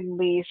very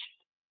least,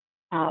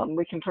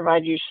 we can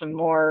provide you some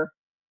more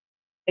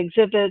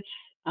exhibits,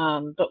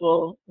 but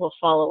we'll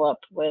follow up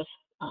with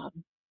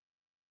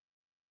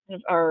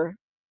our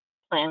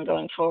plan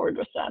going forward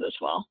with that as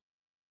well.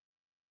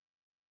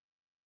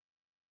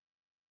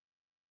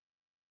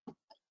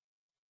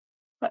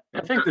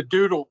 I think the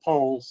doodle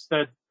poll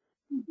said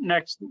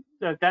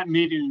that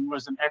meeting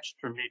was an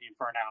extra meeting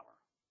for an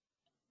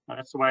hour.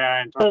 That's the way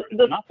I interpret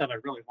it. Not that I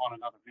really want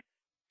another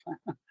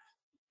meeting.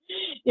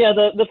 Yeah,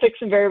 the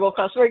fixed and variable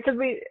costs, right? Because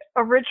we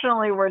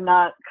originally were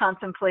not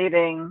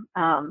contemplating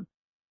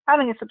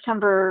having a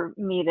September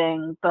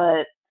meeting,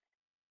 but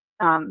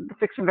the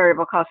fixed and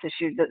variable cost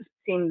issue that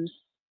seems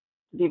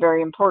to be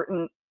very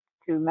important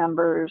to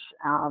members,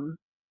 and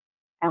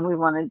we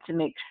wanted to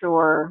make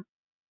sure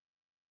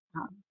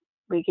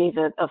we gave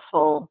it a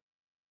full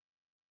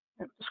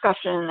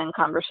discussion and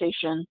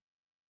conversation.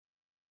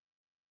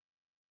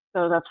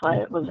 So that's why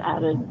it was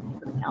added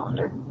to the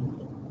calendar.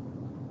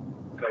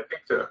 And I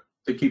think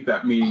to keep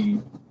that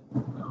meeting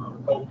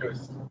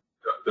focused,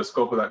 the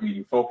scope of that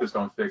meeting focused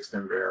on fixed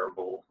and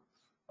variable,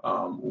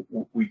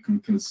 we can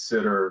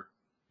consider,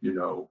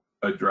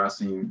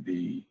 addressing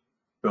the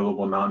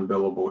billable,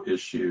 non-billable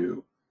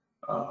issue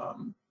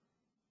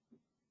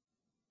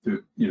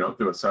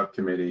through a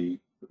subcommittee,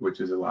 which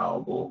is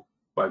allowable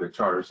by the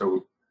charter.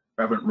 So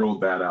haven't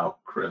ruled that out,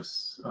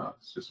 Chris.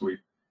 It's just we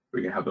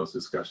can have those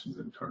discussions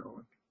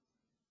internally.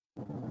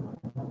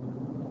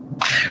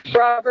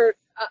 Robert,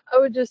 I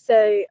would just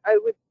say I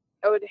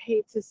would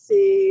hate to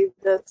see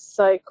the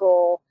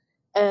cycle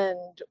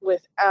end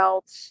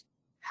without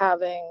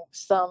having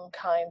some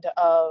kind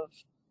of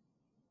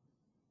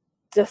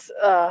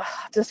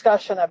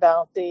discussion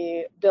about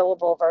the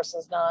billable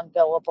versus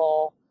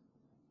non-billable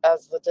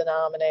as the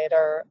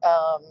denominator,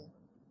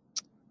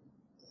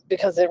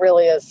 because it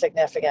really is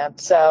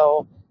significant.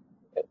 So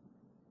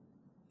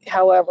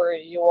however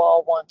you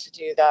all want to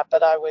do that,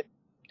 but I would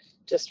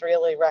just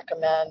really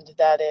recommend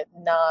that it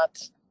not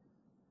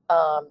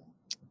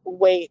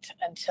wait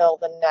until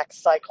the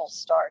next cycle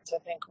starts. I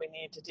think we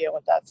need to deal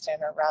with that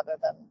sooner rather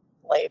than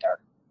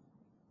later.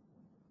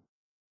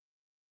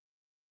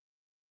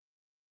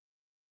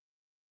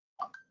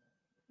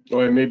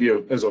 Well, and maybe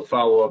as a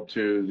follow-up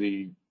to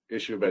the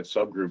issue about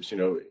subgroups,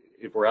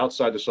 if we're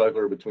outside the cycle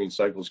or between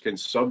cycles, can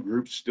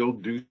subgroups still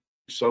do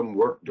some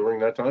work during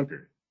that time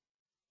period?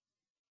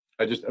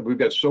 We've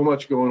got so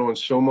much going on,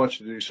 so much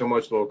to do, so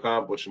much to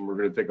accomplish, and we're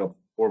going to take a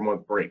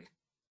 4-month break.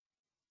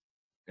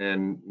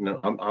 And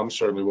I'm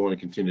certainly willing to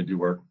continue to do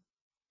work.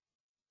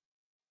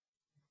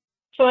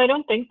 So I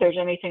don't think there's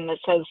anything that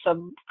says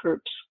subgroups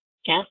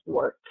can't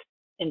work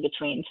in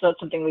between. So that's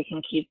something we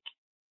can keep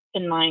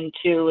in mind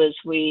too as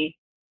we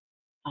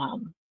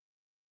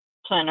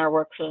plan our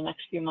work for the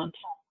next few months.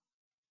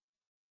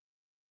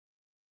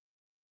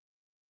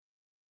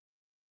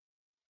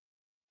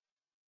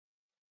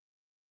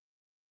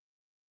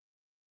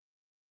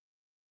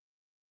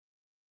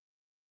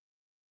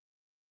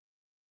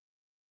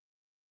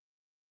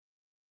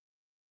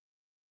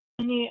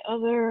 Any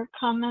other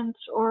comments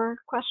or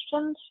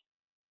questions?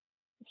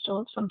 We still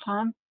have some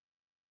time.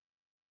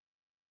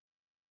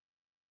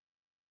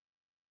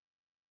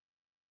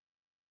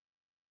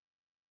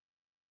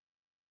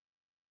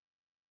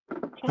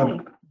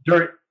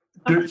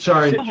 Okay.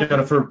 Sorry,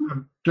 Jennifer.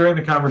 During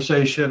the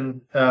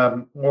conversation,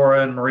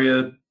 Laura and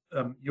Maria,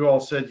 you all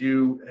said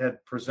you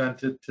had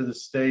presented to the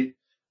state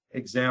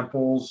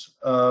examples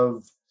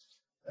of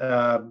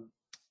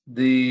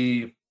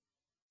the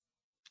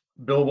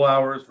billable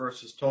hours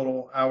versus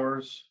total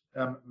hours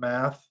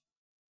math.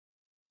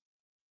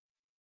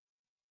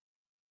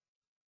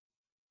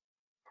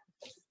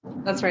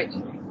 That's right.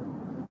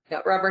 Yeah,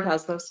 Robert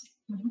has those.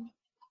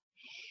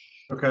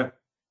 Okay.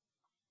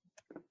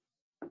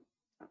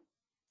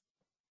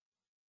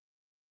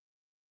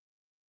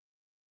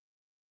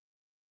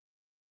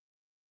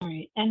 All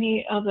right.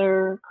 Any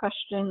other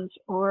questions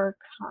or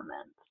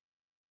comments?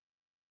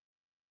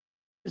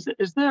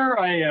 Is there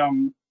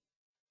a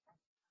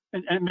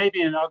and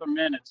maybe in other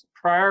minutes,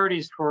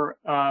 priorities for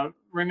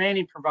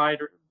remaining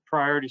provider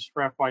priorities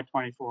for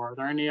FY24? Are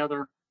there any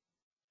other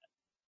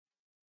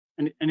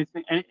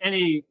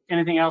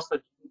anything else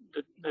that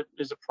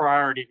is a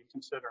priority to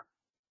consider?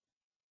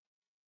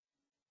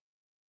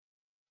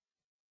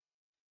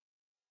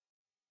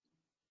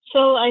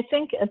 So I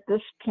think at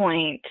this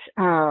point,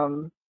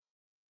 I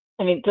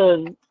mean,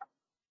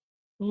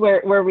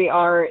 where we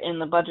are in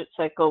the budget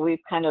cycle, we've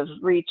kind of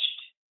reached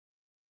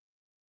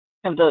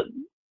kind of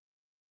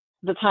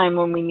the time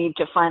when we need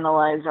to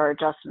finalize our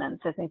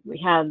adjustments. I think we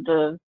had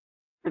the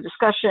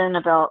discussion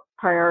about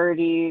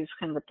priorities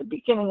kind of at the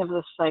beginning of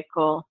the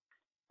cycle.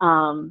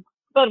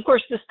 But of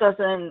course, this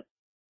doesn't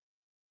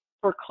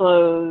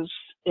foreclose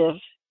if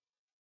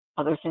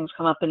other things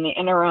come up in the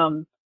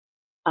interim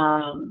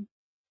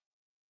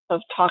of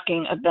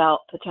talking about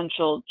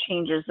potential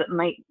changes that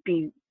might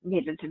be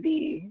needed to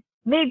be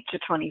made to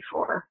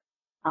 24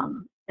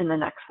 in the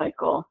next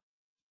cycle.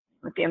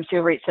 With the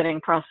MCO rate setting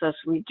process,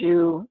 we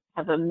do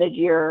have a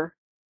mid-year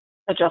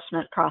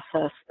adjustment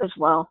process as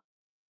well.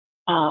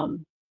 So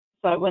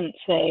I wouldn't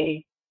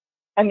say,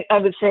 I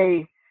would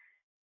say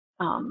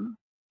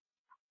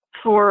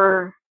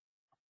for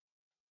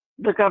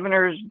the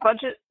governor's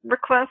budget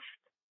request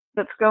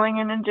that's going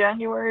in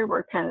January,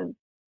 we're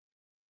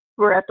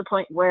at the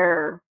point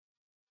where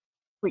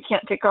we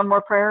can't take on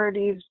more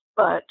priorities,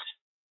 but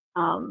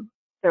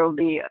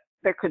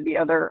there could be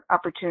other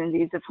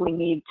opportunities if we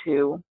need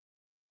to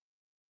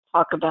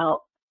talk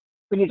about,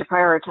 we need to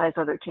prioritize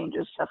other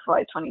changes to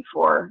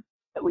FY24,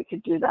 that we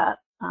could do that.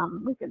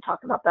 We could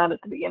talk about that at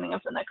the beginning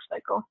of the next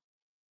cycle.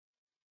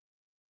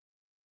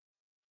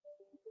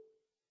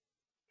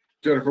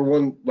 Jennifer,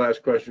 one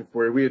last question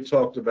for you. We had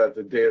talked about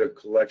the data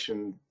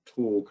collection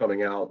tool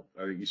coming out.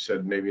 I think you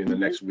said maybe in the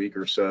next week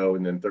or so,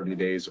 and then 30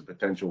 days of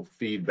potential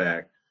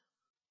feedback.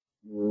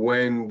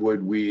 When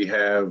would we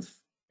have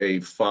a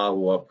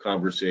follow-up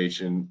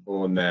conversation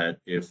on that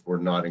if we're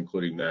not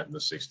including that in the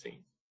 16th?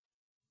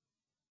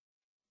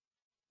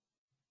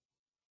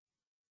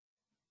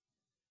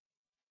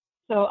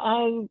 So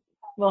I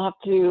will have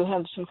to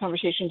have some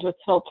conversations with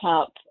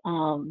Hilltop,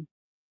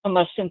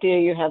 unless Cynthia,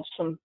 you have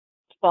some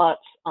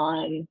thoughts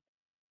on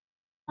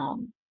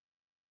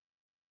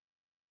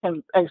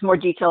more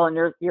detail on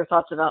your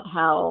thoughts about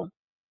how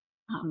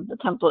the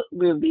template,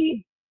 we will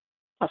be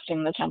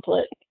testing the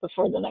template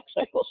before the next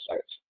cycle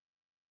starts.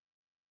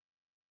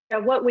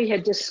 And what we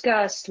had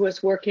discussed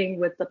was working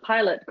with the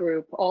pilot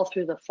group all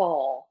through the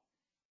fall.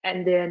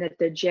 And then at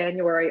the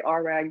January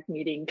RAG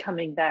meeting,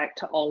 coming back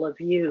to all of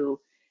you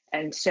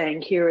and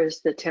saying, here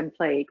is the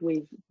template.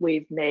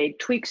 We've made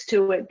tweaks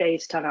to it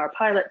based on our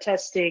pilot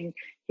testing.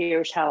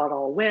 Here's how it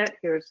all went.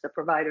 Here's the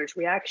provider's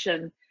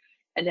reaction.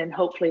 And then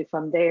hopefully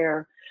from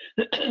there,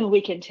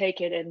 we can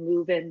take it and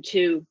move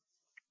into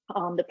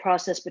the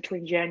process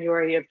between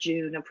January of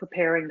June of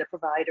preparing the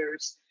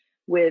providers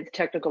with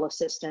technical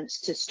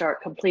assistance to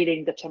start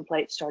completing the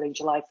template starting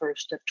July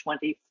 1st of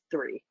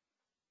 23.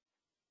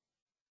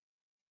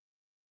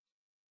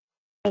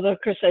 Although,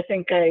 Chris, I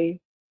think I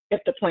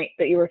get the point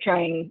that you were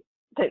trying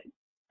to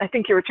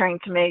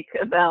make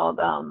about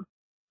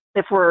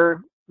if we're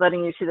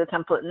letting you see the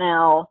template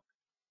now,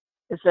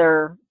 is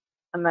there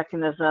a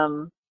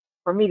mechanism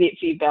for immediate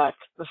feedback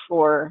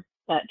before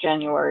that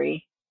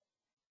January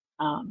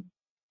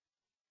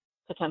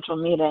potential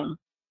meeting?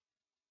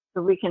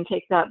 So we can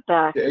take that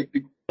back as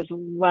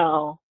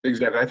well.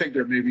 Exactly. I think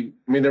there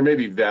may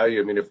be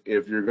value. I mean,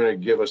 if you're going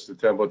to give us the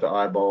template to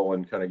eyeball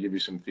and kind of give you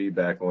some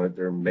feedback on it,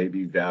 there may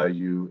be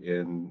value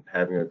in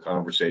having a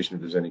conversation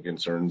if there's any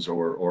concerns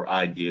or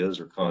ideas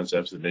or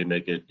concepts that may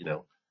make it,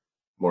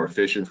 more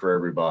efficient for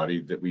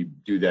everybody, that we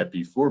do that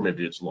before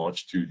maybe it's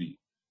launched to the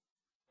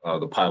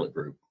pilot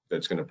group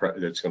that's going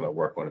to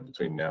work on it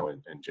between now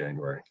and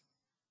January.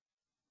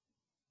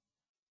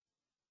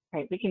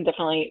 Right, we can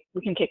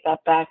take that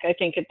back. I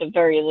think at the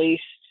very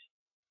least,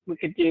 we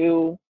could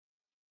do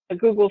a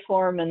Google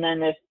form, and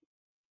then if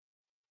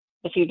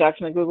the feedback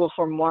from the Google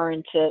form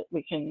warrants it,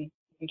 we can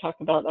talk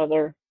about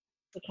other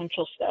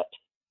potential steps.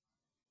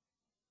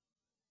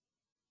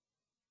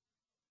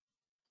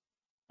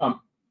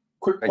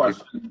 Quick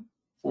question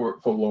for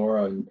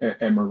Laura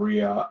and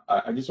Maria.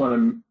 I just want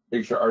to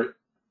make sure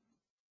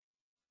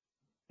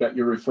that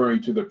you're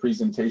referring to the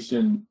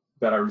presentation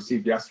that I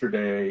received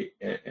yesterday,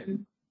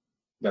 and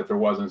that there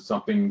wasn't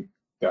something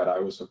that I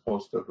was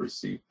supposed to have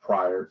received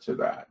prior to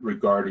that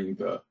regarding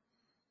the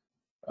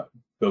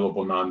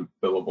billable,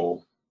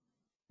 non-billable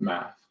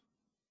math.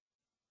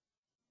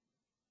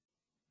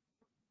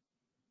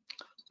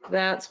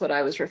 That's what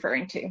I was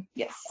referring to.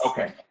 Yes.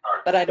 Okay. All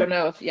right. But I don't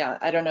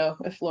know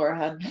if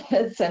Laura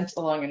had sent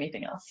along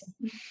anything else.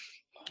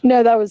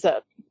 No, that was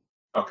it.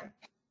 Okay.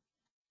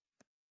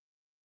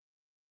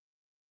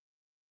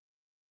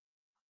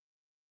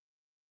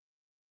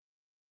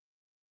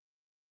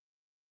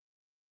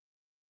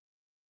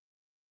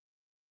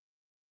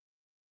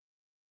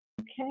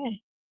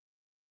 Okay.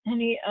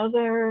 Any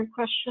other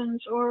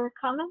questions or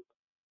comments?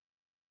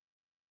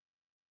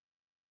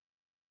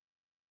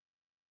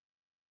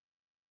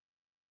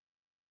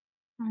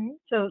 All right.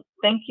 So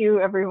thank you,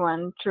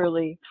 everyone,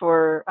 truly,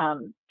 for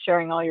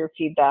sharing all your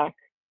feedback.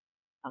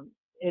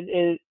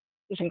 It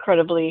is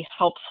incredibly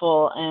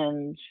helpful,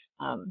 and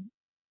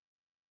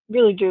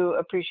really do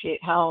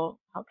appreciate how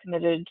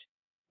committed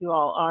you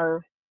all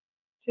are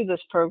to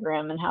this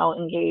program and how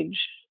engaged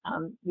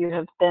you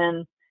have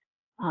been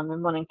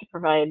in wanting to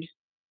provide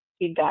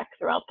feedback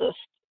throughout this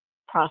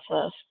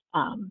process.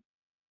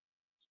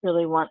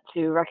 Really want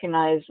to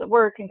recognize the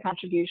work and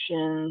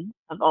contribution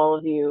of all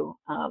of you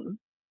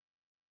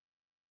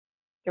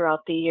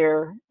throughout the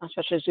year,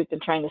 especially as we've been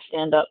trying to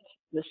stand up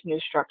this new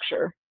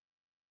structure.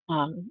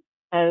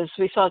 As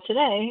we saw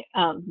today,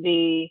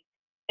 the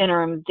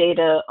interim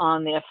data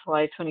on the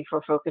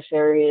FY24 focus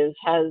areas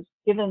has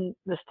given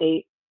the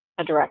state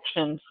a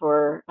direction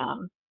for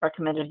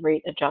recommended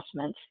rate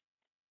adjustments.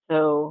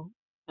 So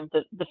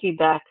the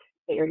feedback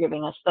that you're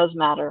giving us does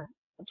matter,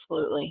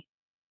 absolutely.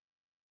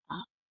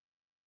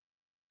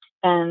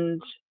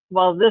 And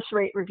while this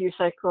rate review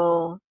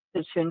cycle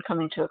is soon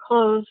coming to a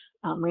close,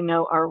 we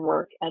know our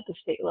work at the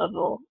state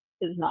level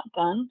is not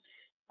done.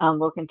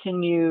 We'll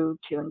continue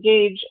to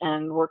engage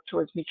and work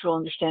towards mutual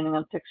understanding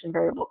on fixed and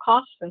variable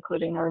costs,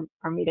 including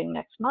our meeting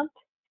next month.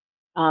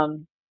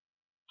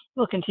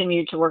 We'll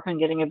continue to work on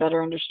getting a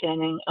better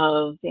understanding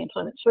of the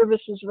employment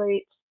services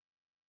rates,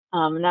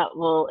 and that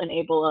will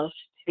enable us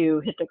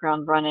to hit the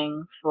ground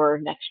running for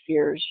next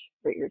year's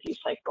rate review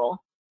cycle.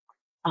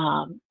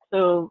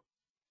 So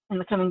in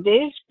the coming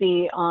days,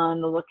 be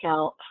on the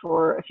lookout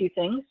for a few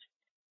things.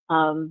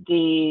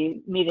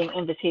 The meeting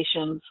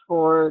invitations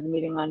for the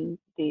meeting on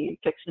the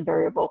fixed and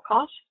variable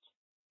cost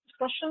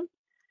discussion,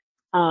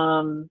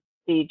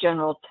 the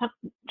general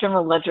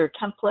ledger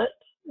template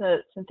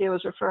that Cynthia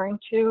was referring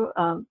to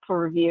for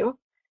review,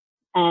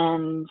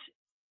 and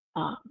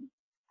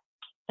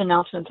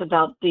announcements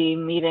about the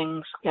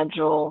meeting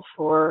schedule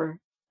for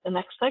the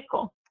next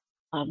cycle.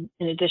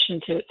 In addition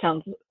to, it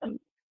sounds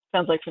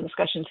like from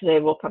discussion today,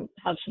 we'll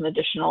have some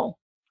additional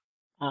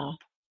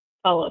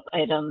follow-up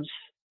items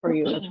for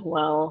you as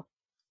well,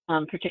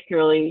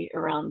 particularly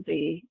around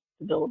the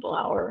billable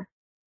hour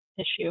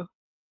issue.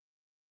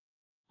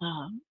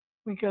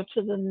 We go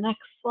to the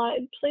next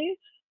slide, please.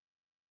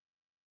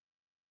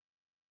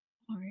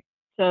 All right.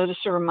 So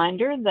just a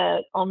reminder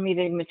that all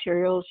meeting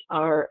materials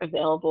are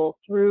available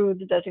through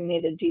the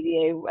designated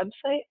DDA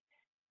website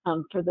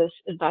for this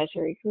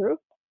advisory group.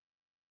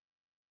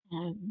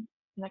 And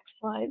Next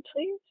slide,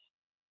 please.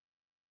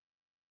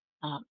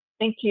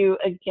 Thank you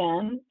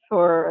again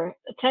for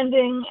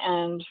attending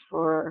and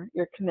for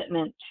your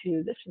commitment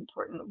to this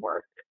important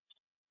work.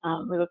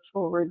 We look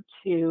forward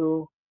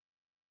to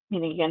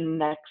meeting again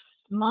next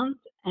month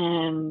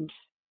and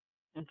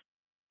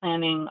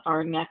planning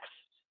our next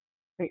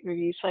rate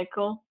review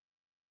cycle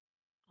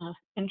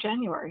in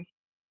January.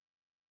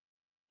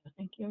 So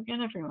thank you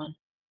again, everyone.